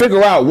we can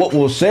figure out what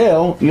will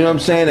sell, you know what I'm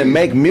saying, and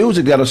make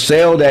music that'll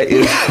sell that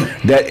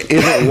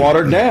isn't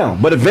watered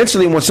down. But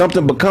eventually when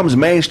something becomes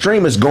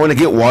mainstream, it's going to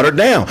get watered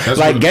down. That's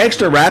like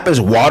gangster rap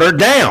is watered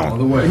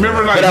down.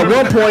 Remember, but at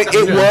one point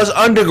it was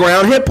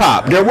underground hip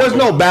hop. There was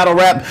no battle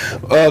rap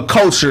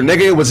culture,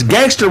 nigga. It was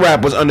gangster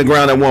rap was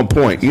underground at one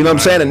point. You know what I'm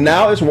saying? And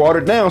now it's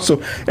watered down.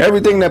 So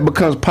everything that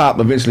becomes pop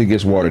eventually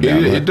gets watered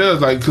down. It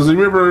does, like, because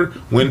remember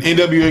when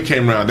NWA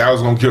came around, that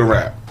was gonna kill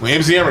rap. When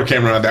MC Hammer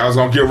came around, that was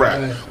gonna kill rap.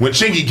 When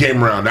Chingy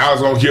came around, that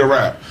was gonna kill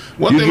rap.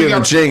 One thing we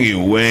got Chingy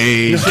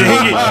way.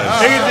 Chingy,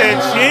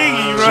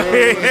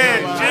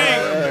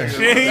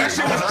 that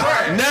shit was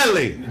trash.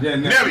 Nelly.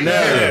 Nelly.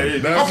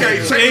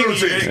 Okay, St.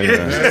 Louis. It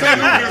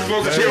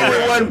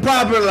wasn't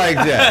popular like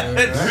that.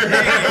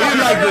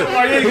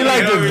 he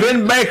like the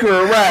Vin Baker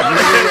of rap.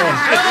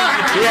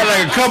 He had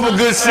like a couple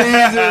good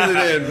seasons and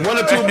then one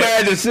or two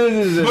bad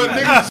decisions. But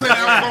niggas said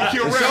that was gonna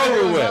kill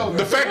rap.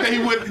 The fact that he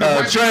went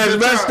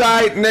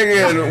transvestite,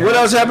 nigga, and what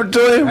else happened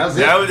to him?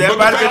 That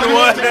might have been the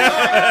one.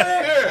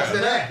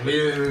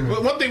 But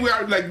one thing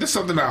this is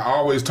something I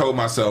always told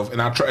myself,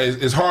 and I try.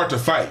 It's hard to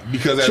fight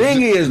because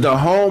Chingy is the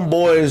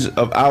homeboys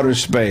of outer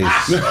space.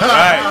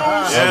 Right.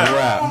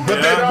 Yeah. But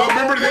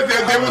remember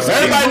that was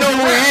everybody know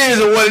who he is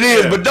and what it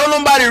is, but don't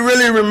nobody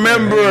really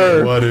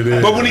remember what it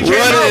is. But when he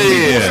came out,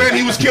 people were saying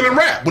he was killing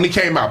rap. When he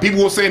came out,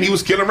 people were saying he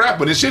was killing rap,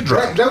 but his shit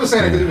dropped. They were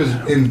saying that he was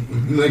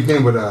linked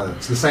in with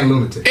the same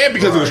lunatic. And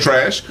because it was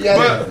trash.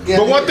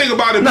 But one thing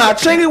about it,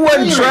 Chingy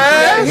wasn't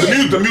trash.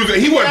 The music,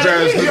 he wasn't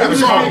trash.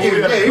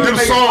 The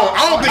song,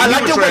 I don't think I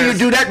like the way you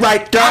do that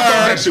right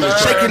there.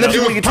 Shake your lips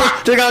when you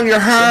take on your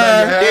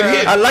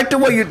hair. I like the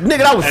way you,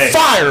 nigga. That was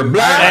fire,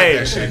 black.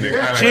 Hey,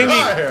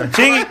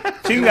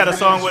 Chingy got a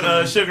song with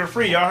Sugar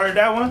Free. Y'all heard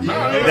that one?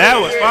 That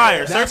was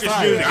fire. Circus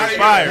music is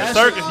fire.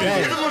 Circus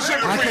music. If it was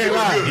Sugar Free, it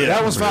was good.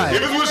 That was fire.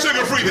 If it was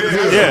Sugar Free, then it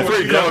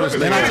was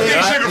good.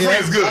 Sugar Free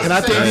is good. And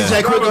I think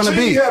DJ Quick on the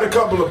beat. He had a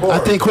couple of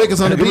bars. I think Quick is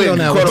on the beat on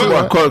that one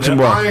too. Quote some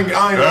more. I ain't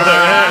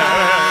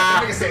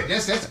Nigga said,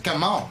 "This,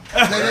 come on."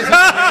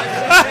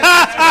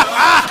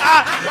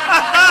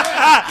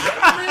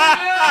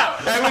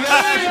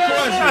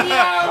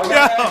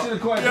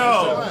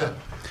 Yo.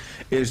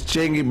 Is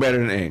Chingy better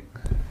than Ink?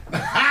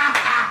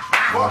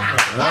 But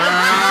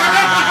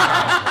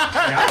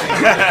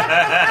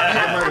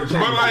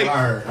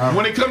like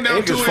when it come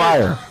down to it,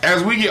 fire.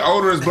 As we get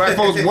older as black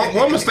folks,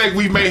 one mistake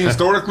we've made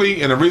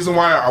historically, and the reason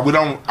why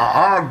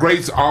our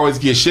greats always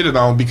get shitted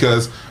on,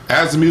 because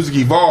as the music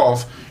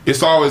evolves,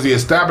 it's always the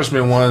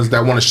establishment ones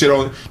that want to shit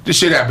on. This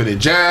shit happened in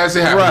jazz,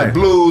 it happened in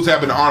blues,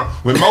 happened in R.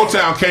 When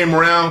Motown came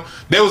around,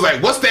 they was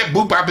like, "What's that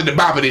boop bop and the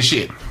bop of this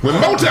shit?" When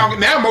Motown,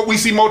 now we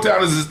see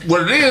Motown as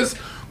what it is.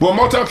 When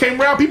Motown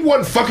came around, people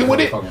wasn't fucking with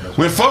it.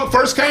 When funk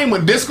first came,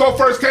 when disco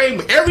first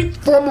came, every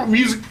form of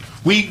music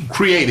we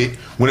created,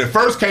 when it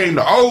first came,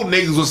 the old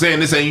niggas was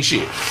saying this ain't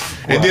shit.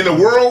 And then the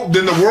world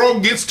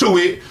gets to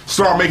it,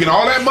 start making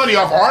all that money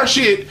off our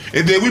shit,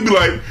 and then we be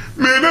like,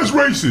 man, that's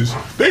racist.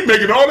 They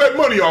making all that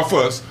money off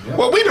us. Yep.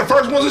 Well, we the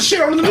first ones to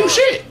shit on the new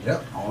shit.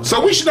 Yep.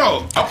 So we should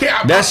know. Okay,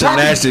 that's a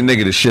nasty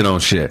nigga to shit on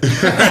shit.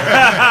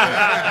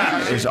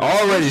 It's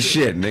already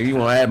shit, nigga. You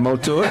want to add more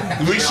to it?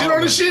 We shit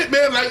on the shit,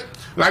 man.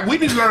 Like we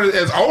need to learn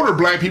as older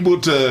black people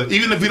to,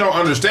 even if you don't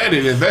understand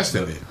it, invest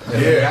in it.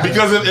 Yeah.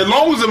 Because as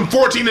long as them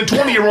 14 and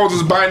 20-year-olds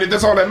is buying it,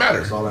 that's all that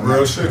matters.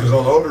 Real shit, because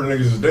all the older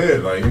niggas is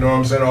dead. Like, you know what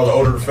I'm saying? All the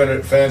older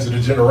fans of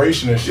the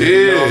generation and shit.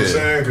 You know what I'm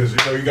saying? Because,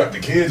 you got the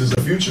kids as the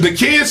future. The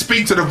kids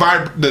speak to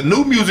the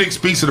new music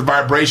speaks to the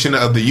vibration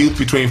of the youth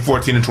between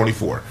 14 and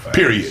 24.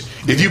 Period.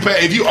 If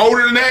you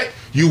older than that,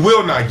 you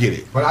will not get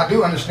it. But I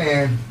do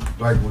understand,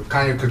 like,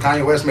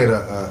 Kanye West made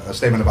a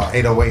statement about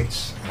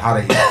 808s and how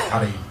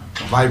they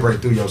vibrate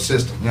through your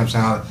system. You know what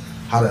I'm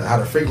saying? How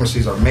the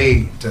frequencies are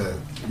made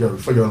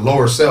for your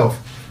lower self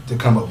to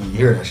come up when you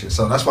hear that shit.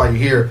 So that's why you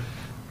hear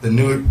I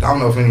don't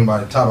know if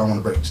anybody I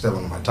want to step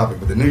on my topic,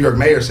 but the New York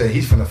mayor said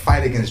he's finna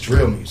fight against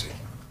drill music.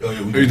 Oh, yeah,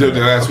 You did that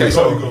last week.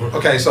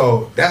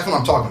 So that's what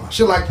I'm talking about.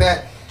 Shit like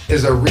that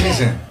is a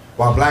reason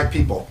why black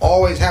people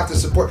always have to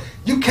support.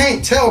 You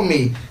can't tell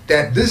me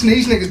that these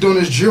niggas doing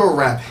this drill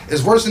rap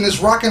is worse than this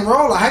rock and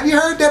roll. Have you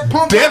heard that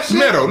punk Death shit?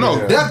 metal, no.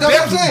 That's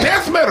what I'm saying.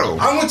 Death metal.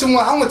 I went to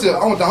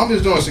I'm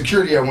just doing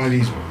security at one of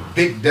these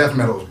big death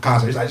metal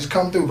concerts. I just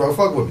come through, bro.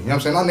 Fuck with me. You know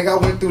what I'm saying? Nigga,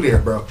 I went through there,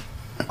 bro.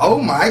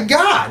 Oh my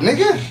God,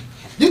 nigga.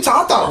 I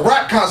thought a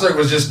rap concert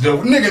was just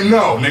dope. Nigga,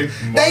 no, nigga.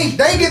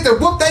 They get to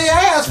whoop their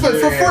ass for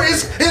free.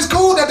 It's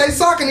cool that they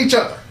sucking each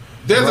other.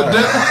 There's a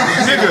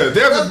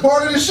That's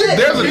part of the shit.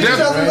 There's a Beat each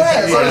other's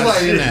ass. So it's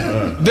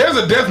like, There's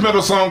a death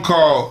metal song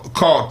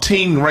called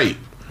Teen Rape.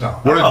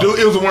 Where the dude,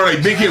 it was one of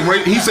the big hit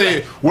rape. He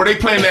said, where they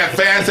playing that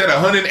fast at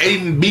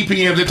 108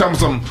 BPMs, they talking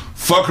some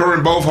fuck her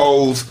in both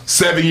holes,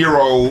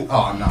 7-year-old.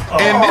 Oh no!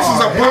 And this is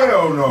a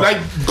hell no. Like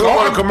Go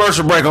on a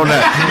commercial break on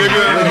that. We'll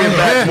get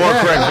back more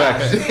correct back.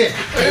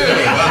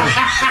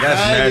 That's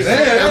nasty.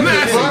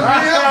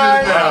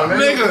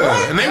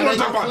 Nigga, and they want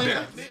to talk about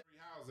death.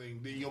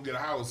 Housing, then you don't get a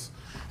house.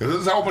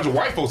 There's a whole bunch of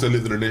white folks that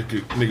lived in the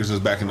niggas since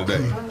back in the day.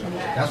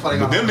 That's why they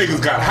But them niggas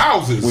got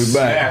houses. We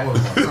back.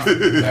 The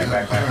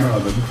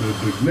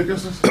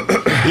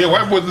Nickersons? Yeah,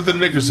 white boys lived in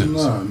the Nickersons.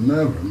 Nah,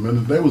 never.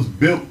 Man, they was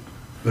built.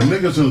 The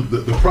Nickersons,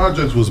 the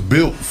projects was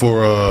built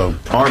for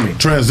Army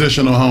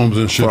transitional homes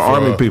and shit for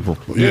Army people.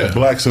 Yeah,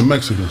 blacks and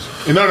Mexicans.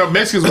 You know, the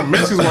Mexicans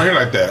weren't here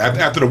like that.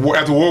 After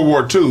World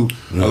War II,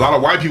 a lot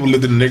of white people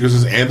lived in the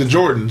Nickersons and the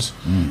Jordans,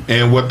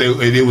 and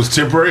it was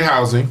temporary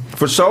housing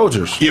for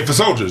soldiers. Yeah, for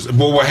soldiers.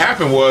 But what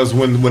happened was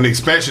when the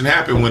expansion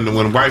happened, when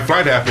white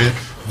flight happened,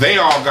 they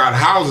all got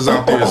houses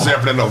out there in San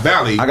Fernando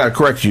Valley. I got to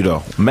correct you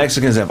though.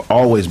 Mexicans have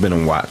always been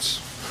in Watts.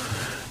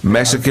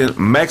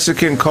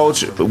 Mexican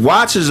culture.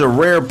 Watts is a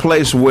rare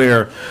place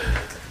where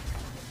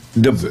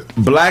the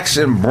blacks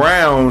and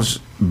browns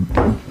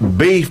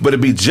beef, but it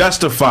be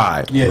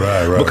justified.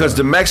 Yeah, right. Because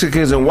the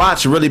Mexicans and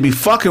Watts really be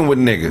fucking with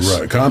niggas.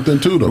 Right, Compton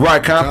too, though.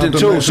 Right, Compton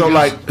too.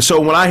 Mexicans.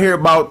 So when I hear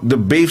about the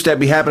beefs that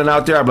be happening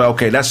out there, I'm like,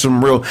 okay, that's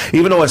some real.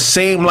 Even though it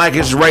seemed like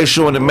it's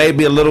racial and it may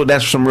be a little,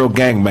 that's some real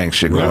gangbang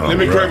shit going on. Let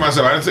me correct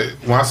myself. I didn't say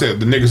when I said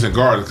the niggas and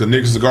guards, because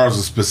niggas and guards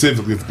was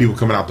specifically for people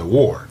coming out the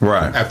war.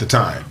 Right. At the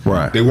time.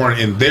 Right. They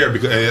weren't in there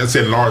because I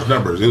said in large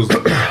numbers. It was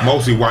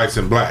mostly whites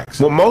and blacks.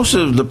 Well, most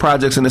of the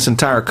projects in this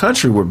entire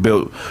country were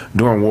built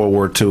during World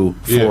War II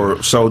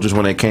for soldiers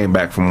when they came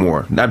back from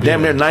war. Now,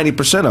 damn near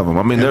 90% of them.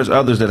 I mean, there's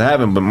others that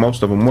haven't, but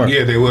most of them were.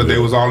 Yeah, they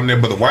was all in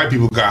there, but the white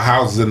people got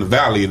houses in the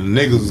valley, and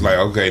the niggas was like,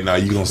 okay, now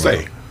you gonna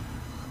stay.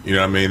 You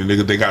know what I mean? The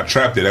niggas, they got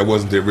trapped there. That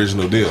wasn't the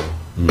original deal.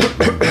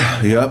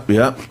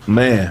 Yep.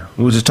 Man,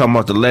 we was just talking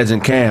about the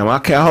legend Cam. I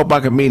hope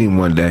I can meet him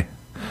one day.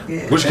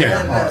 Yeah. Which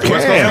Cam?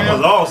 Cam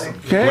was awesome.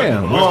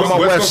 Cam. Where West- my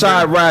West West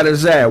Side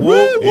Riders at?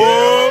 Whoop, whoop.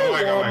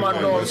 Where my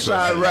North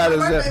Side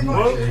Riders at?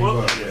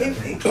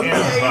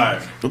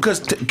 Because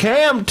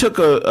Cam took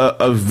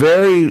a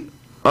very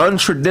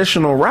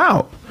untraditional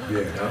route.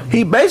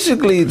 He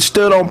basically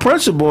stood on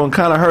principle and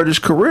kind of hurt his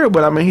career,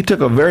 but I mean, he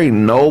took a very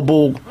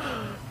noble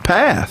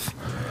path.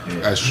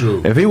 That's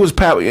true. If he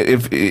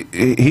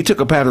he took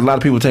a path a lot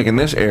of people take in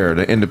this era,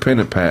 the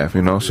independent path,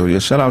 you know. So yeah,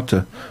 shout out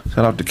to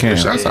Cam.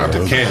 Shouts out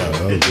to Cam.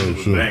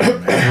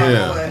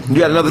 Yeah. You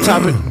got another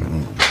topic?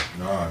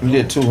 You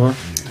did too, huh?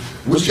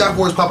 What you got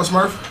for us, Papa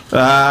Smurf?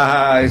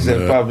 He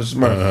said Papa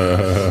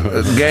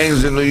Smurf.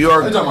 Gangs in New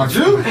York. You talking about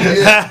you?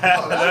 Yeah.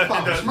 Oh, that's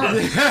Papa Smurf.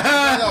 You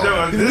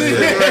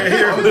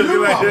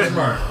Papa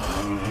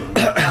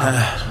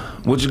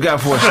Smurf. What you got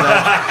for us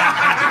now?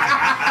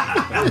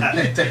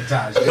 Take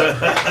time.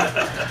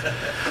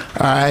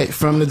 All right,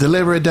 from the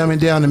deliberate dumbing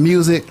down the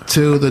music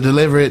to the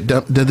deliberate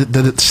Oh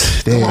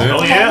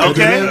yeah,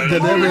 okay.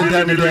 deliberate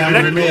dumbing down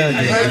the million.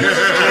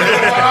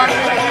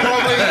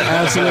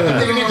 Absolutely.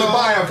 Nigga need to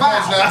buy a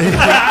pass now.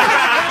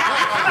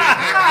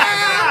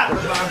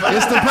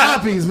 It's the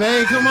poppies,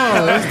 man. Come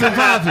on, it's the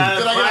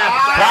poppies.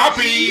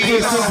 Poppies.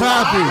 It's the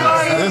poppies.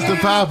 It's the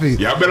poppies.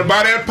 Y'all better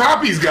buy that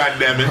poppies,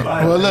 goddammit.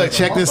 Well, look,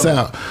 check this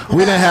out.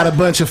 We done had a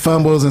bunch of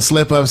fumbles and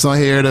slip ups on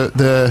here.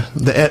 The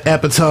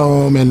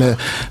epitome and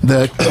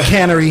the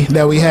cannery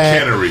that we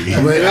had. Cannery.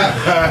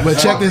 But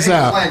check this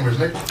out. Language,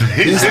 nigga.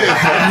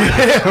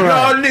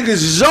 Y'all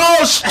niggas is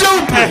all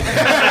stupid.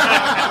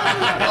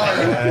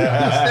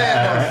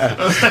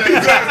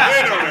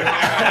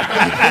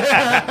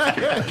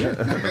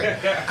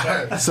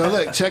 So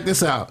look, check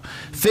this out.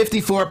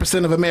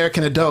 54% of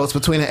American adults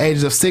between the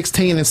ages of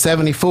 16 and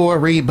 74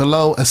 read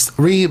below a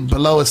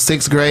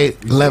 6th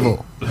grade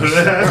level. You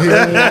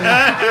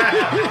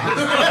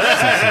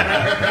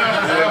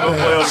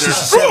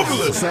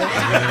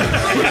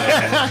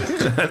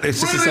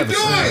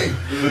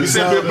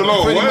said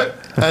below what?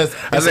 I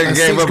think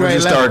gave up when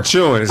you started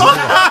chewing.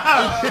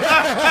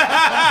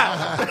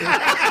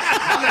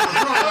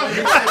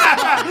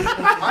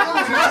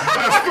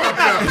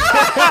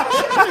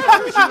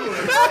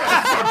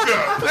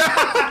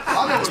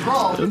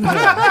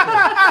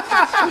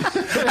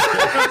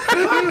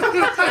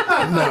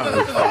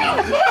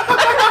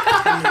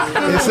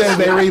 says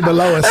they read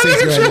below a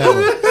 6th grade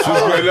level.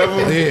 6th grade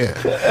level? Yeah.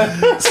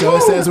 So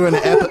it says we're in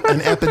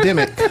an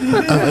epidemic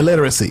of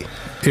illiteracy.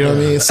 You know what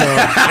I mean? So.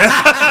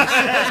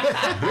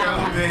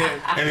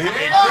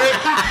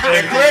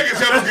 And Greg is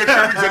helping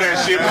contribute to that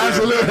shit.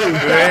 Absolutely.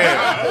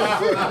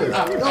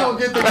 Don't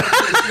get the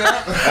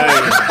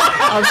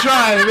I'm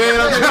trying, man.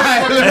 I'm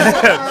trying.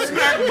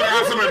 Snack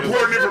got some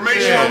important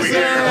information over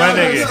here. My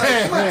nigga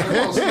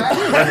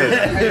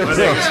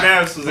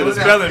Snaps was in the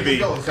spelling bee.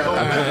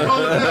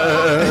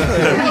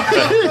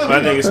 My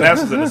nigga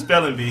Snaps was in the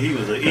spelling bee. He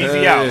was an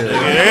easy out.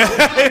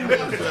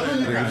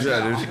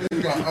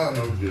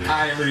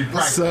 I ain't really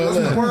practiced. So,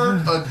 What's the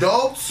word?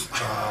 Adults.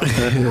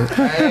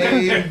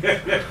 Hey.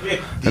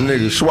 That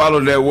nigga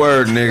swallowed that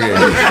word, nigga.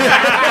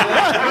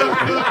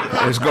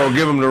 It's gonna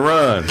give him the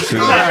run. That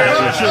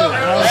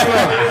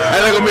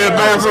ain't gonna be a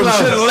bad from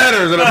shit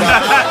letters in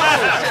about.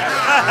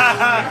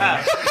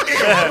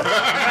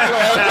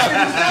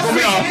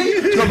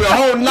 It's gonna be a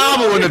whole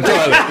novel in the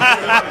toilet.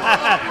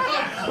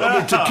 It's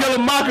gonna be To Kill a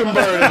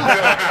Mockingbird.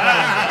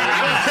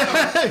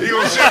 You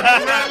gonna shut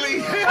up,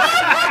 Bradley?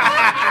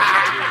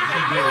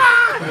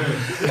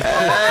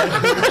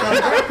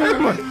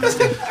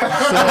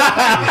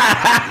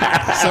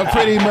 So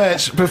pretty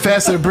much,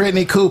 Professor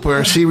Brittany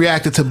Cooper, she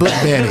reacted to book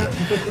banning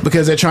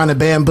because they're trying to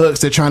ban books.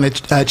 They're trying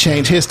to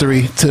change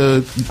history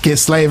to get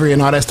slavery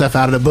and all that stuff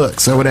out of the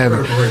books or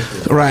whatever.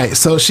 Right.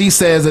 So she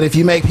says that if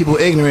you make people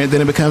ignorant,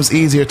 then it becomes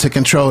easier to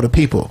control the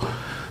people.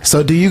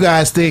 So do you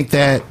guys think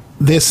that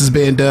this has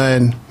been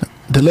done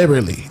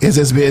deliberately? Is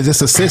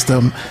this a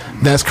system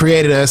that's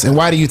created us? And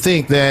why do you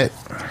think that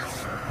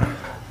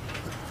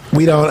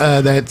we don't,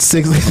 that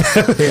 6... I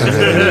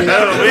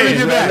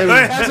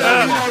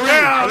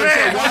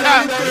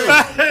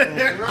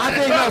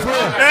think that's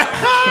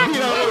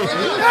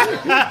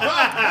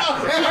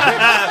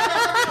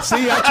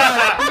See,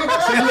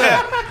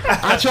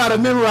 I try to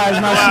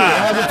memorize my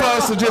shit as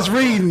opposed to just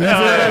reading. You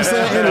know what I'm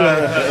saying?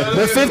 Anyway,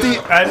 but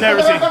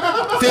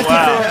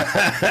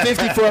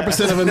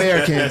 54% of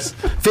Americans,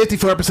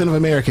 54% of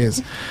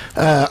Americans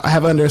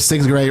have under a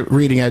 6th grade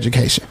reading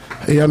education.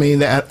 You know what I mean?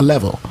 That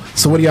level.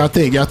 So what do y'all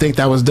think? Y'all think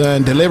that was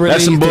done deliberately?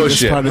 That's some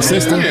bullshit. Part of the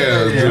system?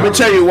 Let me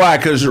tell you why.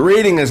 Because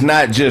reading is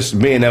not just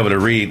being able to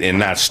read and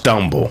not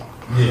stumble.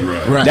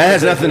 Right. That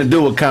has nothing to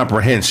do with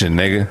comprehension,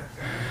 nigga.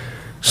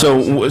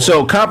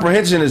 So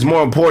comprehension is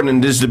more important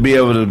than just to be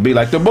able to be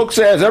like the book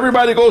says.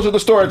 Everybody goes to the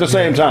store at the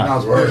same time.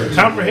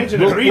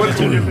 Comprehension and reading are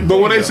two different.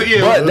 But when they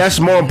say but that's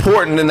more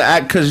important than the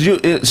act because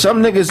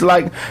some niggas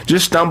like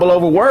just stumble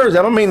over words.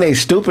 That don't mean they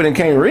stupid and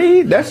can't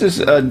read. That's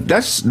just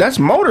that's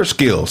motor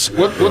skills.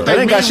 What that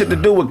ain't got shit to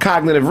do with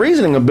cognitive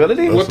reasoning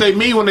ability. What they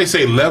mean when they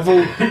say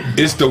level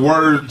is the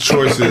word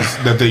choices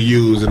that they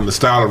use and the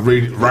style of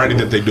writing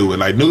that they do. And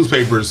like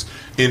newspapers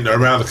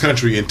around the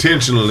country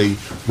intentionally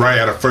write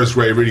at a 1st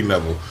grade reading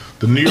level.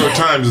 The New York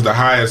Times is the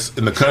highest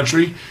in the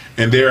country,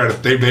 and they write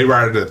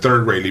at a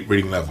 3rd grade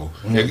reading level.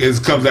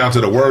 It comes down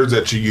to the words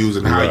that you use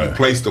and how you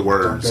place the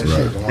words.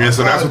 And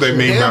so that's what they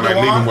mean by like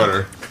leaving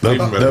better.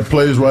 That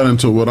plays right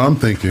into what I'm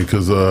thinking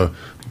because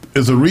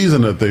it's a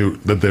reason that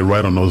they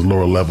write on those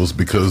lower levels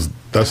because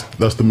that's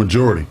the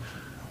majority.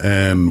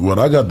 And what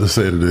I got to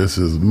say to this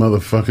is,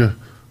 motherfucker,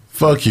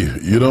 fuck you.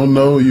 You don't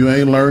know. You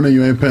ain't learning.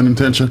 You ain't paying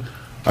attention.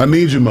 I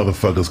need you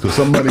motherfuckers because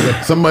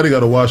somebody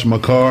got to wash my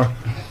car.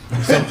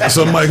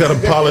 Somebody got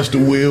to polish the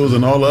wheels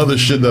and all the other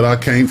shit that I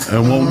can't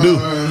and won't do. You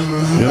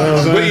know what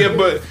I'm saying?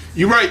 But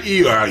you're right.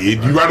 You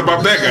right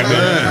about that,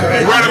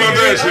 goddamn. You right about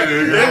that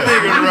shit. That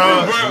nigga,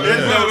 bro.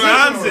 There's no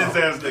nonsense,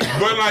 ass nigga.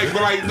 But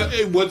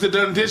was it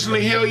done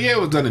intentionally? Hell yeah, it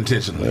was done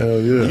intentionally. Hell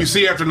yeah. You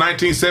see, after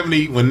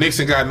 1970, when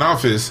Nixon got in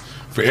office,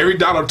 for every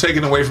dollar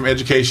taken away from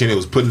education, it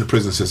was put into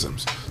prison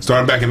systems.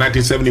 Starting back in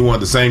 1971,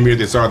 the same year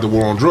they started the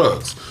war on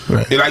drugs.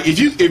 Right. And like if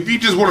you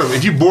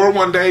you're bored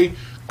one day,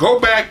 go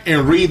back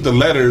and read the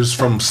letters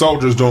from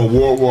soldiers during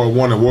World War I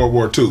and World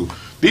War II.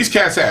 These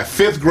cats had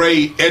 5th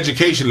grade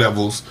education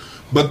levels,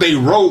 but they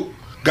wrote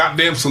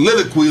goddamn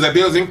soliloquies like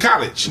they was in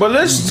college. But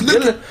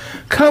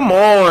come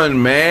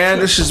on, man.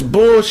 This is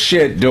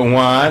bullshit,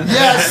 Dewan.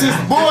 Yes, it's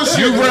bullshit.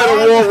 You read a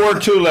World War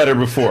II letter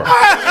before.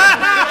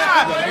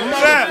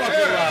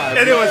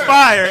 And it was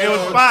fire. It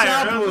was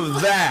fire. What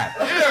was that?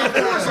 Yeah, of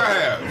course I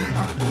have.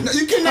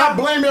 You cannot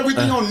blame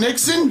everything on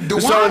Nixon.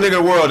 There's no nigga in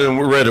the world that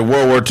read a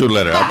World War II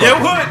letter. It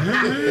would.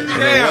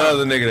 Yeah. One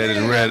other nigga that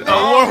has read a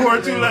World War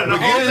II letter.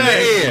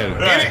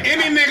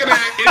 Any nigga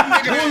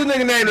that. Who was the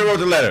nigga name that wrote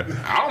the letter?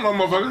 I don't know,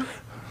 motherfucker.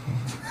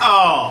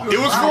 Oh. It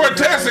was for a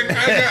test.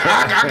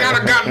 I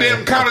got a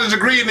goddamn college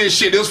degree in this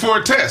shit. It was for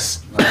a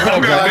test. So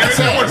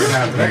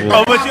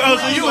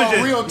you was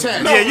just real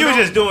test. You were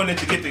just doing it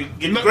to get the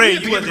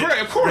grade. You wasn't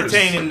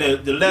retaining the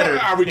letter.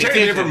 I retained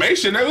the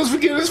information. It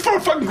was for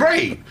a fucking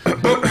grade.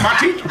 But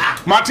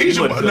my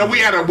teacher. No, we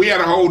had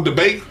a whole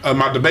debate.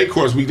 My debate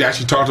course, we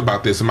actually talked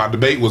about this, and my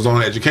debate was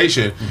on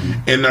education.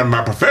 And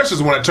my professors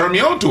the one that turned me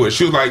on to it.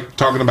 She was like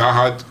talking about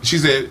how she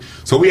said.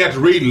 So we had to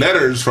read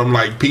letters from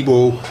like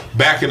people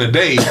back in the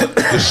day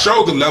to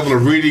show the level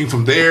of reading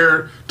from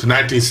there to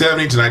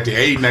 1970 to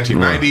 1980,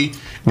 1990.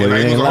 Well, and you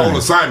it was ain't a whole lying.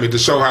 assignment to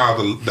show how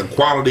the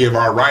quality of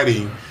our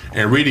writing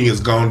and reading has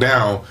gone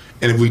down,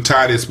 and if we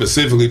tied it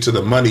specifically to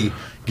the money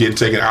getting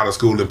taken out of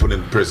school and put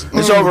in prison.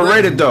 It's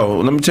overrated though.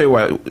 Let me tell you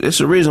why. It's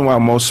the reason why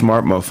most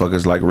smart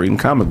motherfuckers like reading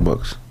comic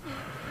books.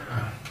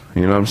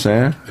 You know what I'm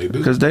saying? They do.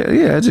 Because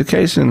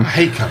education. I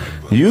hate comic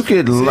books. You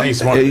could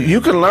See, you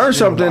can learn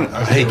something.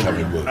 I hate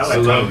comic books. I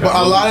like But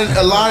a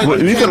lot of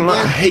Well, you can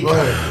learn. I hate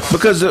comic books.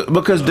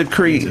 Because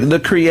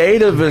the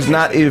creative is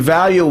not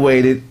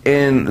evaluated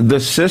in the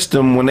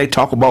system when they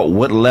talk about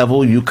what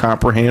level you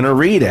comprehend or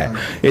read at.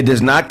 It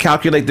does not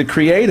calculate the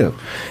creative.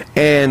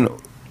 And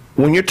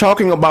when you're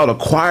talking about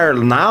acquired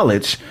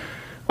knowledge,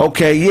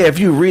 okay, yeah, if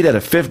you read at a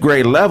 5th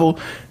grade level,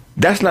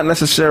 that's not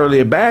necessarily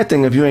a bad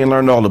thing if you ain't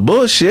learned all the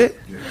bullshit.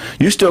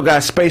 You still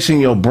got space in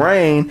your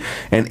brain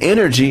and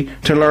energy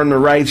to learn the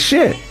right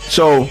shit.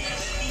 So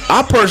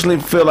I personally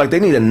feel like they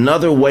need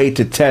another way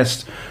to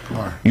test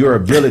your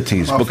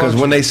abilities, because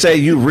when they say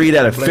you read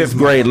at a 5th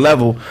grade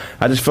level,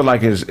 I just feel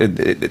like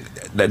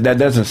that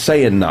doesn't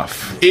say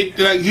enough.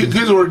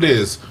 Here's what it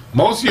is.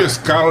 Most of your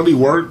scholarly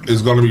work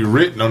is going to be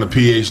written on a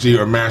PhD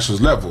or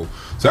master's level.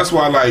 So that's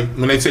why, like,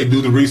 when they say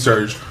do the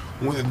research,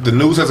 the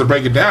news has to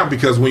break it down,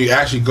 because when you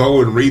actually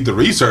go and read the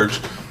research,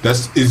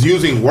 is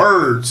using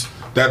words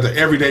that the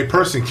everyday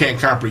person can't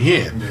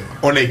comprehend,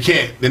 or they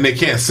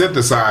can't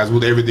synthesize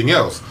with everything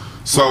else.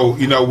 So,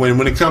 you know, when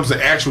it comes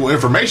to actual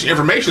information is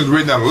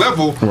written at a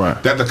level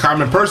that the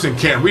common person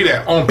can't read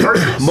at on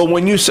purpose. But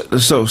when you is it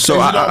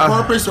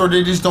on purpose, or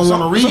they just don't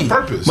want to read? It's on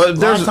purpose. But a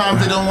lot of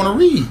times they don't want to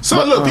read.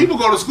 So look, people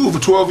go to school for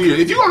 12 years.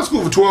 If you go to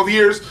school for 12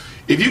 years,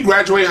 if you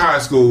graduate high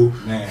school,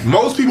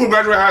 most people who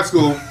graduate high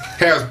school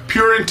has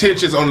pure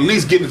intentions on at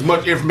least getting as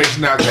much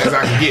information out as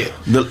I can get.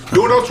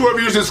 During those 12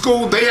 years in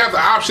school, they have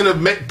the option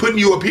of putting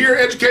you up here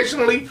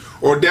educationally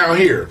or down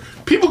here.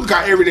 People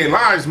got everyday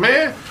lives,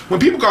 man. When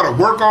people got to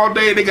work all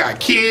day, they got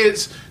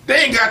kids, they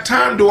ain't got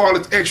time to do all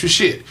this extra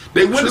shit.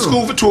 They went to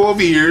school for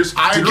 12 years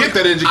to get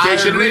that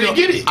education, and they didn't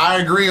get it. I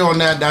agree on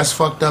that. That's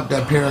fucked up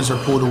that parents are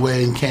pulled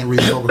away and can't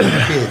really focus on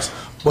the kids.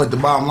 But the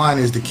bottom line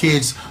is the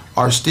kids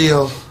are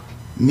still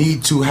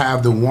need to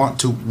have the want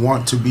to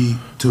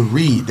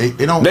read.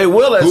 They don't. They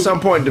will at some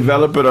point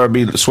develop it or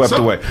be swept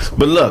away.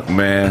 But look,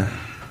 man,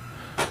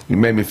 you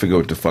made me forget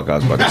what the fuck I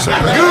was about to say.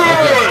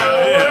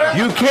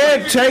 You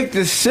can't take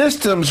the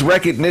system's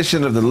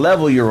recognition of the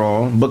level you're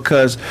on,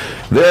 because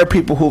there are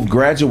people who've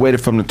graduated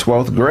from the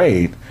 12th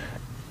grade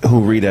who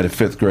read at a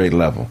 5th grade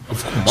level.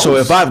 So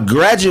if I've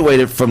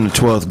graduated from the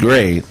 12th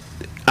grade,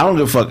 I don't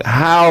give a fuck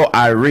how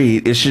I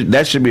read.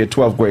 That should be a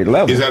 12th grade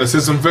level. Is that a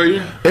system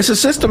failure? It's a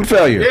system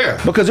failure. Yeah.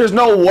 Because there's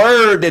no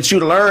word that you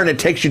learn that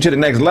takes you to the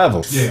next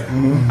level. Yeah.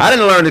 I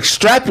didn't learn to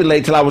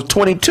extrapolate till I was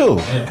 22.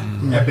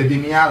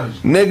 Epidemiology.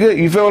 Nigga,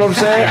 you feel what I'm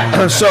saying?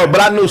 But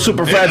I knew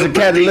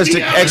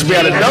superfragilocalistic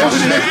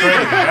expialidocious.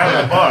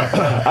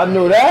 I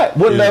knew that.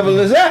 What level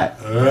is that?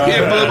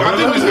 Yeah, but I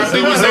think we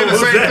saying the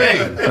same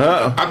thing.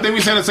 I think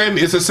we saying the same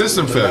thing. It's a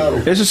system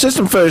failure. It's a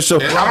system failure. So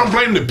and I don't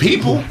blame the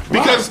people,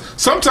 because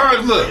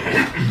sometimes, look,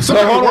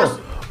 hold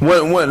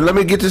on. Let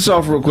me get this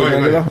off real quick.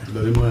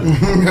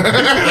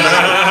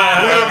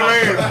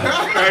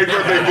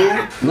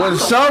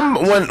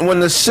 When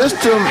the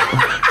system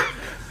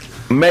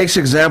makes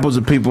examples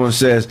of people and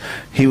says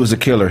he was a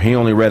killer, he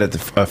only read at the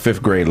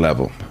 5th grade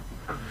level,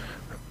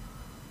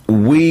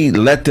 we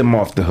let them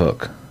off the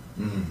hook.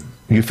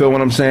 You feel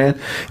what I'm saying?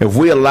 If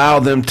we allow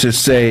them to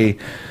say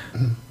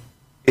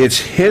it's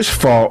his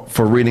fault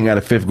for reading at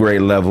a 5th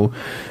grade level,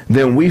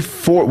 then we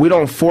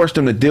don't force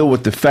them to deal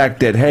with the fact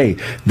that, hey,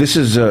 this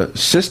is a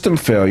system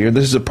failure.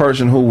 This is a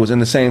person who was in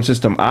the same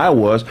system I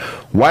was.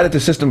 Why did the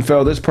system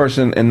fail this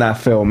person and not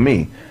fail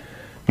me?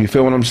 You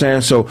feel what I'm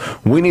saying? So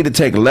we need to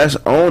take less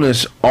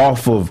onus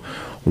off of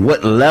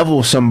what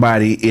level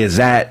somebody is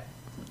at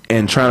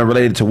and trying to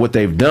relate it to what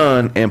they've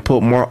done, and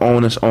put more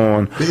onus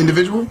on the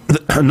individual.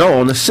 No,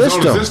 on the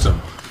system. On the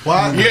system.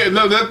 Why? Yeah,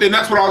 no, and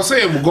that's what I was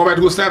saying. We'll go back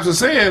to what Snaps was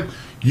saying.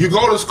 You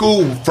go to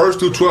school 1st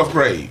through 12th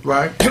grade.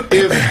 Right.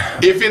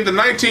 If in the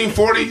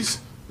 1940s,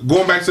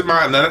 going back to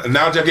my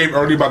analogy I gave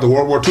earlier about the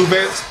World War II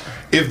vets,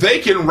 if they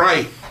can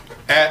write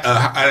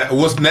at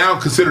what's now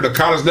considered a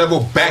college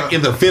level back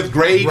in the 5th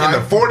grade in the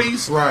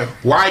 40s,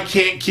 why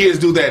can't kids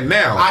do that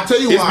now? I tell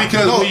you why. It's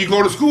because when you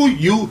go to school,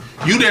 you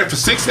there for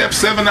 6,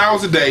 7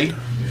 hours a day,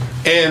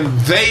 and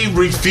they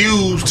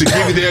refuse to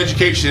give you the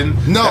education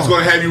that's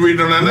going to have you read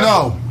on that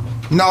level.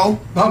 No.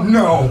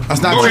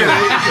 That's not Go true.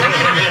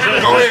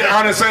 ahead. Go ahead,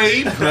 Honest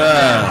Abe.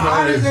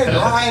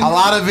 A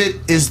lot of it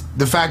is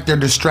the fact they're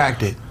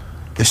distracted.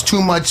 There's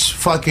too much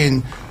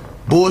fucking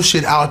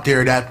bullshit out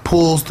there that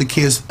pulls the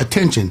kids'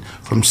 attention,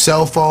 from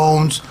cell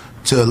phones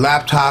to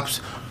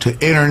laptops to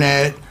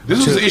internet.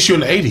 This was an issue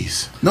in the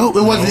 80s. No,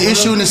 it wasn't an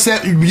issue in the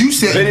 70s. You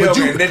said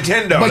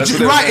Nintendo. But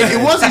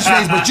it was an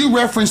issue, but you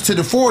referenced to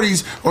the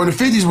 40s or the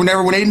 50s when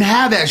they didn't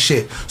have that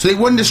shit. So they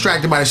weren't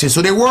distracted by that shit.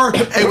 So they were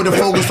able to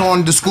focus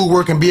on the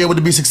schoolwork and be able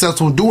to be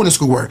successful in doing the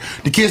schoolwork.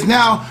 The kids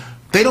now,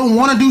 they don't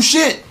want to do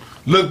shit.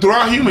 Look,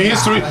 throughout human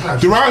history,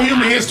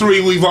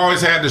 we've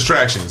always had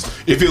distractions.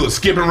 If it was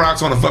skipping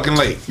rocks on a fucking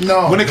lake,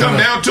 when it come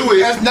down to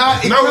it, that's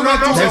not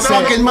that's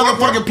fucking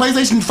motherfucking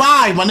PlayStation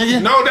 5, my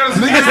nigga. No, that's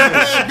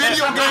niggas play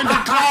video games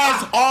in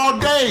class all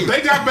day.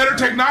 They got better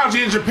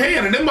technology in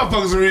Japan, and them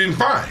motherfuckers are eating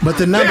fine. But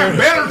the they number, have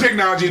better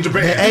technology in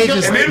Japan. The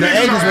ages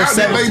were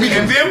 17.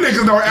 And them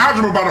niggas know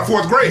algebra by the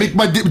 4th grade.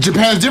 But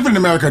Japan's different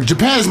than America.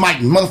 Japan's like,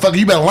 motherfucker,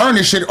 you better learn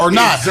this shit or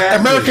not. Exactly.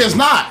 America is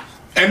not.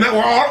 And that,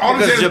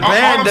 because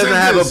Japan doesn't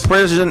have a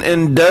prison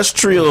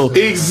industrial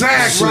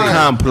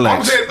complex.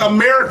 I'm saying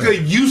America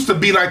used to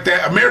be like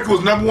that. America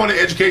was number one in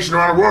education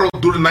around the world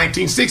through the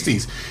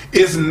 1960s.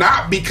 It's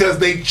not because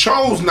they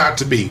chose not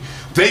to be.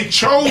 They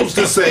chose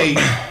to say,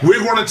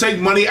 we're going to take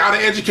money out of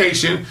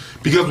education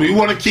because we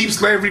want to keep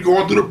slavery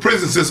going through the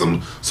prison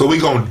system. So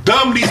we're going to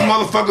dumb these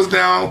motherfuckers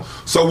down.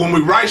 So when we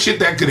write shit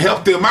that could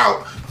help them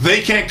out, they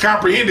can't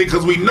comprehend it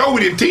because we know we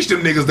didn't teach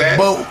them niggas that,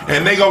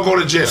 and they gonna go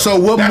to jail. So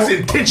what? That's more,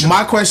 intentional.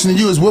 My question to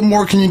you is, what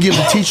more can you give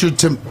the teacher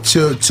to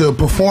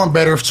perform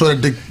better so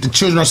that the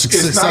children are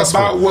successful? It's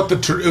not about what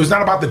it's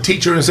not about the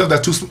teacher himself.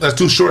 That's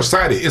too short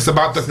sighted. It's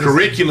about the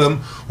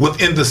curriculum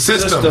within the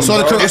system. So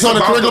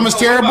the curriculum is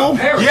terrible.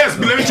 Yes,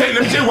 but let me tell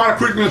you why the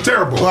curriculum is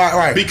terrible.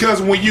 Right.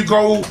 Because when you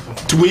go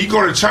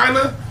to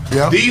China,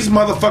 these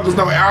motherfuckers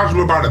know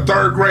algebra by the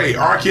 3rd grade.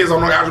 Our kids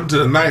don't know algebra to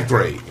the 9th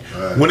grade.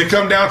 When it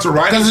comes down to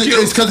writing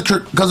skills, it's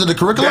because of the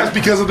curriculum. That's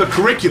because of the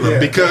curriculum.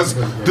 Because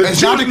the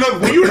children,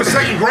 look, when you're in the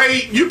 2nd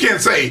grade, you can't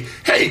say,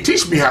 "Hey,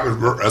 teach me how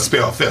to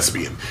spell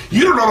thespian."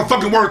 You don't know the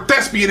fucking word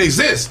thespian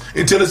exists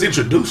until it's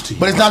introduced to you.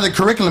 But it's not the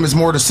curriculum; it's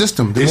more the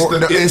system.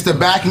 It's the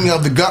backing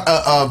of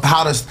of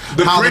how to.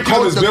 The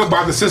curriculum is built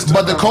by the system.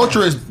 But the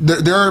culture is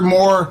they're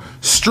more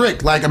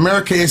strict. Like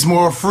America is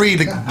more free.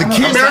 The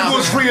kids. America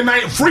was freer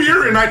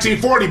in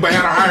 1940, but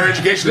had a higher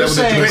education.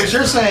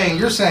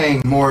 You're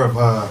saying more of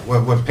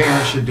what parents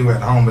should do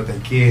at home with their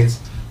kids,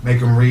 make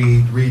them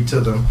read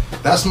to them.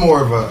 That's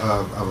more of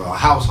a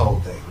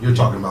household thing you're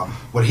talking about.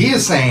 What he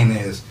is saying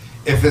is,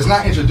 if it's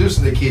not introduced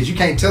to the kids, you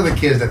can't tell the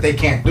kids that they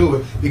can't do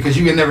it because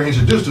you get never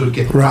introduced to the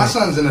kid. Right. My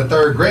son's in the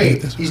 3rd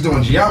grade. He's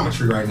doing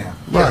geometry right now.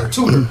 He has a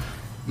tutor.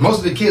 Most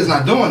of the kids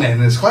not doing that in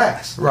his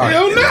class. Right.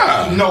 Hell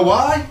no. You know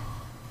why?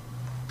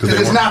 Because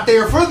it's not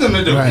there for them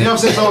to do. Right. You know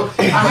what I'm saying? So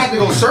I had to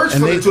go search for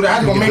the tutor. I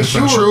had to go make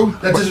sure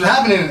that this was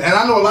happening. And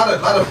I know a lot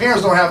of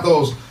parents don't have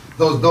those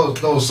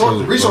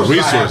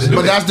resources.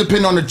 But that's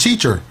depending on the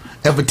teacher.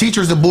 If a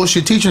teacher's a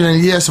bullshit teacher,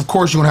 then yes, of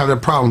course you're gonna have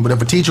that problem. But if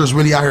a teacher is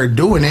really out here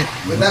doing it,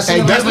 that's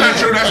not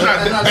true.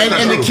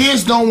 And the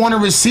kids don't want to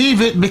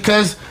receive it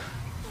because.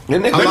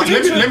 Let me tell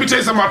you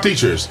something about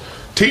teachers.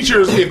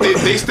 Teachers, if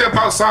they step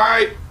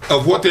outside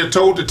of what they're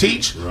told to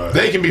teach,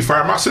 they can be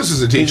fired. My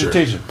sister's a teacher.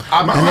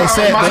 My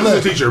sister's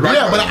a teacher. Right?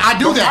 Yeah, but I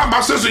do that.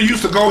 My sister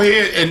used to go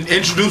ahead and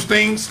introduce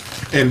things,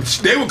 and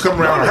they would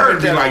come around her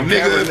and be like,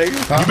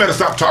 "Nigga, you better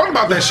stop talking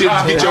about that shit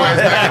and get your ass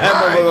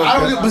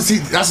back." But see,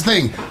 that's the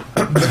thing.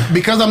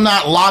 Because I'm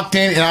not locked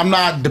in and I'm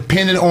not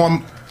dependent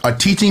on a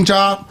teaching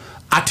job,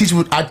 I teach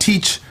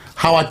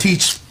how I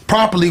teach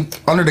properly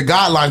under the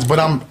guidelines, but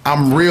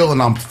I'm real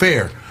and I'm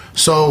fair.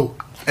 So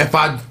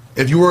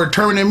if you were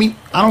terminating me,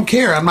 I don't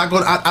care. I'm not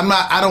going. I'm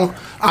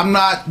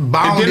not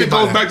bound. And then it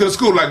goes back to the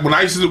school. Like when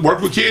I used to work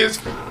with kids,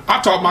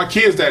 I taught my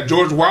kids that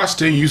George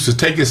Washington used to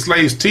take his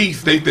slaves'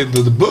 teeth.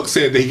 The book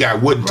said that he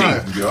got wooden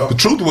teeth. Yeah. The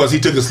truth was he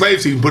took his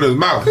slave's teeth and put it in his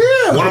mouth.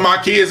 Yeah. One of my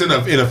kids in a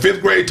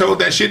 5th grade told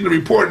that shit in the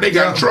report, and they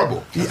got in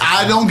trouble.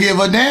 I don't give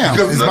a damn.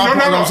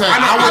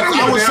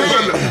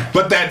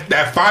 But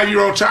that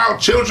 5-year-old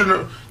child,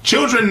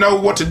 children know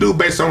what to do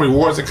based on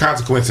rewards and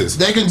consequences.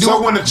 They can do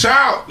so when a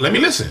child, let me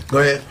listen. Go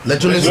ahead.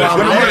 Let you listen.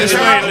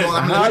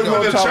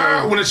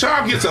 When a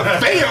child gets a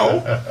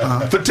fail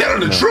for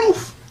telling the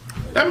truth,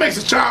 that makes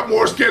a child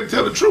more scared to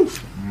tell the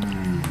truth.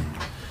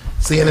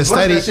 See, in the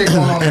study said,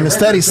 but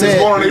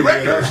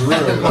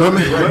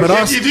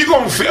if you're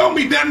gonna fail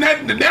me, then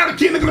the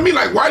kid looking at me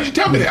like, why did you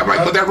tell me that? I'm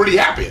like, but that really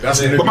happened.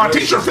 But my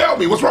teacher failed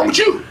me. What's wrong with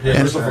you?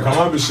 And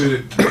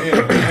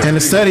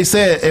the study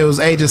said it was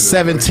ages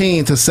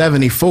 17 to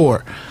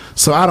 74.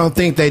 So I don't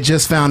think they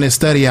just found this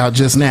study out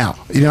just now.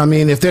 You know what I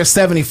mean? If there's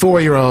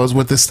 74-year-olds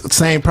with the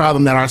same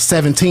problem that our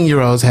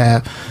 17-year-olds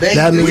have,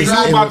 that means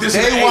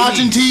they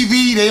watching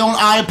TV, they on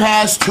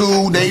iPads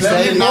too. They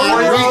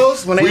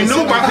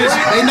knew about this.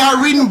 They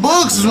not reading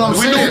books. Is what I'm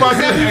saying. We knew about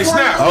this. Hey,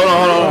 Snap. Hold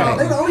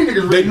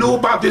on. They knew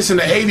about this in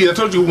the 80s. I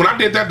told you when I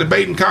did that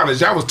debate in college,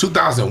 that was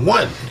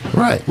 2001.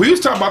 Right. We was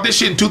talking about this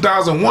shit in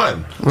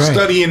 2001,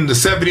 studying the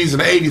 70s and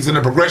the 80s and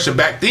the progression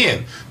back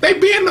then. They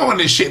been knowing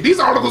this shit. These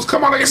articles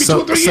come out like every 2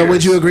 or 3 years. So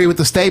would you agree with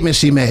the statement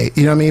she made?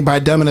 You know what I mean? By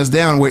dumbing us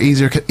down, we're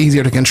easier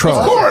to control.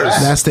 Of course.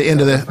 That's the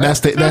end of that's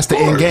the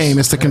end game.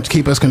 Is to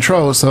keep us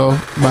controlled. So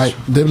by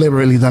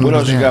deliberately dumbing us down. What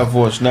else you got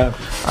for us, Snap?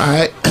 All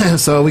right.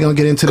 So we're gonna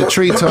get into the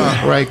tree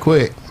talk right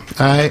quick.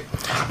 All right,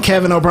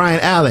 Kevin O'Brien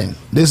Allen.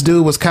 This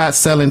dude was caught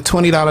selling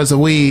 $20 of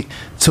weed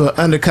to an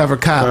undercover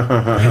cop.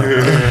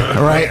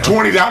 Right,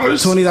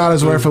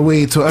 $20 worth of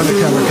weed to an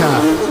undercover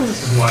cop.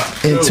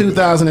 In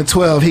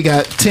 2012, he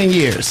got 10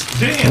 years.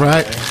 Damn.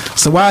 Right?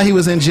 So while he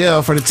was in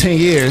jail for the 10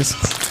 years,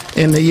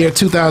 in the year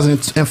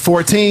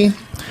 2014,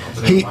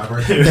 Blaze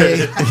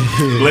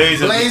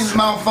Blaze is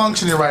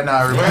malfunctioning right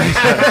now,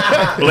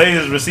 everybody. Blaze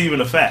is receiving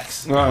the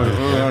facts.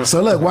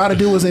 So look, while the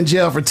dude was in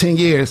jail for 10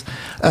 years,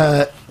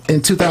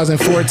 in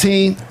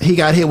 2014, he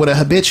got hit with a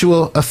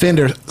habitual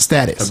offender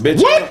status.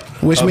 What?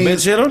 Which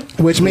means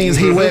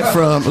he went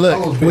from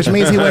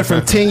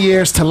 10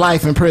 years to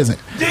life in prison.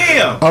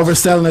 Damn. Over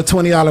selling a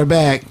 $20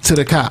 bag to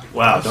the cop.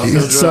 Wow. Don't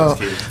sell So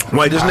drugs,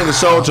 Wait, this nigga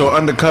sold to an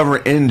undercover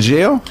in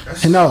jail?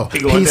 no, He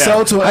going he down.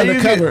 sold to How an you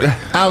undercover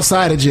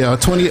outside of jail, a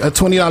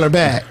 $20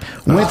 bag.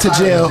 Went to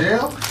jail.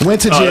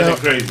 that's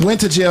crazy. Went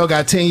to jail.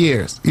 Got 10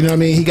 years. You know what I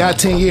mean? He got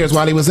 10 years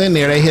while he was in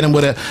there. They hit him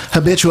with a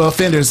habitual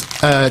offenders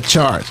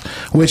charge,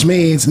 which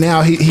means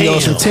now he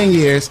goes from 10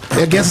 years.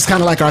 I guess it's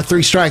kind of like our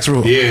 3 strikes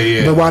rule.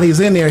 Yeah. But while he's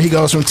in there, he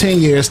goes from 10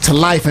 years to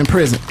life in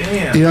prison.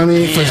 Damn. You know what I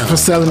mean? For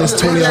selling this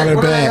 $20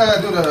 What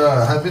bag. do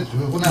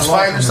the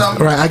fighting or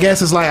something? Right, I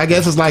guess it's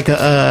like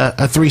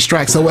a 3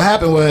 strike. So what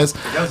happened was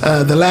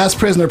the Last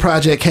Prisoner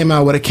Project came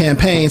out with a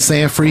campaign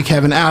saying free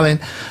Kevin Allen.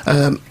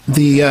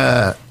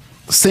 The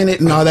Senate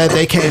and all that,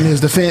 they came in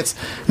his defense.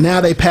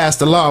 Now they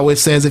passed a law which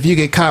says if you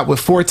get caught with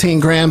 14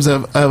 grams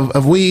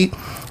of weed,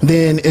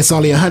 then it's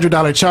only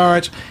 $100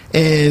 charge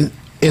and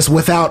it's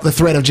without the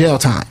threat of jail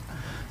time.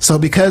 So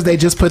because they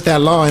just put that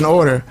law in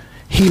order,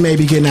 he may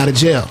be getting out of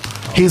jail.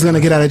 He's going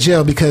to get out of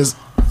jail because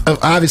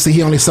obviously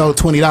he only sold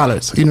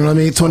 $20. You know what I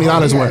mean?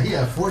 $20 worth.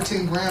 Yeah,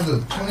 14 grams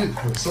of 20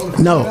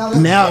 soda. No.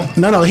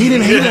 He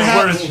didn't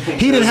have 14.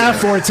 He didn't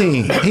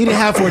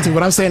have 14.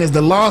 What I'm saying is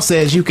the law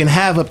says you can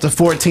have up to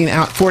 14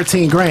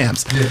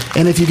 grams,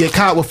 and if you get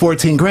caught with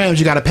 14 grams,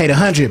 you got to pay the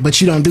 100, but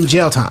you don't do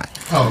jail time.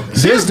 Oh,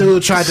 This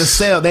dude tried to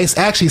sell. They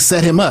actually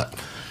set him up.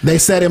 They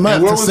set him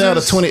up to sell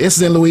the 20. This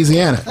is in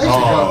Louisiana.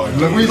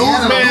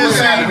 Louisiana,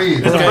 Fuck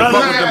with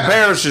them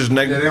parishes,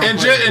 nigga. And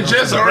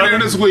just earlier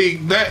this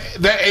week, that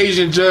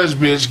Asian judge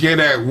bitch gave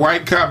that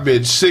white cop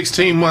bitch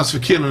 16 months for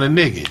killing a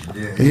nigga.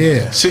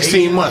 Yeah.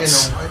 16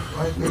 months.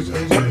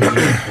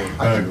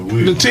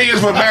 The 10 years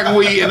for a bag of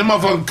weed, and the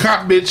motherfucking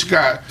cop bitch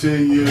got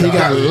 10 years. He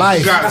got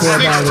life. got for a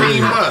bag of 16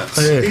 weed. months.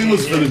 He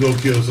was finna go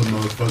kill some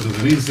motherfuckers,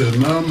 and he said,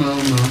 no.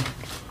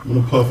 I'm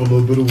gonna puff a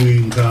little bit of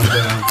weed and calm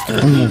down.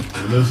 And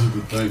this is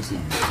the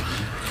Thanksgiving.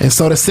 And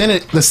so the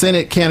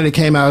Senate candidate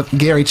came out,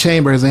 Gary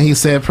Chambers, and he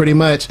said pretty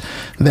much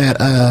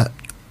that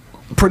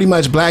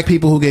black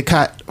people who get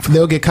caught,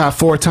 they'll get caught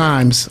 4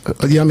 times.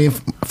 You know what I mean?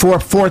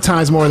 Four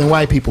times more than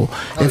white people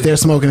if they're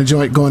smoking a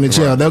joint going to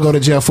jail. They'll go to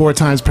jail 4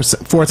 times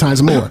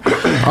more.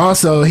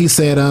 Also, he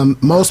said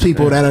most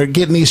people that are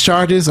getting these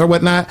charges or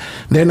whatnot,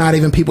 they're not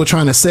even people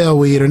trying to sell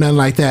weed or nothing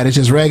like that. It's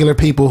just regular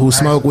people who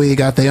smoke weed,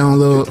 got their own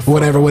little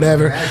whatever.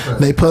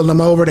 They pulling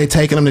them over, they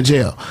taking them to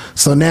jail.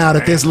 So now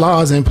that this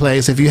law is in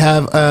place, if you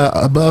have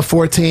above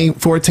 14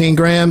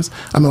 grams,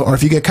 or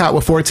if you get caught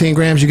with 14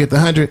 grams, you get the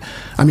 100.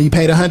 You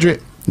paid 100.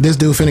 This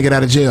dude finna get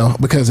out of jail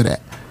because of that.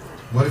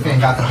 What if he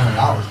ain't got the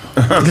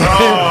 $100?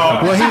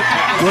 No. He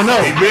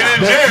been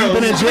in jail. He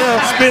been in jail.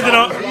 Spend it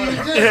on.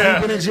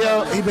 Yeah.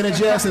 He been in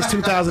jail since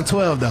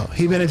 2012 though.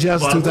 He been in jail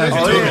since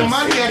 2012. It ain't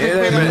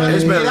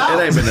been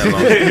that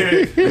long.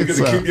 Nigga,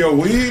 to keep your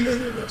weed,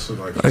 nigga? That's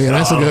like,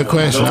 That's a good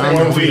question. I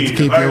don't know if you get to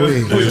keep your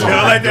weed.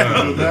 Like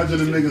that. Imagine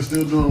a nigga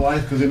still doing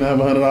life because he don't have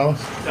 $100.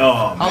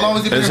 Oh, How long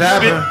has he been It's in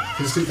happened.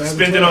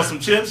 spend it on some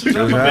chips or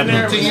something up in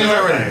there. 10 years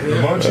already.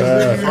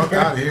 Fuck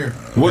out of here.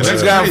 What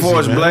you got for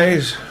us,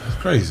 Blaze? It's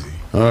crazy.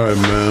 All right,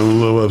 man. I'm a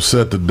little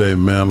upset today,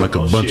 man. Like a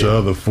bunch of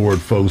other Ford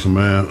folks,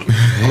 man. we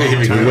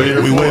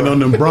waiting on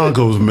them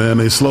Broncos, man.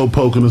 They slow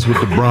poking us with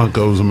the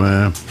Broncos,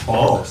 man.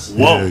 Oh,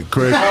 whoa. Yeah,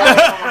 Craig. Wow,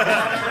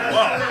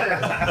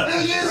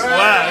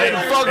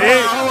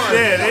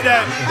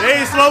 they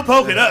ain't slow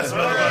poking us,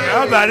 motherfucker.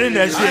 I'm not in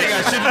that shit.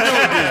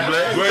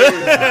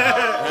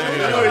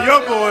 You and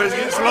your boys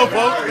getting slow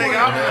poked,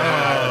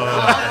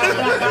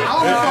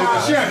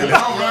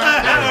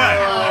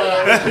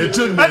 It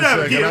took me a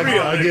second.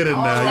 I get it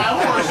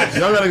now.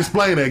 Y'all gotta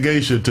explain that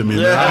gay shit to me,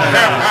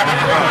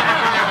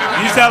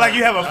 man. You sound like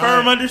you have a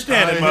firm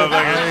understanding,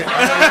 motherfucker.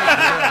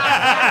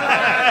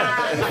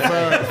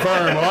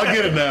 Firm. Oh, I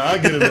get it now.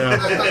 I'm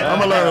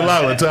gonna learn a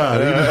lot with time.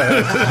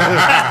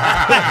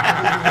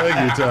 Thank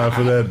you, Ty,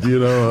 for that.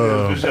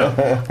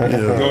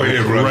 Go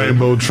ahead, bro.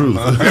 Rainbow truth.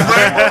 You know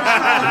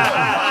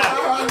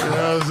what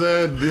I'm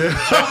saying?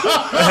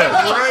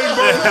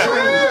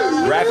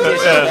 Wrap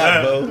this shit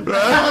up, bro.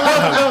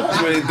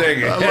 That's what he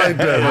thinking. I like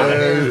that,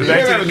 man. You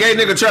ever a gay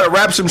nigga try to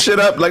wrap some shit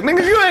up? Like,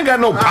 nigga, you ain't got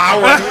no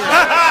power.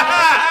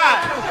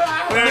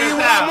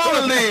 I want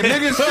to leave.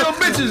 Niggas still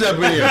bitches up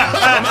here.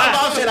 My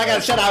boss said I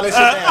gotta shut all this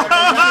shit down.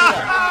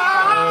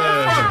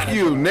 Fuck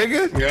you,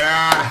 nigga.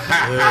 Yeah.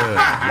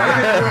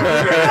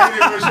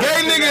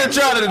 Gay nigga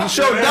trying to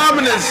show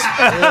dominance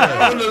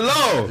on the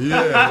low.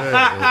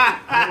 Yeah.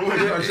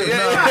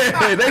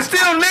 They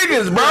still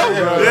niggas, bro.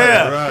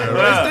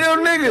 They still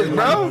niggas,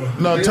 bro.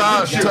 No,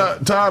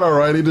 Todd, all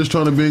right. He just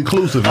trying to be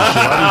inclusive and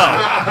shit.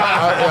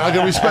 I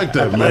can respect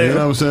that, man. You know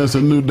what I'm saying? It's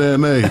a new day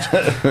and age.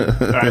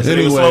 Right, so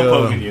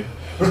Anyway,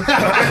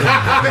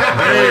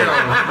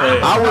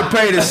 I would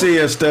pay to see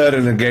a stud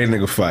and a gay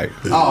nigga fight.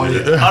 Oh yeah.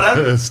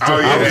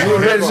 You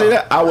would pay to see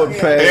that? I would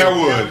pay. Yeah, I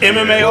would.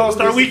 MMA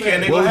All-Star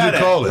Weekend. what would you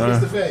call it?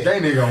 Gay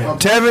nigga.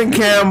 Tevin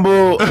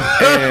Campbell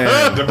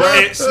and The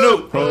Brad. And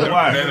Snoop from The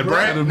Wire. And the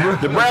Brad.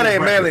 the Brad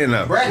ain't manly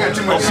enough. Brad got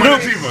too much.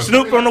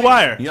 Snoop from The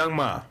Wire. Young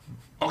Ma.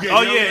 Okay.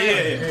 Oh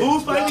yeah.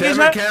 Who's fighting against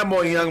Tevin that?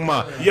 Campbell and Young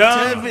Ma. Young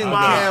Tevin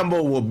Ma.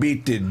 Campbell will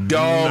beat the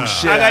dog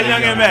shit. I got out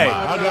Young of and May.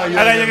 I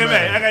got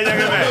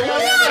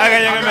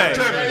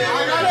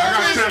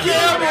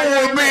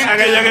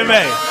Young and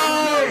May.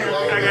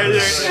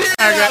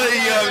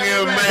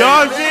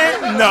 Dog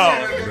shit?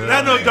 No.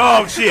 Not no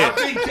dog shit. I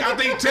think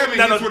Tevin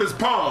hits with his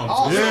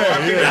palms. Yeah,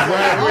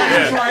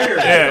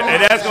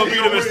 and that's gonna be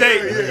the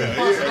mistake.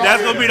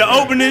 That's gonna be the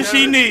opening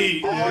she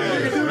needs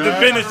to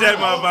finish that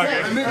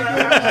motherfucker.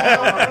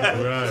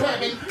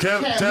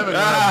 Tevin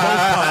got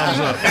both palms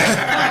up,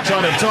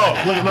 trying to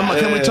talk. Look,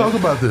 can we talk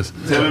about this?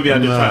 Tevin be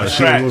out there trying to she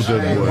scratch. whooped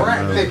that boy,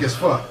 Brad man. thick as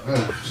fuck.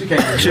 She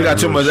can't. She got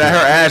too much. Her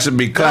ass would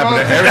be clapping.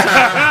 Every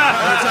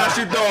time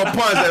she throw a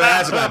punch, that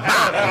ass would be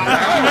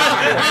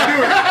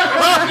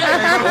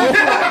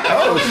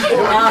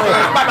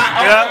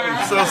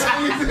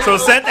Yeah, so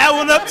set that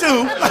one up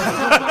too.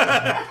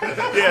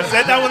 Yeah,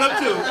 set that one up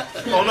too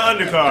on the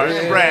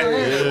undercard. Brad.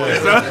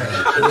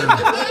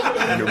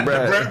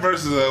 Brad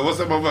versus what's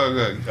that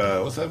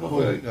motherfucker? What's that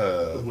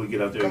motherfucker? We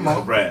get up there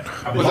and Brad.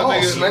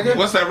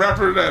 What's that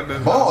rapper?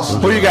 Boss.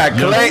 Who you got?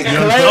 Clay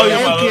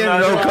Aiken?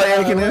 No, Clay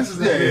Aiken is?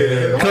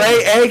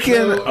 Clay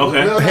Aiken.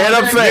 Okay. Head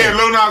up Yeah, Faye.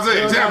 Lil Nas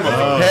X. Tell me.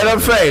 Head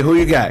up Faye. Who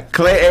you got?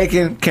 Clay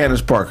Aiken,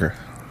 Candace Parker.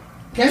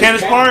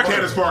 Candace Park.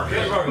 Candace Parker.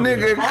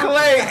 Nigga,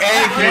 Clay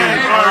Aiken.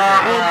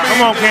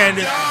 Come on,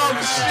 Candace.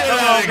 Come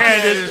on,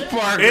 Candace.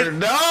 Parker,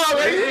 dog.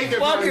 Are you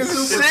fucking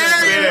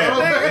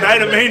serious?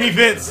 Night of main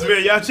events,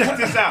 man. Y'all check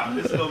this out.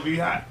 This is gonna be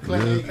hot.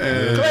 Clay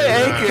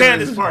Aiken.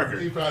 Candace Parker.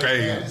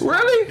 Hey,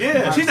 Really?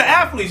 Yeah, she's an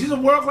athlete. She's a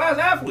world-class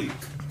athlete.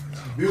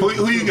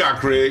 who you got,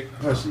 Craig?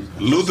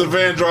 Luther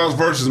Vandross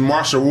versus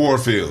Marsha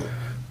Warfield.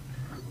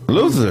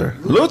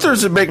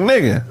 Luther's a big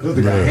nigga.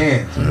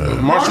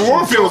 Marsha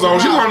Warfield was on.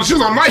 She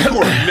was on night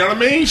court. You know what I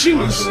mean? She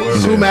was.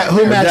 Who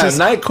matches?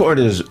 Night court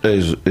is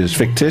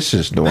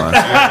fictitious, Dwayne.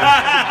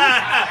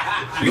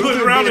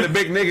 Luther being a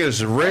big nigga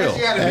is real.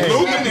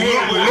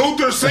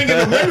 Luther singing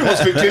the women was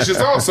fictitious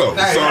also.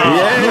 So,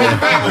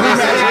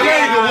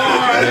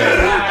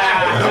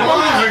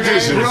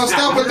 Bro,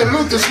 stop with the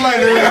Luther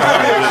slander.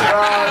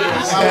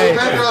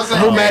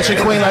 Who matching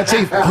Queen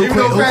Latifah? Who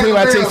Queen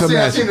Latifah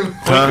matching?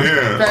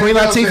 Queen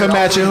Latifah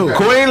matching who?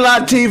 Queen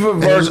Latifah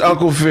versus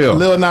Uncle Phil.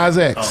 Lil Nas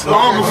X.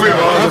 Uncle Phil.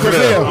 Uncle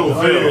Phil.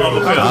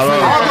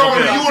 I'll go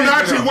on the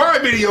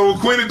UNITY video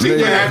with Queen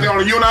Latifah had on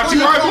the UNITY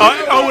video.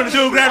 Oh, when the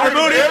dude grabbed her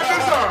booty?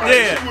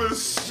 Yeah.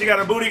 She got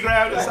her booty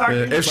grabbed.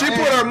 If she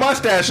put her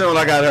mustache on,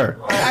 I got her.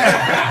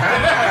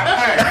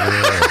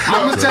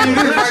 I'm gonna tell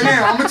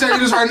you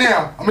this right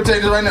now. Queen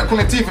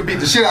Latifah beat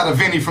the shit out of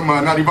Vinny from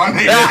Naughty by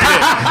Nature.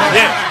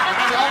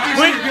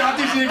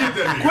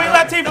 Queen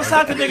Latifah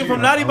socked a nigga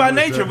from Naughty by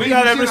Nature. We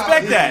gotta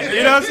respect that.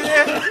 You know what I'm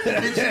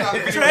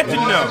saying?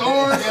 Stretching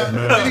though.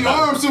 His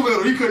arms too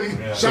little. He couldn't.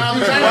 Shout out to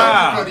Dana.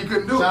 Dana. He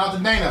couldn't do it. Shout out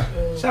to Dana.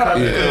 Shout out to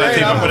Queen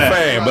I'm Latifah for a that.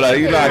 fan, but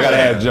you know I gotta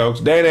have jokes.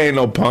 They ain't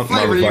no punk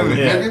Flavor unit,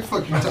 motherfucker. nigga.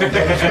 Fuck you talking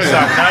about. She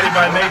socked Naughty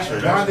by Nature.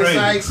 That's Wanda crazy.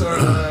 Sykes or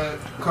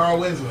Carl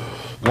Winslow?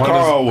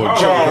 Carl would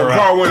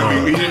Carl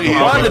wouldn't be.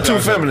 Wanda too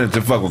feminine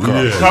to fuck with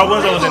Carl. Carl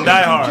Winslow was in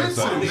Die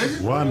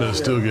Hard. Wanda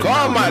still getting.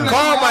 Carl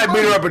might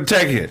beat her up and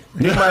take it.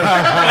 He might.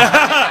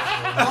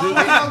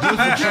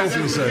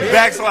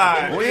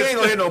 Backslide. We ain't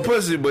gonna hit no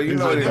pussy, but you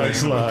know what it is.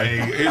 Backslide.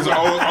 It's an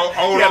old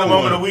He had a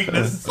moment of one.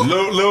 weakness.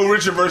 Lil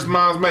Richard versus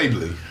Miles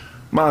Mabley.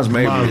 Mine's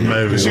maybe.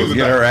 She She was was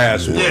get her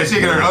ass whooped. Yeah, she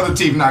got her other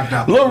teeth knocked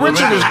out. Little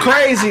Richard was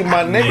crazy,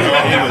 my nigga. He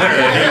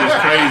was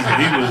crazy.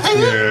 He was.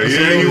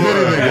 Yeah, he was.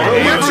 Little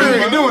Richard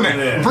ain't doing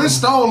that. Prince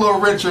stole Little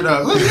Richard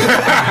up.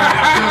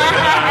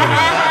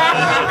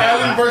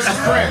 Ellen versus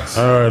Prince.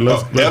 All right,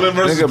 let's Ellen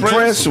versus Nigga,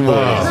 Prince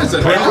was.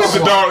 Prince was the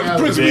dog.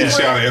 Prince beat the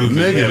shit out of Ellen.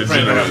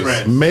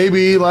 nigga.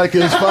 Maybe like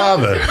his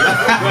father.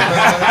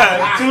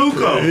 Too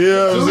cold. You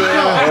know what I'm saying?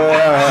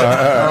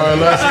 All right,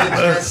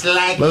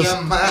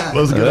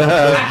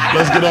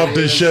 let's get off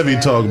this Chevy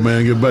talk,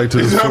 man. Get back to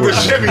the sport.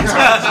 Chevy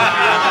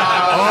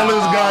All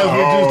these guys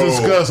we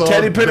just discussed.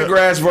 Teddy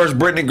Pendergrass versus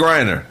Brittany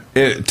Griner.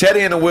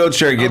 Teddy in a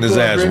wheelchair getting his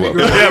ass whooped.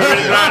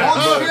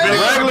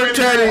 Regular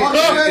Teddy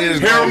is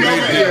going to be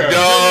the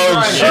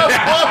dog shit.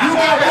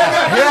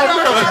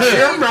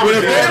 But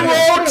if they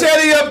roll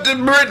Teddy up to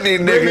Brittany,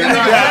 nigga,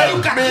 that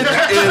bitch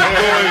is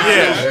going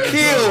to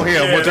kill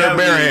him with her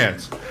bare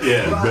hands.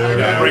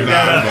 Yeah. Break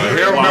that up.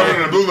 Harold Melvin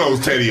and the Blue Nose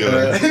Teddy.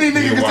 Any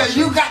nigga can say,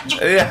 you got you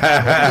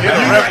got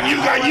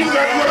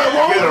what I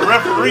want. Get a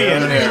referee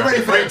in there. Ain't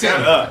ready for that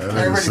teddy. Ain't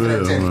ready for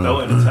that teddy. Throw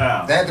in the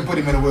towel. They had to put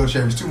him in a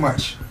wheelchair. It was too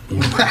much. Who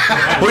you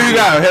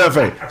got,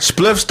 Hefe?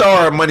 Spliff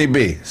Star or Money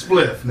B?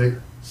 Spliff, nigga.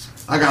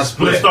 I got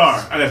Split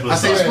Star. I got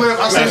Split Star.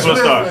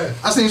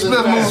 I seen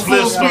Spliff move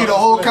full speed the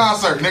whole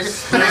concert, nigga.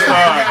 Split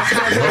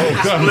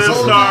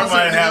Star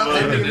might have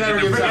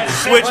a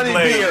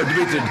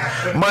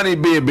switchblade. Money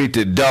B beat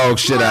the dog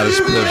shit out of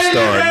Spliff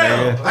Star,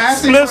 man.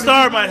 Split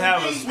Star might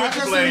have a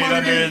switchblade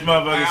under his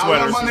motherfucking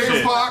sweater. I love my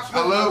niggas Fox. I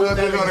love that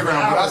nigga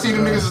underground. But I see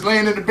them niggas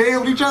llaying in the bed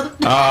with each other.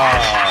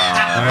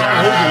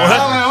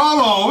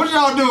 Hold on, what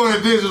y'all doing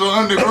at Digital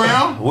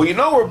Underground? Well, you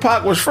know where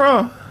Pac was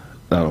from.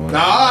 That's later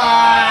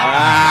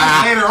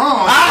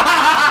on.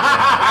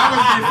 I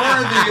was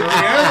referring to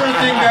the other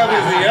thing that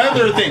was the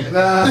other thing.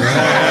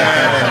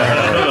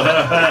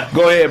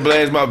 Go ahead,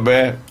 Blaze, my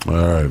bad. All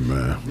right,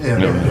 man. Yeah,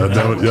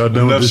 y'all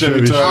done with the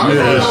Chevy talk? I don't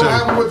know what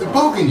happened with the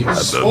poking you.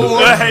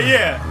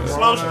 Yeah,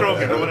 slow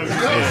stroking or whatever you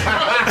said.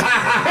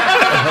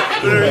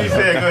 Whatever you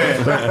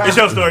said, go ahead. It's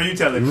your story, you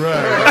tell it.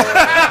 Right.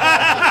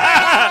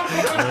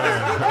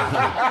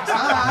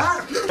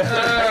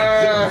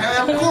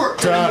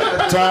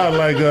 Todd,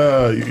 like,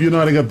 you know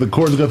how they got the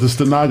courts, got the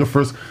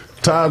stenographers.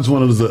 Todd's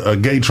one of a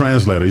gay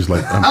translator. He's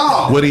like,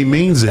 what he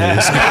means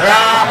is,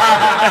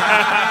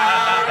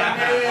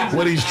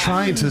 what he's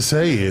trying to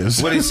say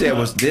is, What he said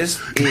was,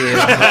 this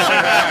is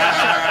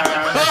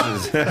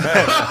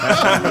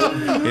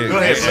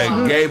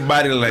gay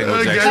body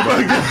language.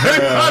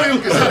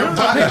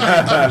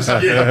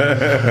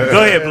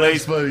 Go ahead,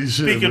 Blaze.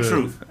 Speak your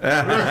truth.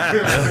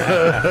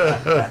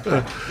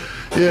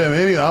 Yeah,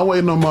 man. Anyway, I'm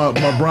waiting on my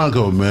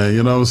Bronco, man.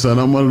 You know what I'm saying?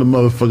 I'm one of the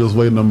motherfuckers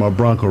waiting on my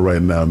Bronco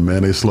right now,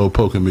 man. They slow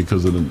poking me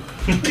because of the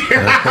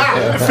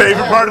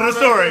favorite part of the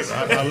story.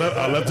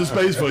 I left the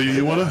space for you.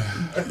 You wanna?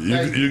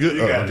 You good?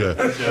 Okay.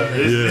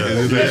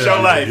 It's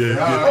your life.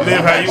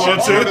 Live how you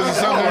want to.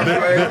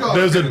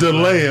 There's a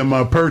delay in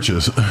my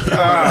purchase.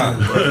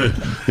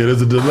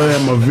 There's a delay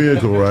in my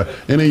vehicle, right?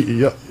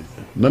 None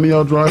of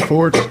y'all drive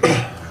Fords?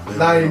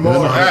 Not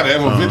anymore. I had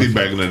an F-150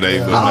 back in the day,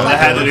 but I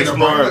had an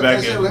Explorer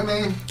back in.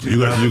 You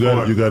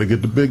got to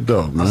get the big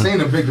dog, man. I seen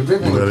the big one.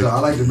 I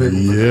like the big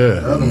one.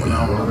 Yeah, The other one,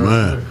 I don't know.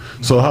 man.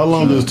 So how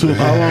long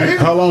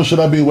should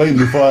I be waiting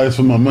before I ask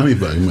for my money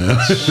back, man?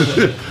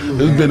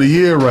 It's been a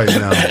year right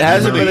now.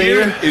 Has it been a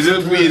year? Is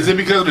it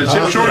because of the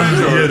chip shortage?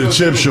 Yeah, the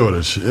chip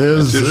shortage.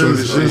 It's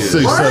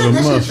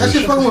 6-7 months. That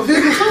shit fucking with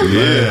vehicles too?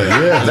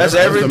 Yeah. That's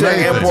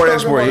everything. Import,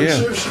 export, yeah.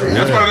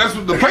 That's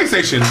what the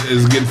PlayStation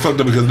is getting fucked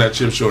up because of that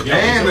chip shortage.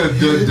 And the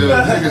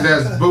niggas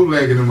that's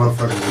bootlegging them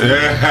motherfuckers.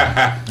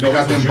 They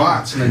got them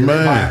bots. Nigga. They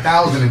buy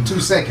 1,000 in 2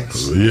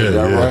 seconds. Yeah.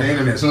 On the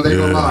internet. So they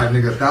go live,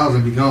 nigga,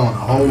 1,000 be gone. A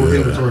whole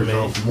inventory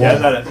go from Y'all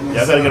gotta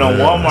get on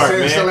Walmart,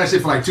 man. Sell that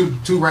shit for like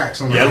two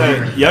racks on the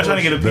y'all trying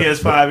to get a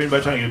PS5?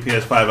 Anybody trying to get a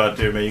PS5 out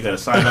there, man? You gotta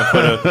sign up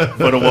for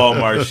the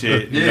Walmart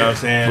shit. You know what I'm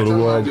saying? For the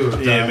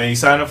Walmart. Yeah, man. You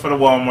sign up for the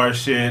Walmart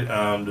shit.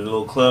 The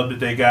little club that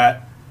they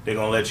got. They're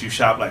gonna let you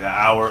shop like an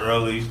hour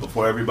early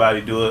before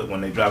everybody do it.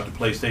 When they drop the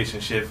PlayStation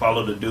shit,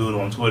 follow the dude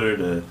on Twitter,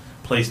 the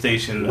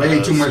PlayStation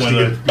way too much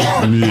swindler. to get.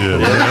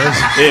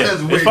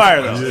 It's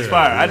fire though. It's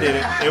fire. I did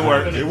it. It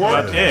worked. It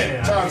worked.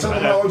 Yeah. Tell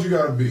them how old you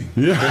gotta be.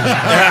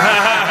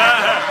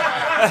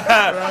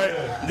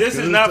 This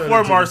is not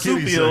for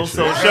marsupials,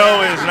 so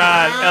show is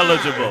not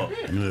eligible.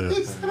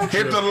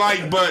 Hit the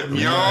like button,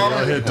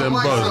 y'all. Hit them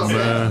buttons,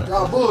 man.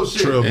 Y'all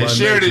bullshit. And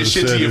share this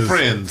shit to your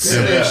friends.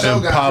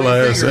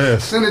 Impala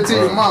SS. Send it to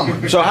your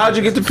mama. So how'd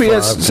you get the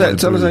PS?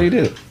 Tell us how you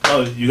did it.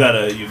 Oh, you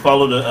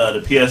follow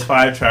the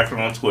PS5 tracker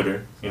on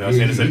Twitter. You know what I'm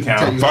saying? It's an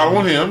account.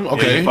 Follow him,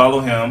 okay. Yeah, you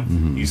follow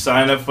him. You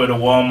sign up for the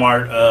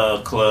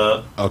Walmart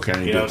club. Okay.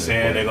 You know what I'm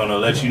saying? They're gonna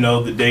let you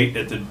know the date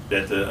that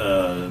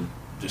the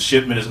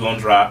shipment is gonna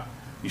drop.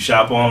 You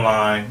shop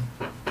online.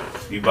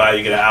 You buy,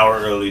 you get an hour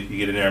early. You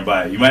get in there and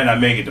buy it. You might not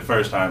make it the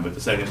first time, but the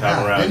second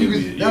time around,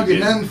 you get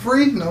nothing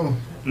free. No,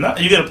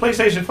 you get a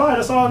PlayStation 5.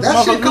 That's all.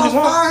 that shit costs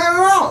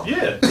 $500.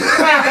 Yeah.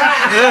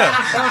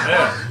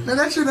 Man,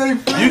 that shit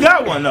ain't free. You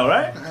got one though,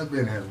 right? I've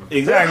been having.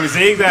 Exactly.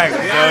 See,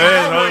 exactly.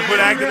 I'm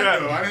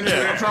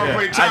trying to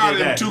play Todd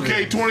in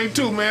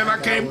 2K22, man. I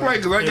can't play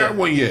because I ain't got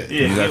one yet.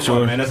 Yeah, you got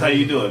one, man. That's how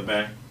you do it,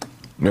 man.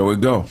 There we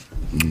go.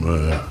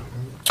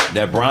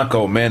 That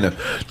Bronco, man,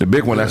 the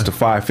big one, that's the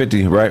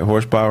 550, right?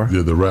 Horsepower?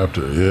 Yeah, the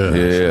Raptor,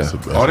 yeah.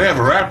 Oh, they have a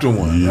Raptor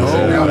one. Yeah.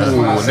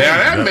 Now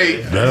that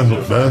made... The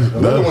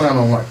little one I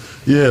don't like.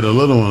 Yeah, the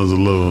little one is a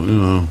little,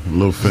 a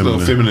little feminine.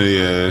 Little feminine,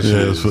 yeah.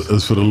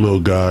 It's for the little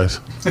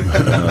guys.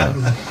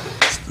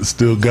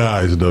 Still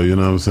guys, though, you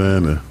know what I'm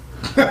saying?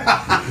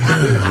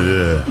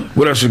 Yeah.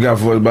 What else you got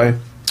for us, buddy?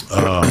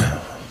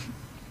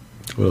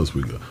 What else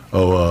we got?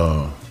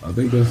 I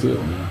think that's it,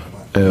 man.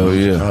 Hell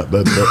yeah.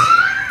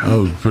 I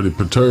was pretty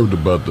perturbed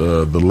about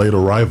the late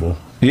arrival.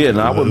 Yeah,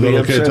 no, I wouldn't be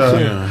upset.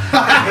 Yeah.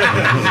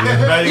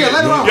 let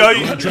him out. Yo,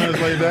 Can I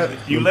translate that?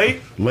 you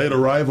late? Late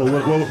arrival.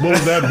 What would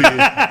that be in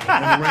the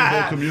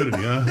rainbow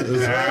community, huh?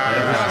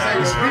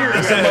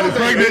 Somebody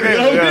pregnant.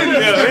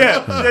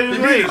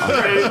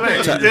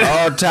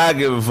 All Ty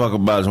give a fuck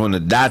about is when the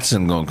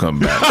Datsun gonna come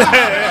back.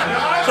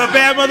 It's a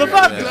bad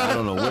motherfucker. I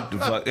don't know what the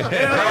fuck. Hell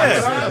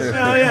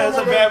yeah, it's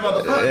a bad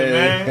motherfucker,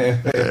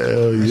 man.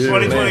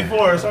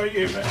 2024,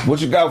 sorry, man.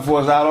 What you got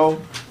for us,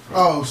 Otto?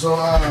 Oh, so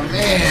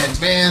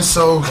man,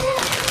 so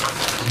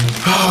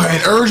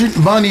and urgent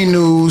bunny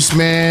news,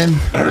 man.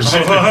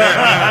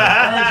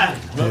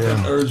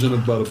 Nothing urgent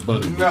about a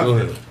bunny. Go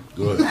ahead.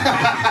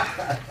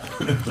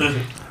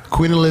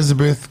 Queen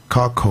Elizabeth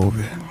caught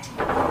COVID.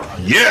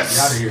 Yes.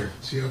 Out of here.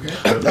 She okay?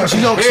 No,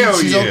 she's okay. Hell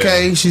She's yeah.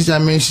 okay. She's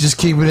just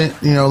keeping it,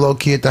 low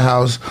key at the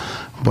house.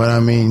 But I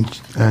mean,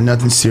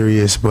 nothing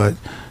serious. But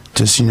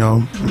just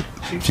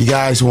if you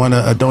guys want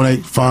to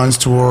donate funds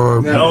to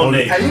her,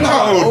 Donate. Hey, you know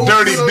how Oh, old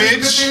dirty Queen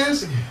Elizabeth bitch.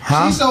 is?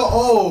 Huh? She's so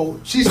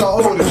old.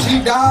 If she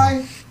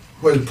died,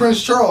 with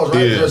Prince Charles,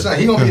 right? Yeah. Her son,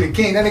 he gonna be the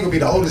king. That nigga gonna be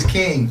the oldest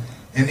king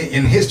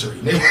in history.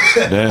 Nigga.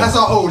 That's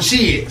how old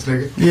she is,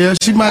 nigga. yeah,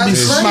 she might be a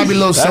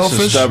little That's a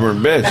selfish.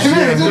 stubborn bitch.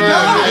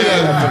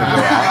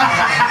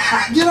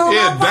 You know,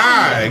 Yeah,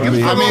 die. Get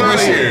the fuck out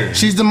of here.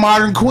 She's the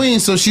modern queen,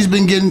 so she's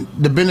been getting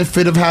the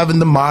benefit of having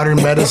the modern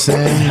medicine.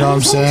 You know what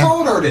I'm Who saying?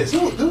 told her this?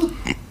 Who?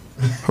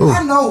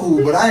 I know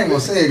who, but I ain't gonna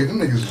say it. Them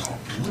niggas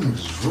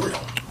is real.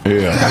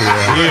 Yeah,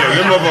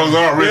 them motherfuckers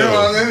are real.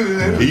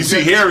 You You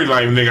see Harry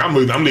like, nigga, I'm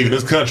leaving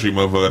this country,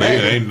 motherfucker.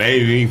 They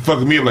ain't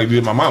fucking me up like they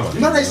did my mama.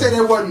 know they said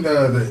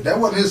that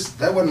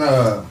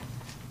wasn't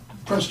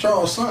Prince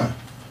Charles' son.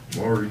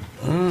 Maury.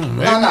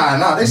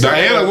 Nah. They said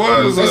Diana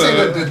was, They said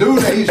that the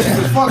dude that she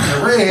was fucking,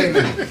 the redhead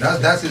nigga,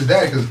 that's his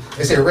dad, because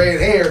they said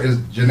red hair is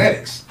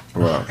genetics,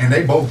 Right. and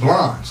they both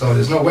blonde, so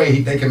there's no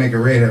way they can make a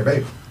red hair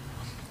baby.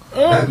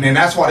 And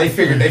that's why they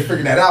figured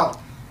that out.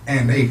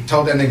 And they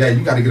told that nigga,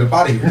 you got to get up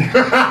out of here.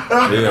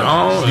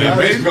 Yeah,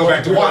 Let's go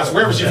back to Watts.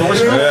 Wherever she from.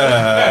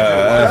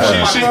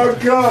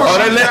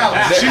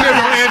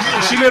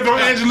 She lived on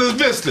Angela's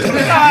Vista.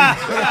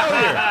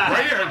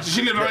 Right here.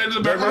 She lived on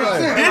Angela's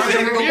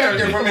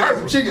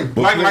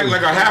Vista.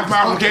 Like a half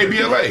mile from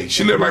KBLA.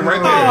 She lived like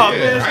right there.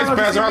 Yeah. I used to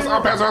pass her house. I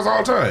pass her house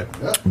all the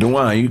time.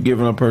 Dewan, you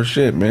giving up her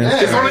shit, man.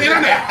 It's on the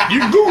internet. You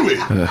can Google it.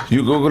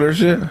 You Google her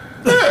shit?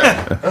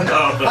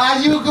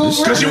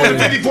 Because she went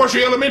to 54th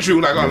Street Elementary.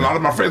 Like a lot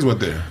of my friends went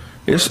there.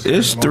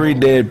 It's 3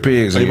 dead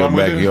pigs in your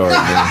mama did? backyard,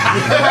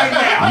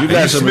 man. You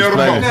got some smell them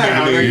explaining.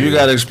 both, nigga. You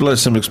got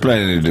some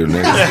explaining to do,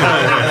 nigga.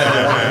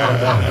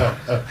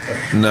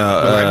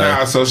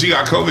 Nah, so she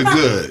got COVID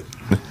good.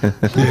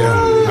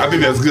 Yeah, I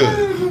think that's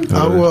good.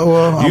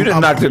 You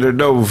done knocked at her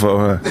door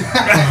before, huh?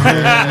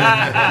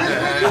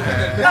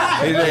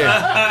 He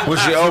did. When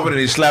she opened it,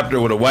 he slapped her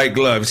with a white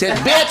glove. He said,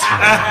 "Bitch,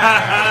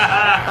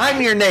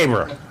 I'm your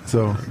neighbor."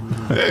 So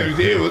Yeah,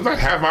 it was like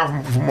half mile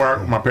from where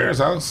my parents'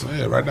 house.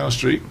 Yeah, right down the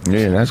street.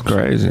 Yeah, that's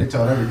crazy. They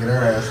told her to get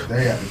her ass.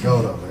 They had to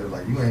go though. They were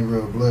like, you ain't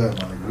real blood,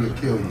 man. We'll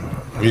kill you.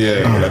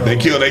 Yeah, they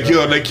killed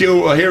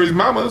Harry's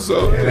mama.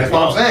 So That's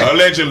what I'm saying.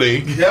 allegedly.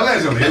 Yeah,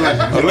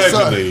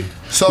 allegedly.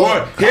 So-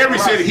 well, Harry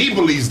said he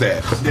believes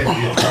that.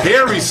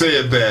 Harry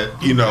said that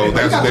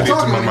that's what they did to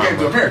my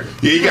mama.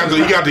 Yeah, he got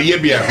the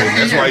yippee at him.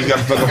 That's why he got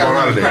the fuck up on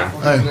out of there.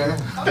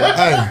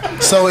 Hey,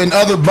 so in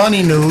other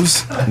bunny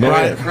news,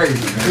 right? Crazy.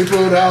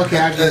 People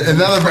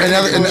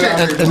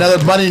Another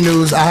bunny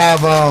news. I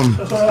have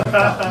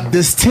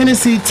this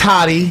Tennessee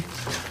toddy,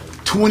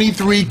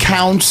 23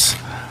 counts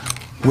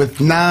with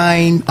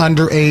 9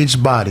 underage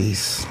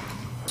bodies.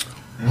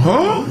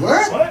 Huh?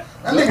 What?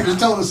 That nigga just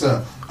told us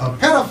a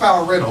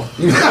pedophile riddle.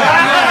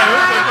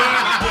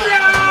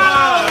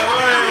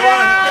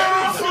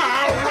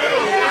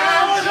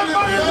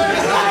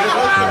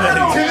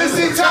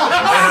 Tennessee top.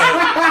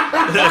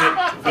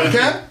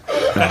 Okay?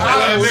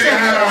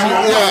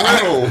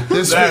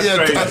 This yes.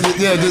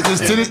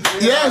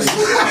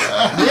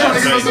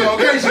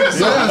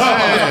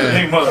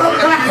 Hey,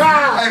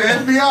 the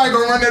FBI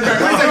gonna run that back.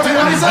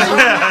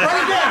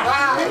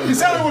 You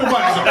said it with a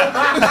body.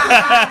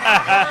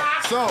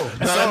 So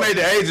I made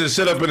the agent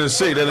sit up in his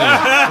seat. Yeah, that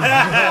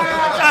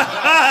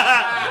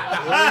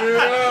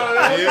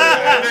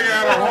nigga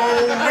had a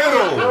whole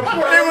riddle.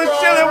 They was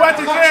chilling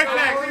watching Jack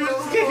Max. He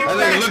was kicking That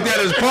nigga looked at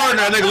his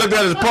partner. That nigga looked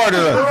at his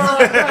partner.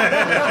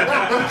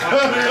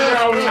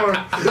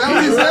 Is that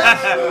what he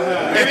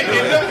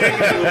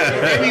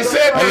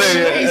said?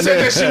 And he said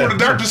that shit with a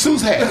Dr.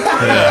 Seuss hat.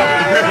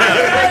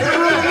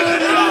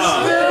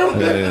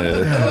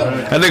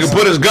 That nigga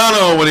put his gun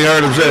on when he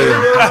heard him say it.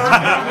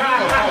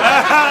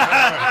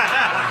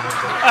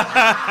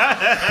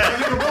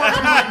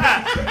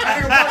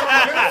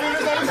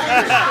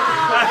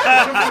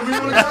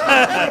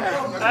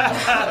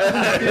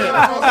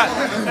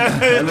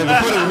 That nigga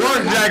put his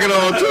work jacket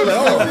on too.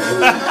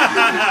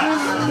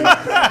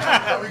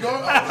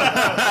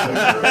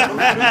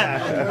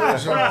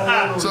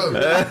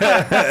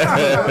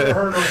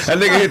 That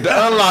nigga hit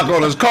the unlock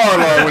on his car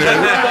alarm when he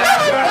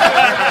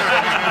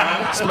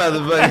this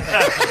motherfucker.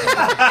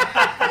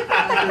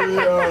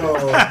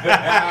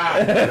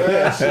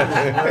 that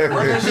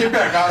shit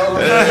back.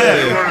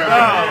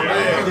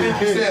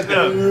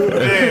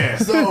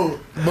 So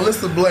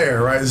Melissa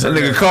Blair, right? That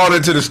nigga called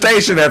into the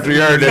station after he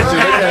heard that shit.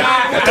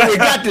 I thought we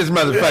got this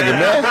motherfucker,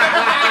 man.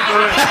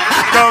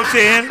 Code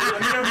 10.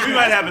 We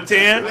might have a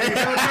 10. We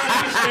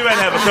might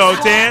have a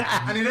code 10.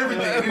 I need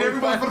everything. I need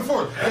everybody for the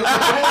fourth.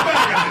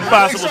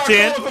 Possible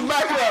 10.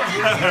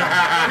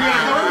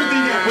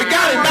 We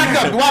got it. Back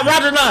up.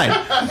 Roger 9.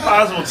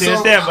 Possible 10.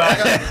 Stand by.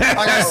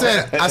 Like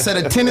I said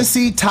a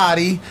Tennessee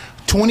toddy,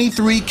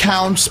 23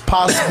 counts,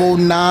 possible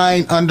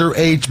 9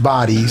 underage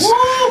bodies.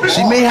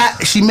 She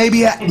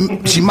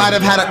might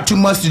have had too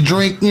much to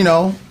drink, you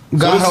know.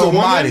 God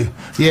almighty.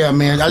 Yeah,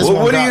 man. I just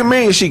What do you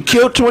mean? She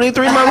killed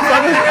 23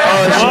 motherfuckers?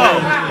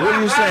 What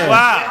are you saying?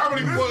 Wow.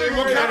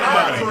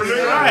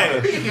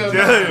 Right.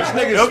 This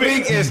nigga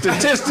speak in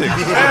statistics.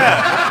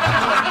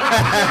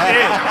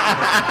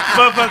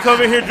 Motherfucker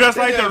over here dressed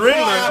like the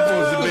Riddler.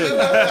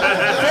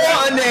 4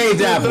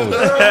 underage apples.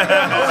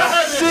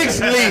 6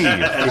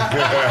 leave.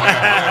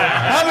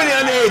 How many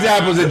underage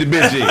apples did the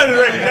bitch eat?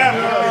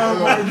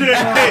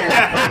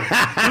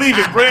 Leave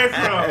it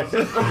breadcrumbs.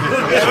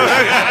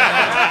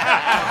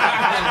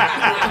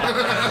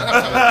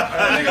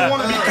 Nigga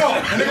want to be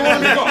caught. Nigga want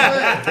to be caught.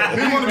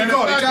 He want to be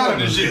caught. He tired of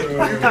this shit.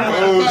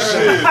 Oh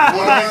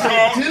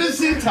shit!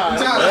 Tennessee toddy.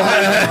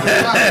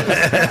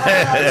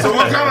 So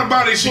what kind of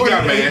body she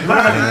got, man?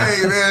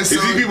 Hey, man. Is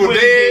these people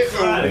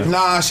dead?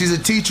 Nah, she's a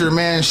teacher,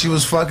 man. She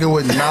was fucking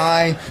with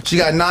 9. She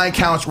got 9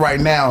 counts right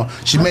now.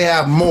 She may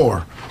have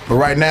more. But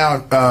right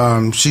now,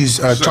 she's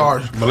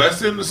charged.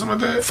 Molesting or something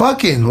like that?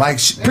 Fucking, like,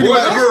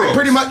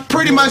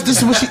 pretty much, this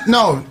is what she,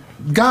 no,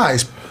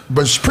 guys.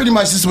 But pretty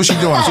much this is what she's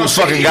doing. She was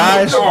fucking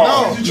guys?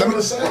 No. He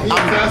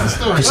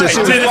said she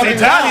was Tennessee fucking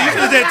Toddy. You guys.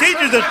 should have said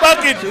teachers and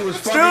fucking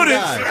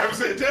students.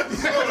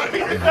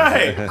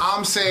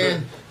 I'm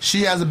saying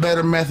she has a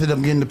better method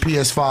of getting the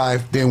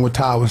PS5 than what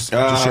Ty was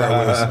just sharing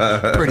with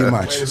us. Pretty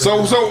much.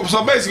 So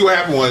basically what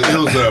happened was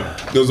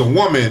there was a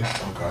woman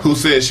who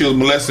said she was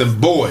molesting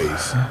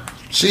boys.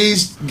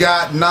 She's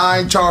got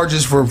 9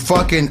 charges for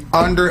fucking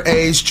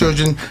underage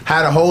children.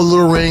 Had a whole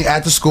little ring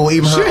at the school.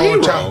 Even her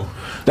own child.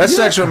 That's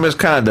sexual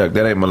misconduct.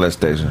 That ain't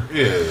molestation.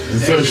 Yeah.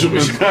 Sexual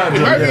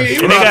misconduct. I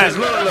mean, Come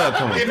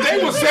on. if they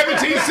was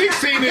 17,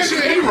 16, then she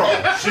a hero.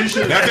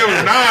 Now there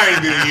was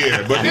 9 in a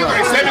year, but they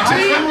like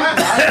 17.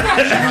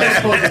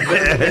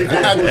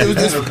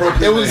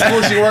 It was the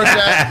school she works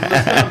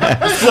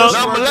at. So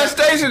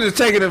molestation is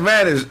taking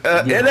advantage.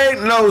 It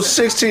ain't no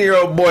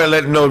 16-year-old boy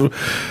letting no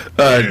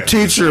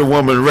teacher or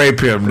woman rape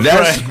him.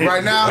 That's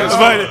right now.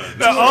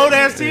 The old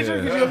ass teacher.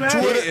 Can you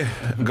imagine?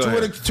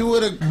 Two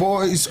of the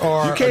boys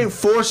are. You can't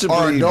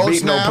forcibly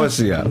beat no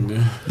pussy out.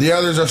 The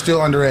others are still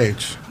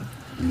underage.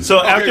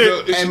 So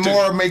after and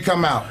more may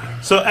come out.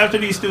 So after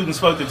these students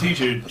spoke to the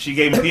teacher, she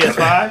gave them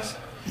PS5s.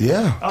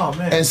 Yeah. Oh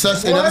man. And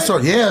such and other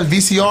sort. Yeah,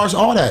 VCRs,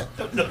 all that.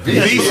 VCR.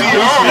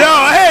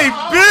 Yo, hey,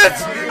 bitch!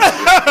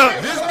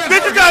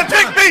 Bitch, you gotta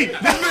take me.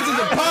 This bitch is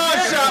a pawn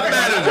shop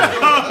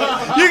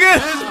manager. You get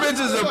This bitch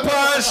is a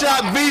pawn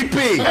shop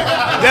VP.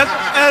 that's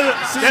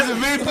She's a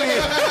VP.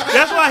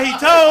 That's why he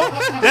told.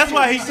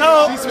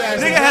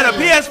 Nigga had a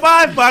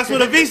PS5 box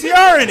with a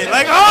VCR in it.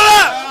 Like, hold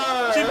up.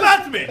 She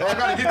blocked me.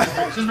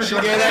 She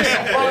gave that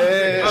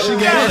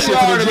shit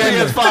to the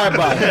PS5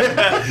 box.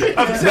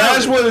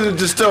 That's what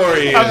the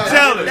story is. I'm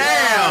telling you.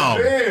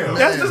 Damn.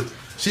 That's the.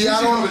 She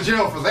out on to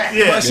jail for that.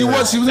 Yeah. But she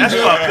was in That's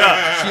jail. fucked up.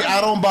 She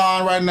out on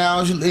bond right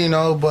now. She,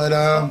 but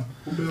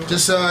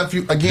just if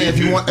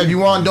you want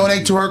to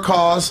donate to her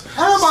cause.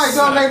 Everybody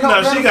donate.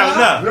 No, she got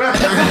enough.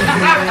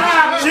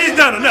 She's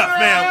done enough,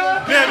 ma'am.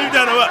 Ma'am, you've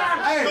done enough.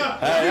 Hey,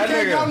 you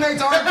can't donate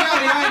to our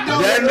county. I ain't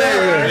doing That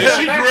nigga. Is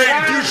she great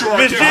future?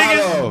 Miss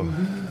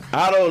Jiggins.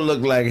 I don't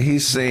look like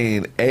he's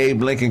seen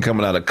Abe Lincoln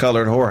coming out of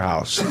Colored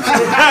Whorehouse.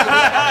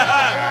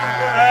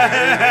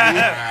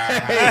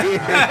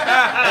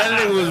 That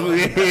nigga was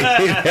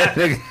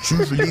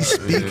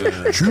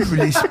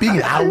Truthfully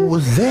speaking, I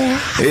was there.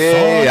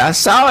 Yeah, I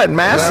saw it,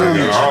 master.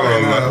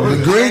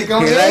 The great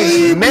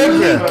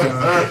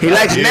He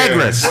likes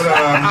negras.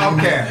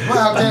 Okay.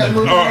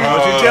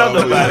 Don't you tell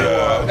nobody.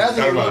 That's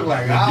what it look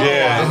like.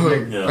 Yeah,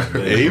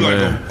 he like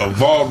a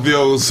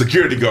vaudeville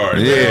security guard.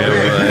 Yeah.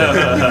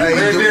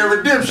 Red Dead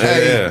Redemption.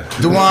 Yeah.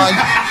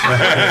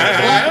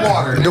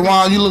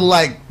 Dewan, you look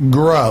like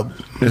Grub.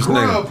 This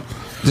nigga.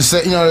 Just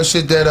say, the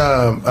shit that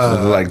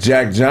Look like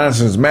Jack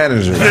Johnson's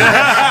manager. This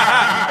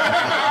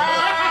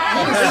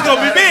is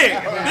gonna be big.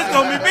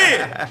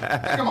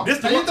 Come on. You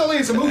throw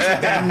in some hooch. You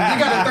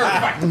got a third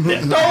fight.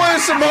 Throw in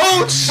some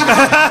hooch.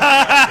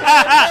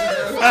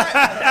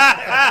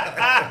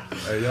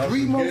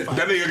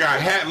 That nigga got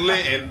hat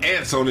lint and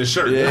ants on his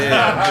shirt.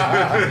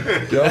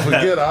 Y'all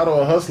forget Otto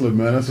a hustler,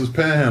 man. That's his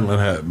panhandling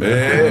hat, man.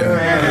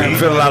 Yeah. You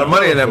feel a lot of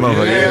money in that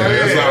motherfucker. Yeah,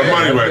 that's a lot of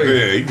money right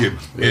there. He get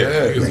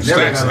some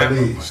stacks of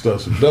that.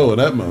 Stuff some dough in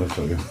that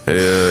motherfucker.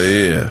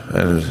 Yeah.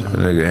 That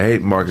nigga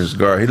hate Marcus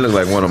Garvey. He look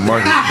like one of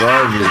Marcus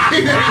Garvey's.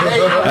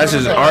 That's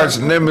his arch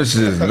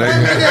nemesis, nigga.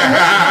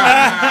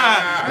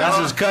 That's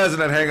Marcus's cousin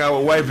that hang out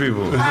with white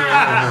people.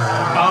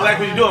 I don't like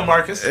what you're doing,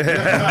 Marcus. I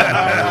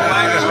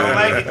don't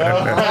like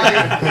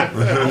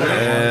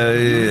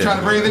it. You trying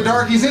to bring the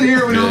darkies in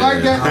here? We don't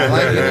like that. I don't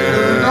like it.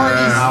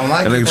 Darkies. I don't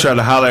like And it. nigga trying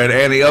to holler at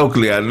Annie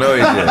Oakley. I know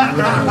he did.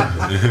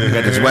 You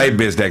got this white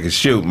bitch that can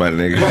shoot, my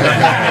nigga.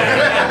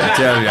 I'm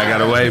telling you, I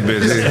got a white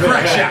bitch.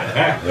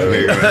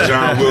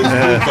 John Wilson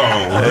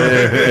Bluthorn.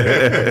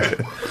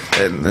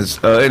 And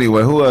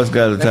anyway, who else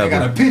got a They got a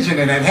topic? pigeon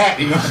in that hat.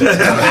 You know?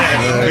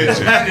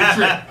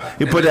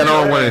 He put that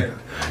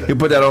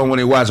on when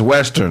he watched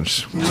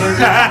westerns. The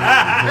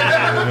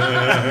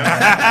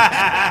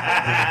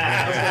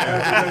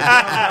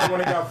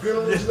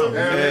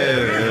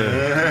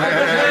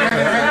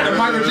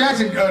Michael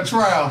Jackson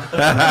trial.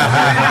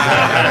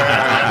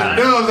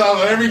 Doves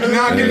all every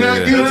not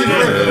guilty.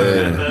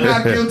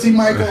 Not guilty,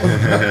 Michael.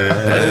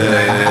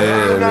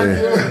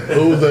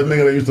 Who was that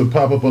nigga that used to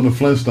pop up on the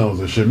Flintstones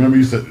and shit? Remember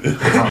you said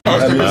I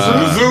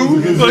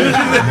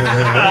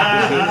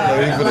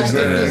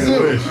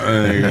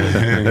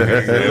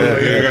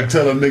gotta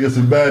tell a nigga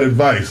some bad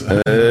advice.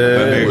 That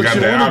nigga got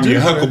that I'm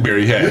your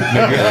Huckleberry hat.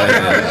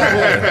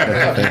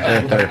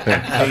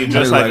 Nigga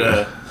dressed like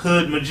a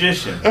hood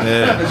magician.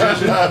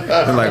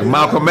 Yeah. Like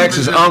Malcolm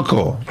X's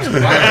uncle.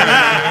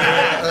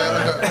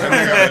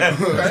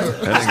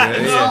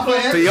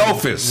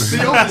 Theophis.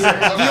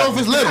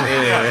 Theophis Little. No,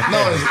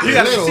 You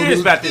gotta be Little. serious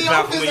about this,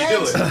 Malcolm, when you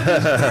do it.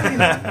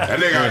 That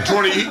nigga got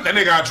 20. That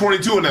nigga got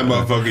 22 in that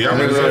motherfucker. Y'all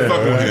better start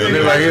fucking with him.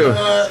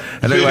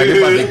 And they like he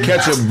about to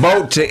catch a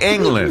boat to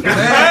England.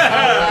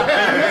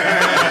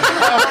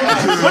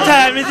 What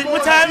time is it?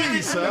 What time is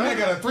it? Son, they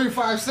got a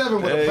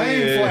 357 with a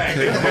bang flag.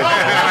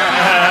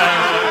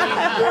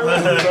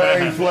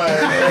 Bang flag.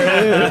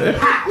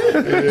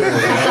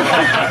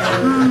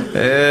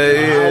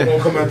 I'm gonna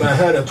come out that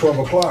hat at 12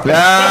 o'clock.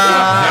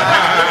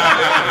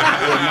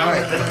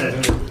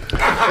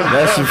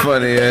 That's some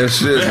funny ass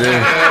shit,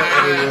 nigga.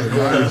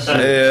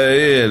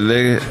 Yeah,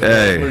 nigga.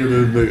 Hey.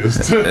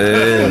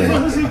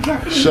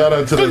 Shout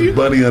out to the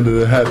buddy under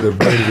the hat that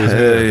braided his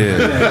hair.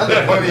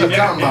 That's what you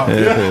talking about.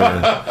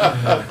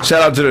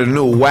 Shout out to the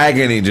new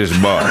wagon he just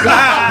bought.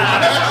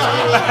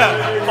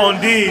 On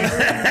D.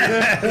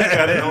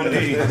 Got it on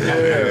D.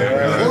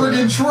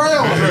 Oregon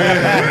Trail.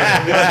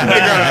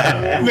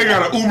 They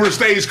got an Uber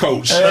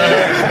stagecoach.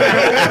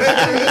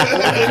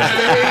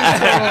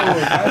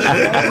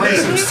 Bring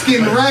some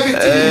skinned rabbit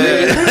to you.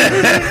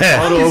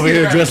 Otto over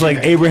here dressed like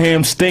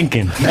Abraham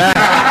Stinking. That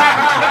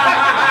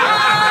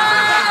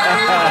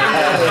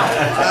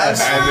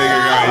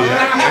nigga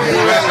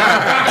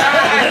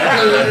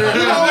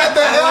You don't let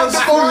the elves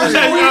force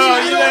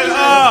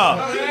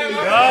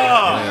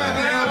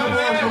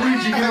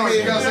Luigi, you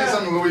gotta say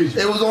something to Luigi.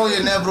 It was only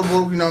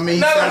inevitable, you know what I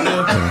mean?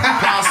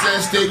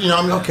 Processed it, you know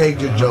what I mean? Okay,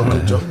 good joke,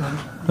 good joke.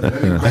 Get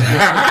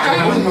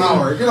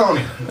on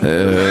it.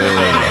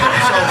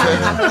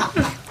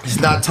 It's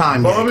not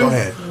time yet. Go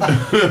ahead.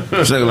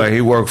 This nigga like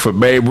he worked for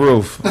Babe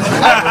Ruth.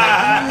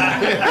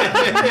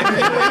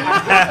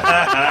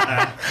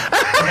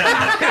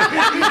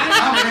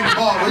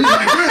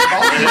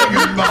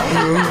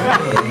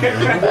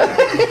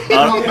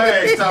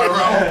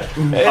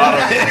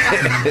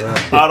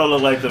 Otto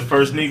look like the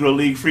first Negro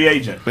League free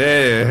agent.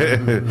 Yeah.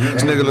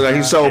 This nigga look like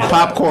he sold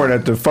popcorn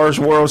at the first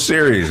World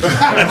Series. This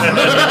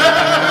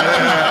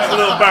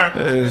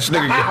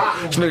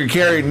nigga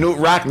carried Newt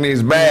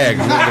Rockney's bag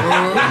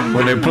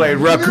when they played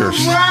Rutgers.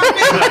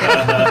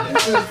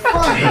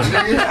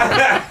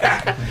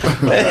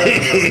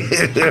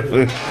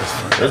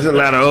 There's a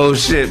lot of old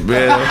shit,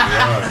 man.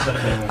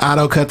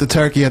 Otto cut the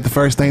turkey at the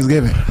first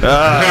Thanksgiving.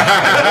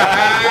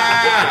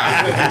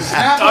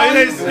 Oh, you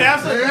didn't snap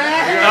it?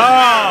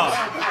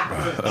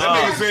 That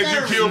nigga said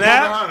you killed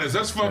Pocahontas.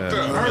 That's fucked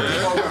up,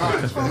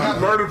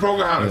 man. Murdered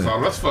Pocahontas. Oh,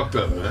 that's fucked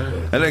up,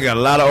 man. And they got a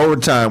lot of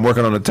overtime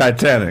working on the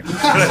Titanic.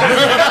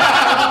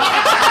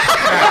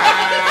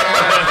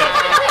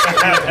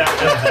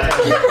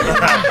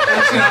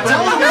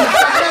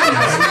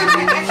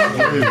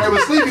 Hey,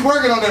 was Sleepy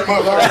working on that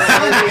motherfucker?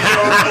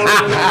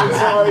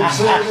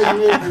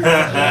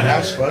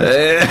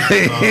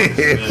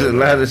 It's a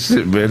lot of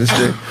shit, man. This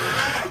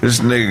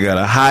nigga got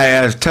a high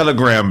ass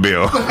telegram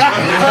bill.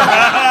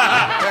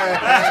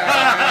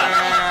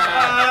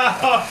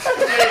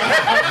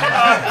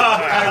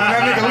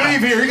 That nigga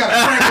leave here, he got to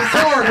crank the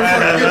cord.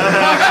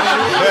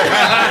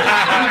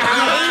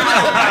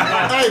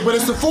 Hey, but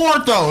it's the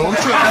Ford though. Don't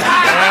trip.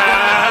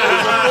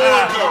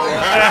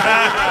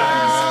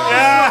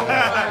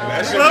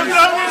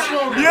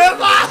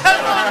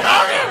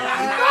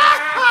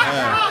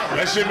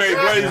 That shit made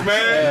Blaze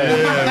mad.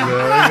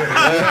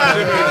 That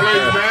shit made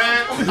Blaze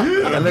mad.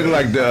 That nigga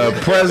like the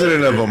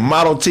president of a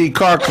Model T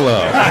car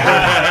club.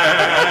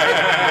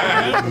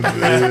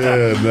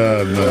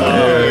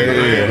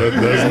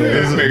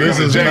 This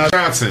is Jack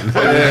Johnson.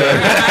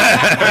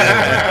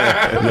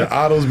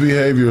 Otto's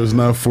behavior is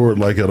not Ford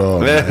like at all.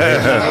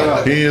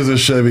 Man. He is a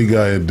Chevy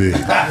guy indeed.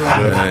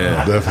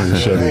 Definitely a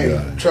Chevy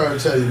guy. I'm trying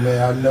to tell you,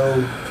 man, I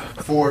know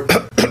Ford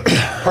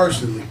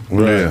personally.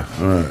 Right.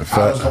 All right.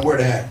 I was gonna wear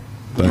the hat.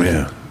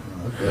 Yeah.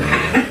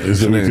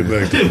 Is it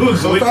connected?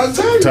 So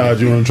Todd,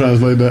 you want to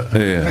translate that?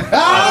 Yeah.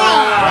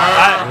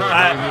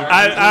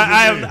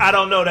 I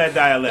don't know that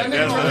dialect.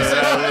 That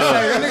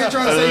nigga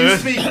trying to say you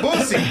speak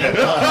pussy.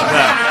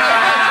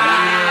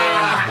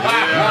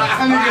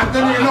 That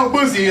nigga know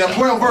pussy. I'm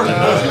well versed in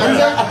pussy.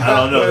 I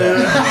don't know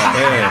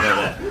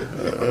that.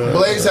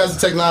 Blaze has the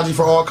technology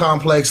for all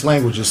complex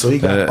languages, so he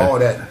got all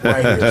that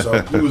right here.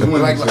 So he was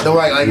like the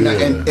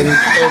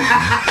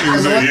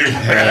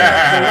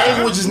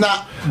language is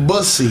not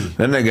bussy.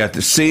 Then they got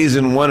the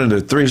season 1 of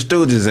the Three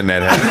Stooges in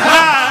that house.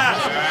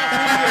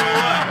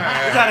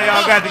 That's how they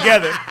all got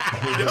together.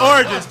 The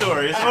origin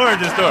story. It's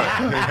origin story.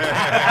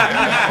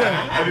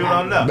 People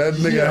don't know. That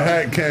nigga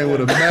hat came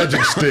with a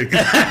magic stick. A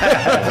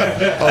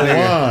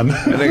wand.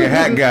 That nigga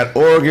hat got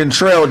Oregon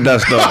Trail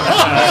dust on it.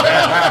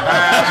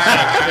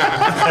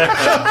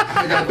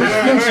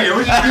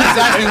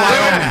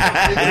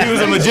 If he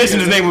was a magician,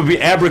 his name would be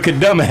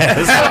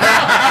Abracadumbass.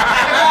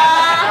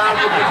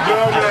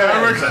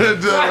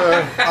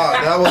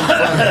 That was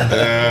funny.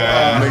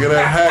 Nigga,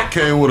 that hat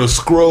came with a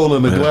scroll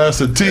and a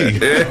glass of tea.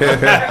 That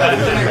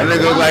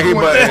nigga look like he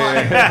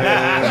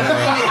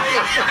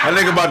that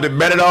nigga about to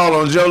bet it all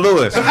on Joe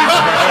Louis.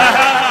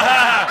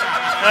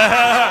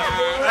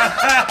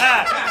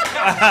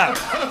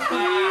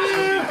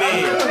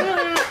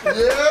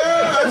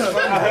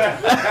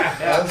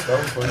 That's so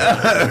funny.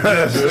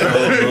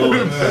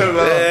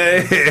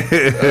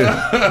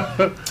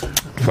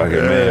 Fuck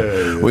it,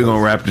 man. We're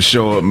gonna wrap the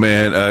show up,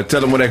 man.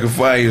 Tell them where they can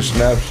find you,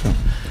 Snaps.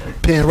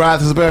 Penn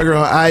Roethlisberger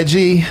on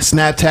IG,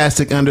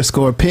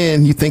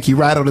 Snaptastic_Penn. You think you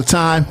write all the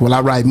time? Well,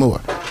 I write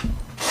more.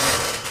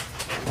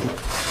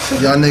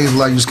 Y'all niggas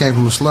like you just came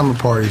from a slumber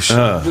party.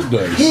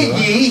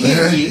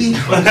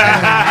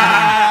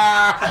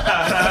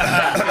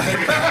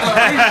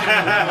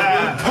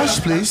 Hush,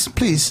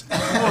 please.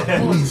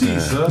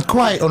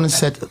 Quiet on the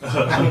set.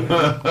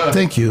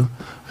 Thank you.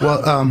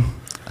 Well,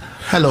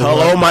 hello.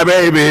 Hello, my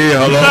baby.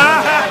 Hello.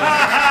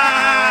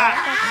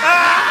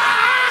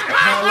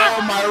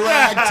 Hello, my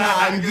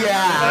ragtime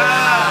gal.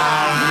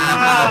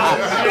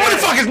 Where the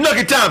fuck is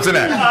Nucky Thompson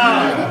at?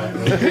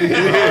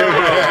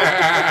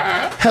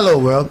 Hello,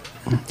 world.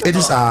 It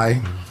is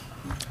I,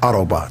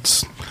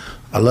 Autobots.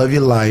 I love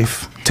your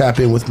life. Tap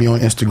in with me on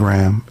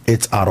Instagram.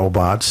 It's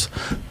Autobots.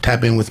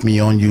 Tap in with me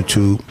on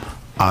YouTube.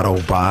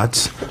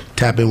 Autobots.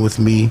 Tap in with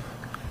me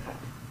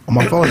on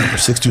my phone number,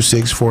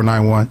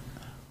 626-491.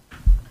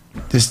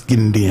 Just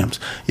getting DMs.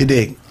 You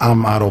dig?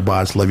 I'm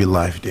Autobots. Love your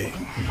life, dig.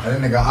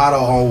 That nigga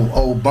Otto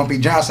old Bumpy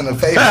Johnson a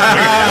favorite.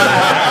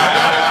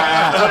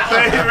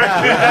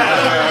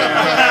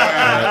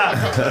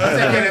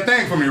 Take that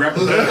thing for me,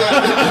 rapper.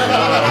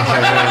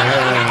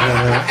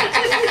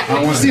 I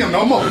don't want to see him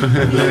no more. Golly!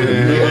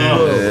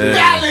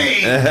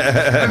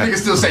 That nigga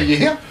still say you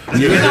him? Look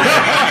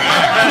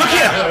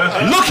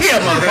here,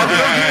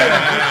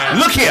 motherfucker.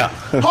 Look here.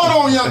 Hold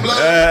on, young blood.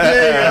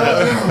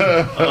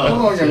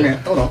 Hold on, young man.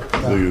 Hold on.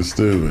 Nigga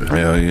stupid.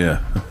 Hell yeah.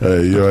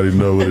 Hey, you already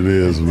know what it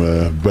is,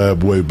 man. Bad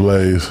Boy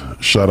Blaze.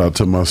 Shout out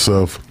to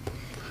myself.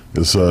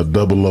 It's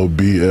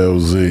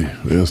OOBLZ,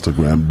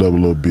 Instagram,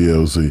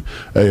 OOBLZ.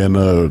 Hey, and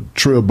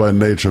Trill by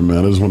Nature,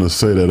 man. I just want to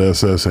say that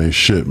SS ain't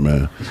shit,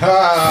 man.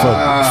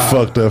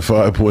 Fuck that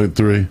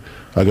 5.3.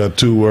 I got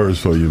 2 words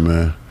for you,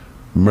 man.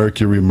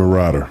 Mercury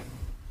Marauder.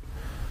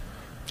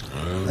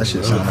 That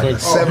shit sound like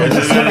 7. I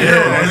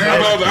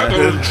thought it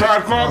was a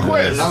Tribe Called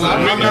Quest.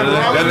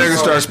 That nigga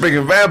started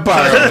speaking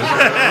vampire.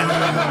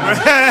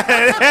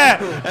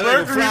 That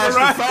nigga flashed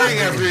the thing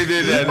after he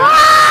did that.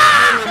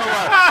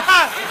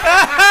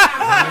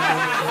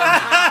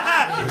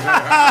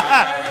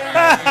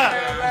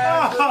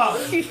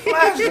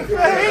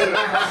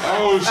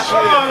 Oh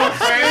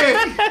shit!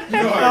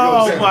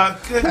 Oh my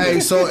goodness! Hey,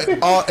 so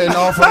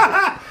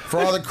for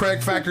all the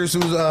Craig Factors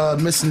who's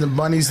missing the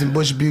bunnies and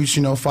Bush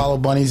Buttes, follow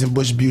bunnies and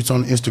Bush Buttes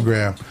on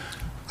Instagram.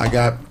 I'm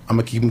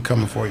gonna keep them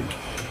coming for you.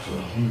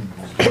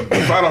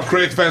 Follow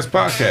Craig Facts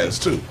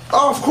podcast too.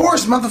 Oh, of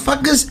course,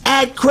 motherfuckers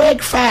at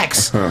Craig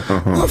Facts.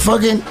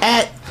 Motherfucking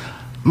at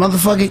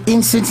motherfucking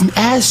incense and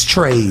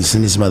ashtrays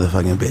in this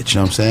motherfucking bitch, you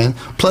know what I'm saying?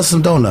 Plus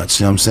some donuts,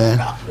 you know what I'm saying?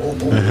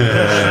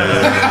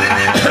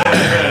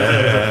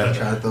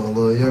 Try to throw a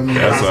little yummy.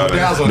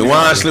 The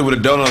wine slid with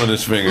a donut on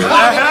his finger. Oh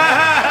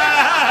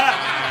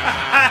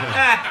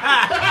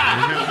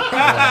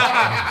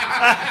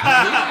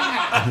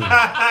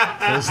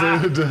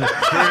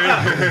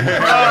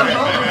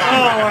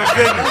my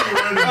goodness!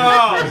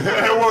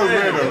 That was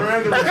random.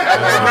 Random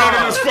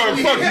as fuck.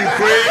 Fuck you,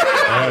 Craig.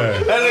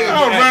 That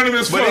was random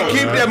as fuck. But he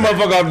keep that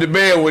motherfucker off the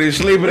bed when he's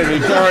sleeping and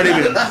he's already.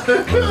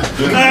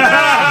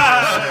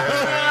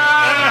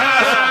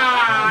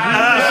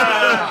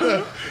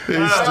 He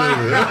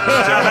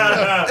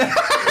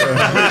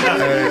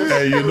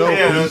Hey, you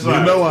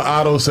know when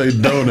Otto say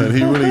donut,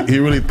 he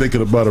really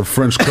thinking about a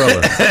French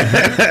cruller.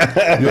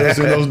 You ever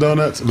seen those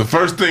donuts? The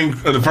first thing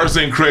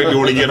Craig did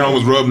when he get home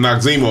was rub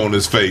Noxzema on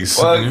his face.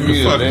 Fuck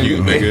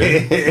you,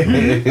 nigga. Hey,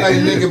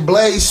 nigga,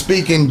 Blaze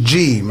speaking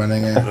G, my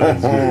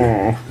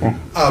nigga.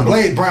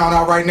 Blade Brown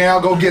out right now.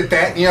 Go get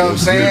that. You know what I'm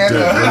saying?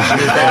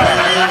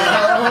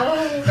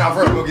 Nah,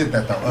 first go get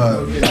that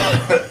though.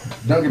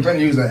 Duncan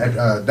Penny user at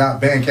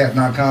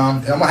 .bandcamp.com.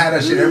 I'm gonna have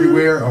that shit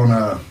everywhere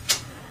on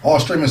all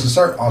streaming and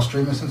service.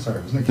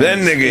 That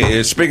nigga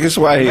is speaking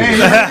Swahili.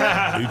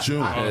 He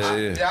chewing.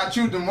 Yeah, I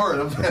chewed them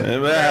words.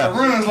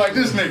 Runs like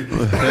this nigga.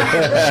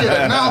 Shit,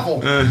 a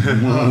novel.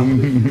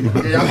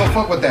 Y'all go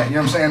fuck with that. You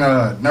know what I'm saying?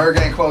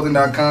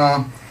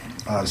 NerdGameClothing.com.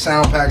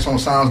 Sound packs on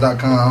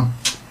sounds.com.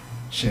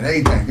 Shit,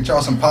 everything. Get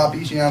y'all some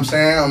poppies. You know what I'm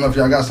saying? I don't know if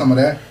y'all got some of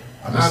that.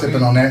 I've been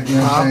sipping on that. You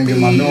know what I'm saying? Get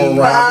my neural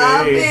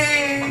right.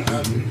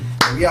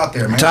 We out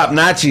there, man. Top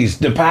Nachos,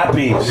 the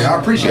poppies. Yeah, I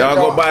appreciate y'all.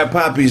 Go buy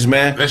poppies,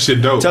 man. That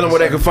shit dope. Tell them where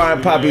they can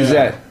find poppies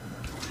at.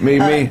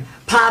 Me.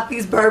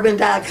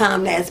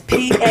 PoppiesBourbon.com. That's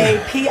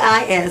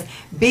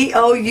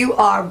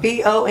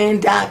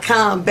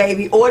PAPISBOURBON.com,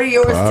 baby. Order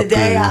yours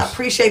today. I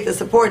appreciate the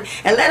support.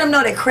 And let them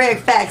know that Craig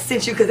Fax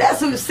sent you, because that's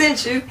who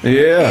sent you.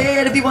 Yeah.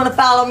 And if you want to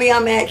follow me,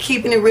 I'm at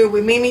Keeping It Real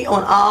with Mimi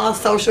on all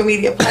social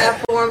media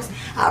platforms.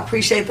 I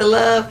appreciate the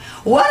love.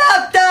 What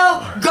up,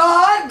 though?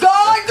 God.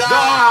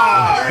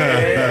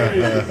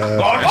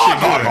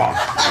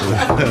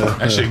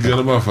 That shit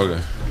good,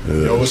 motherfucker.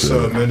 Yo, what's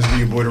up, man? This is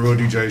your boy, the Real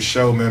DJ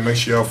Show, man. Make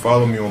sure y'all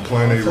follow me on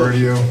Planet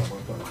Radio,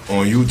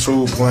 on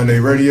YouTube,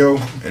 Planet Radio,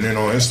 and then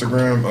on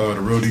Instagram, the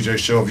Real DJ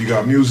Show. If you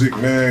got music,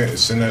 man,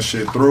 send that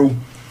shit through.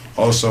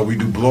 Also, we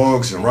do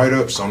blogs and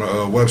write-ups on the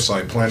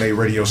website,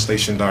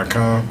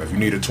 PlanetRadioStation.com. If you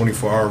need a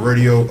 24-hour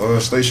radio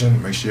station,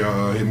 make sure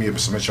y'all hit me up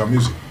and submit y'all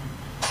music.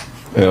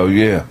 Hell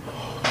yeah.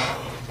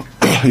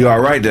 You all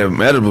right there?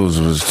 Edibles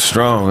was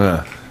strong,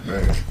 huh?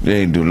 Man. You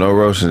ain't do no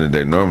roasting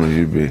today. Normally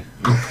you'd be.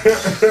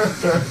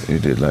 You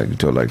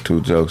told like 2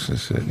 jokes and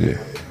said, yeah.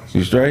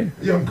 You straight?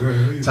 Yeah, I'm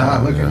good.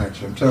 Todd looking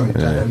at you. I'm telling you.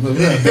 That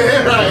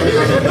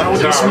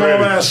was a small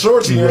ass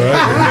shorts, man.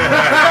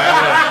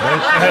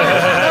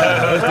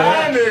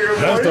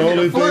 That's the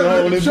only thing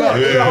holding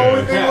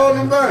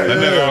him back. That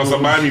nigga on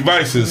some Miami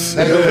Vices.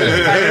 Hey,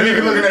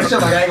 nigga looking at that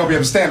shit like I ain't gonna be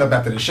able to stand up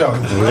after the show.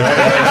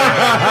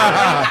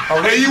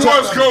 Hey, you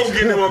was cold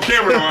getting him on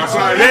camera though.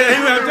 Outside.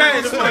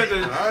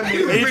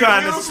 He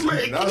trying to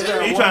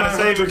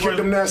save it for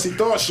them nasty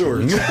thought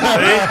shorts. He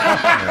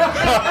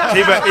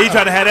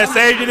trying to have that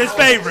saved in his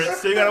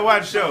favorites. So you gotta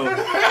watch the show. He got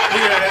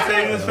that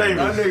saved in his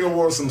favorites. That nigga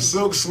wore some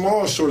silk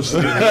small shorts.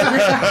 Do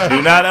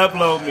not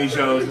upload me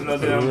shows. There's no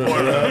damn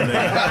point of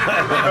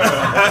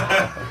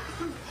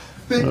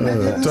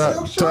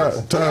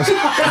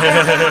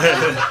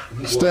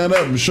stand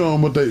up and show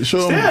them what they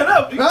show them. Stand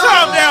up. You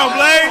calm down,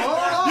 Blaze.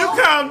 You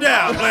calm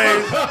down,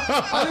 Blaze. I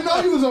didn't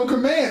know you was on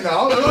command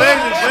now.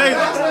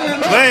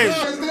 Blaze.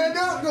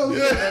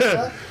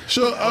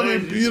 Show, I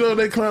mean, you know,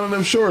 they clowning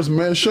them shorts,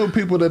 man. Show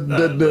people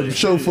that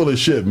show full of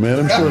shit,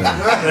 man. I'm sure.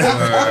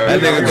 That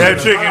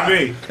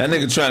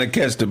nigga trying to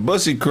catch the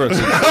bussy crooks.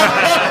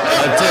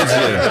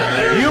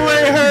 Attention. You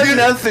ain't heard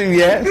nothing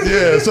yet.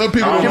 Yeah, some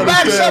people don't Your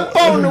back's understand. up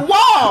on the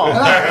wall.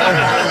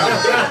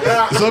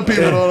 Some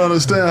people don't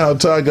understand how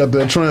Ty got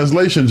that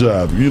translation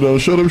job. You know,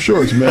 show them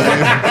shorts, man.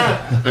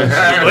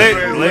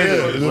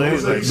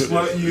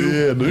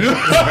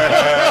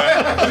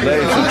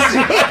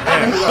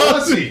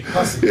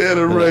 Yeah,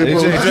 the rainbow. He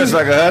dressed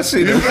like a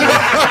hussy. Yeah,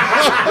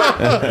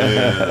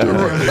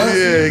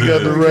 he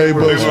got the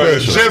rainbow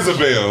special.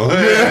 Jezebel.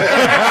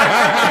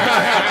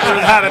 It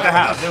was hot at the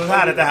house. It was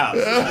hot at the house.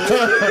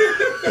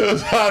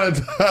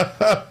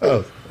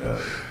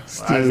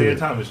 Isaiah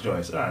Thomas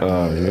Joyce. All right.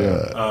 Oh,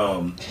 yeah.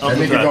 That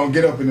nigga gonna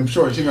get up in them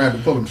shorts. You gonna have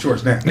to pull them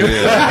shorts down.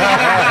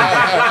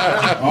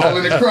 All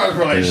in the crowd,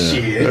 we're like,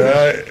 shit.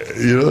 Right.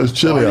 You know, it's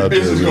chilly out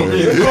there.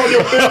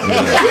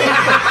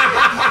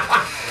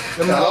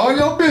 All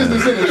your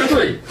business in the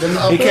street.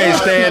 He can't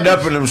stand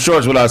up in them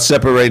shorts without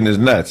separating his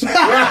nuts. Of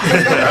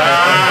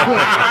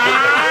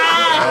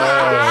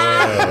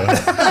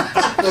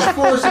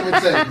course it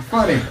would say.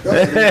 Funny.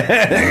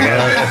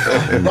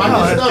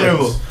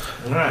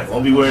 All right,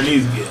 won't be wearing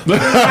these again.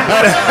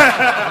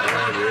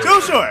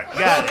 Too short.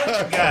 Got it.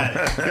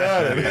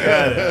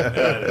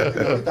 I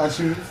thought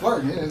you were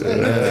flirting.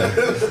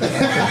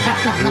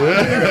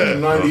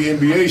 90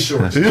 NBA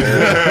shorts.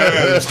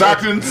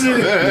 Stockton's.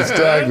 Good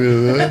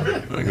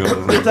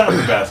time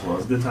for basketball.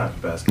 It's a good time for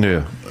basketball.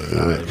 Yeah.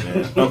 All right,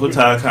 man. Uncle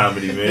Ty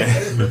Comedy, man.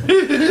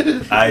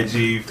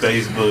 IG,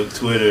 Facebook,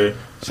 Twitter.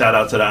 Shout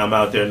out to the I'm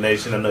Out There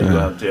Nation. I know you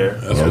out there.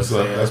 That's what's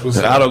up. That's what's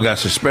up. Otto got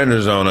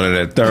suspenders on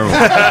under that thermal.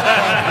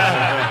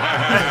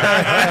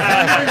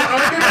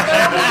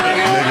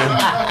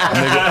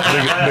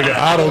 Nigga,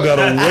 Otto got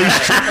a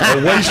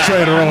waist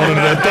trainer on in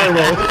that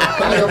thermo.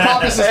 Nigga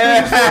popping some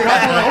speed straight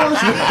up on the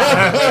horse.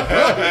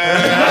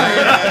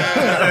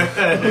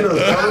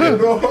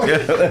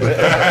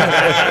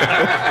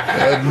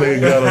 That nigga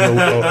got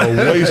a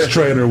waist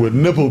trainer with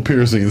nipple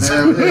piercings.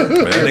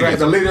 Like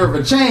the leader of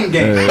a chain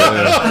gang.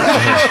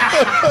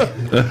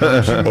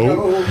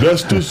 Oh,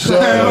 that's the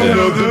sound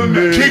of the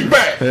nigga. Kick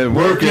back. And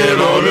Working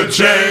on the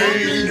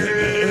chain.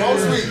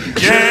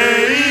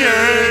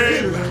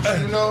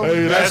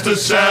 Hey, that's the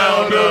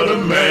sound of the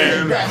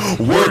man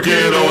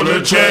working on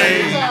the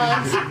chain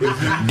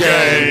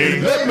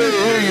gang. Let me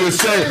hear you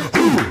say,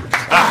 ooh,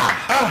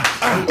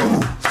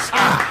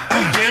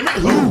 Damn it.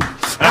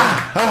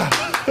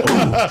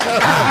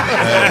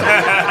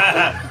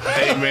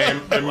 Hey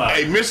man,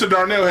 hey, Mr.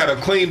 Darnell had a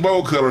clean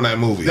bowl cut on that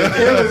movie.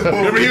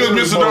 Remember, he was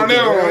Mr.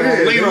 Darnell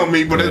on Lean on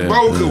Me, but his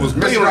bowl cut was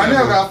clean. Mr.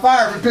 Darnell got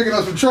fired for picking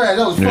up some trash.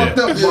 That was fucked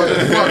up.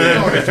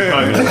 Mr.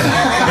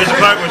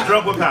 Clark was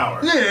drunk with power.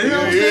 Yeah, you know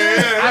what I'm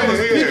saying? I was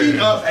picking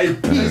up a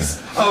piece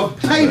of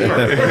paper.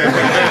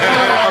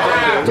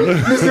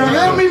 Mr.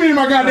 Darnell, meet me in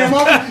my goddamn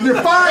office.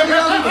 You're fired,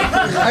 man.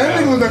 That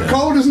nigga was the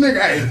coldest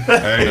nigga. Hey,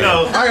 Hey,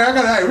 No. I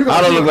gotta, we I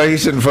gonna don't look like he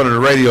sit in front of the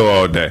radio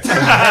all day. I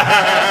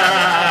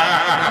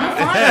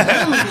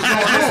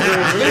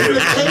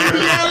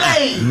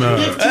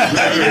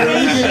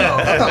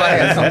thought I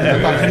had something to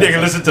talk Nigga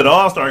listen to the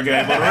All-Star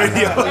game on the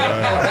radio.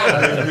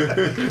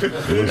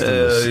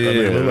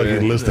 Look like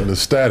he's listening to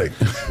Static.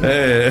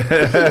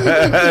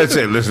 I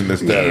said, listen to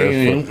that.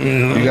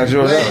 You got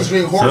yours? Ladies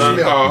drink horse milk.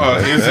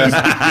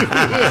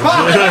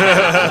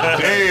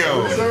 Damn.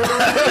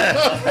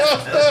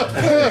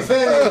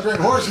 Ladies drink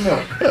horse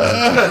milk.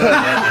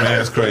 Man,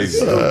 that's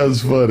crazy.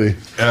 That's funny.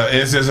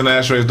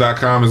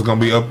 IncenseandAshtrays.com is going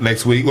to be up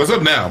next week. Well, it's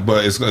up now,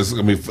 but it's going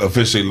to be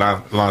officially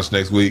launched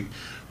next week.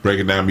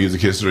 Breaking down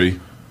music history,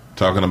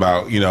 talking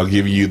about,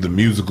 giving you the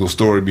musical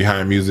story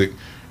behind music.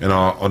 And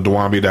on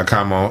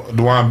DewanB.com, on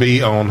Dewan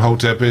B on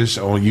Hotepish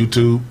on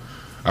YouTube.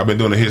 I've been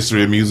doing the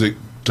history of music,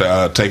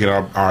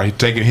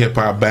 taking hip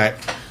hop back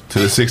to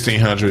the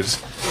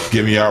 1600s,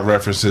 giving y'all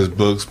references,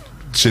 books,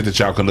 shit that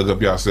y'all can look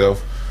up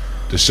yourself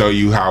to show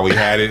you how we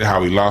had it, how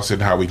we lost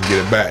it, how we can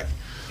get it back.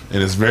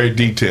 And it's very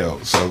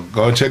detailed. So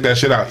go and check that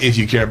shit out if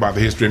you care about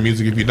the history of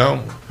music. If you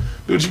don't,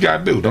 do what you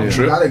gotta do. Don't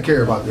trip. I didn't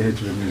care about the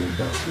history of music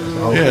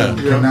though. Yeah,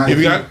 if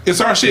you got, it's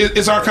our shit.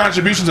 It's our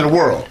contribution to the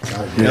world.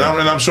 And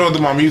I'm showing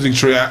them my music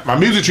tree. My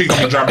music tree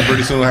gonna be dropping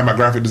pretty soon. I have my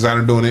graphic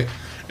designer doing it.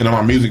 And on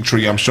my music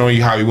tree, I'm showing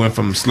you how we went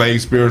from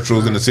slave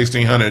spirituals in the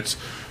 1600s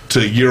to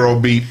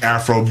Eurobeat,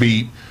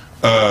 Afrobeat,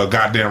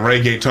 goddamn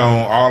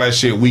reggaeton, all that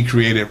shit we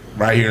created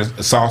right here.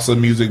 Salsa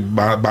music,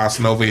 bossa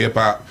nova, hip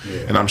hop,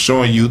 and I'm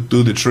showing you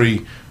through the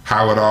tree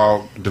how it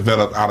all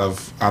developed out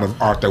of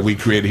art that we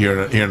created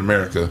here in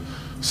America.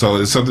 So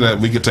it's something that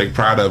we could take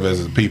pride of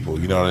as a people,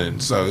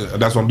 and so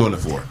that's what I'm doing it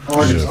for.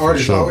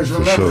 Artists always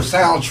remember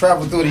sound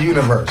travel through the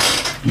universe.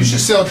 You should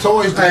sell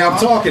toys. Hey, I'm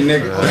talking,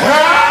 nigga.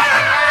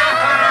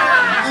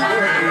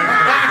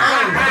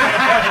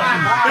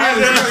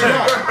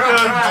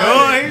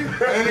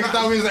 That nigga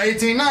thought we was the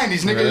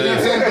 1890s, nigga. You know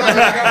what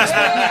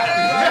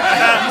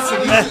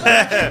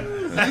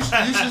I'm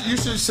saying? You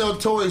should sell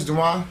toys,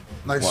 Dewan.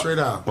 Like straight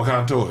out. What kind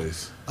of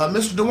toys?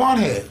 Mr. Dewan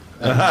had.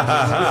 You? No,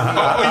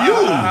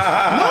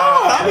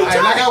 I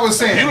mean, like I was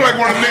saying, you like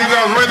one of the niggas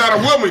that was right out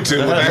of Wilmington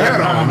with that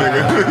hat on,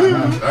 nigga.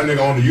 That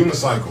nigga on the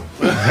unicycle.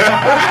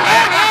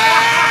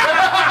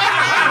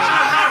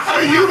 A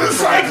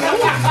unicycle.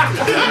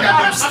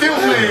 got them steel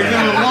legs,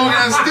 them long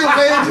ass steel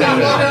legs.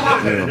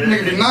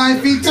 Nigga be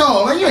 9 feet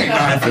tall. Like, you ain't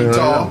 9 feet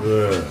tall.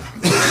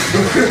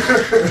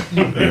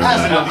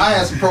 I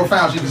had some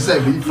profound shit to say,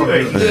 but you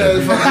fucking.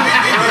 Yeah,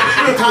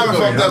 Tommy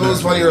fucked up. It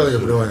was funny earlier,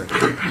 but go ahead.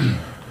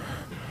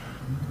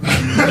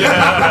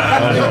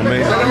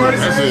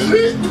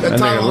 That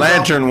nigga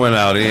lantern went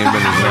out. He ain't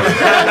been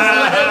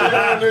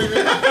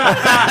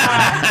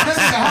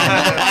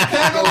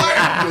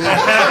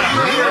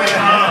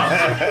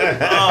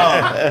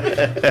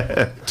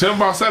Tell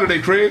them about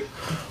Saturday, Craig.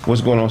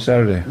 What's going on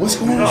Saturday? What's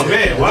going on? Oh,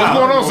 man, wow. What's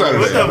going on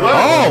Saturday?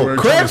 Oh,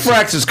 Craig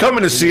Frax is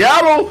coming to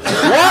Seattle,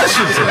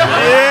 Washington.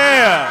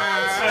 Yeah.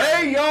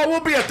 Hey, y'all,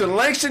 we'll be at the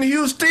Langston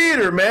Hughes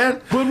Theater,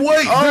 man. But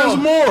wait, there's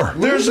more.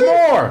 There's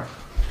more.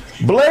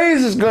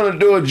 Blaze is going to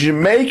do a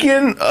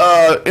Jamaican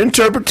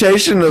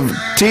interpretation of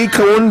T.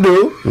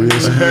 Kundu.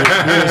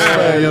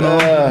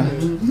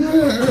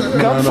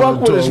 Come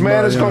fuck with us,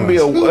 man. It's gonna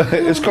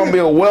be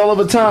a well of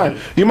a time.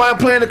 You mind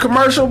playing the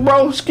commercial,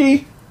 bro?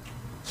 Ski?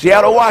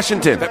 Seattle,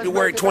 Washington.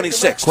 February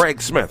 26th,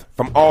 Craig Smith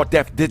from All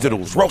Deaf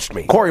Digital's Roast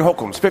Me, Corey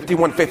Holcomb's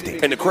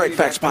 5150, and the Craig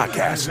Facts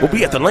Podcast will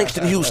be at the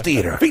Langston Hughes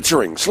Theater,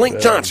 featuring Slink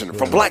Johnson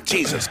from Black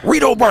Jesus,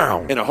 Rito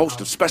Brown, and a host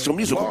of special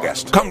musical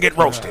guests. Come get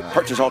roasted.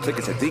 Purchase all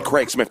tickets at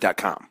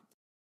thecraigsmith.com.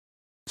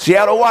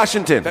 Seattle,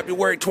 Washington.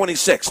 February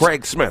 26th,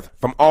 Craig Smith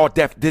from All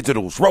Deaf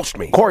Digital's Roast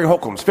Me, Corey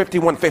Holcomb's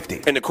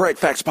 5150, and the Craig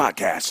Facts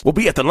Podcast will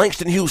be at the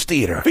Langston Hughes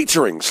Theater,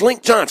 featuring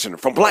Slink Johnson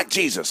from Black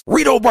Jesus,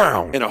 Rito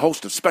Brown, and a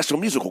host of special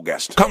musical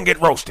guests. Come get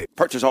roasted.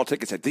 Purchase all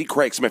tickets at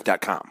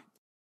thecraigsmith.com.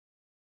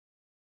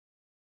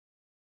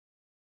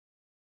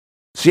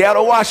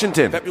 Seattle,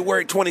 Washington,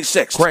 February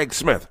 26th. Craig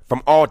Smith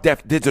from All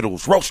Deaf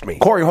Digital's Roast Me.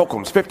 Corey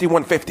Holcomb's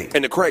 5150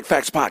 and the Craig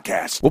Facts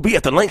Podcast will be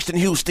at the Langston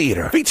Hughes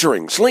Theater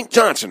featuring Slink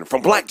Johnson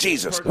from Black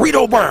Jesus,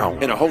 Rito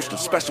Brown, and a host of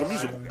special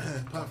music.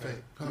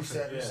 Perfect.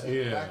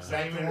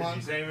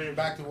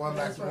 Back to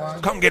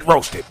one. Come get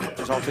roasted.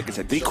 There's all tickets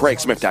at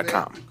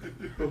thecraigsmith.com.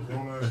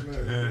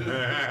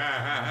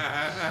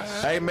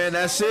 Hey, man,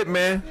 that's it,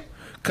 man.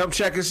 Come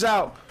check us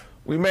out.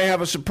 We may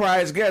have a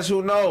surprise guest.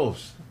 Who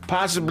knows?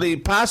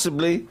 Possibly,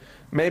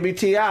 maybe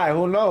T.I.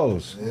 Who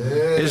knows? Yeah.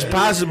 It's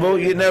possible.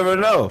 You never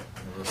know.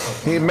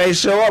 He may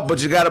show up,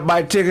 but you got to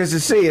buy tickets to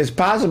see. It's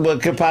possible.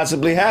 It could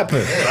possibly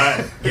happen.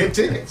 Right. Get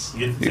tickets.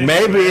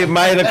 Maybe it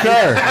might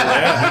occur.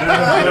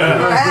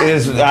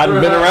 I've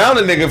been around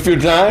the nigga a few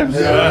times.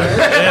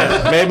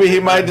 Maybe he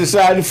might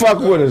decide to fuck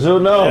with us.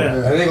 Who knows?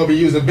 They ain't gonna be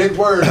using big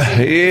words.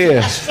 Yeah.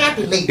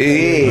 Extrapolate.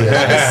 Yeah. The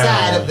other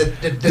side of the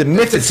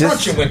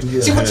antithesis. See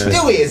what you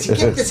do is you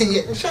get this in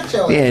your shut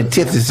your. Yeah,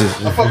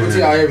 antithesis. I fuck with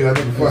T.I. every. I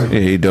think it's funny. Yeah,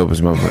 he dope as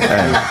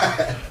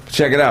motherfucker.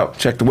 Check it out.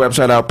 Check the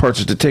website out.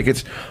 Purchase the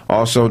tickets.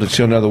 Also, the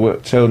Chill Never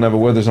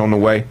Withers on the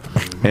way.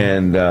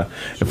 And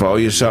if I owe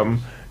you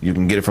something, you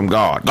can get it from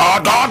God.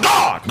 God.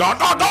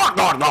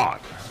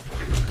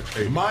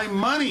 Hey, my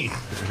money.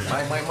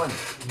 My money.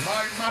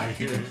 My money.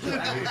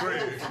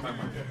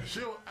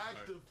 Chill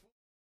active.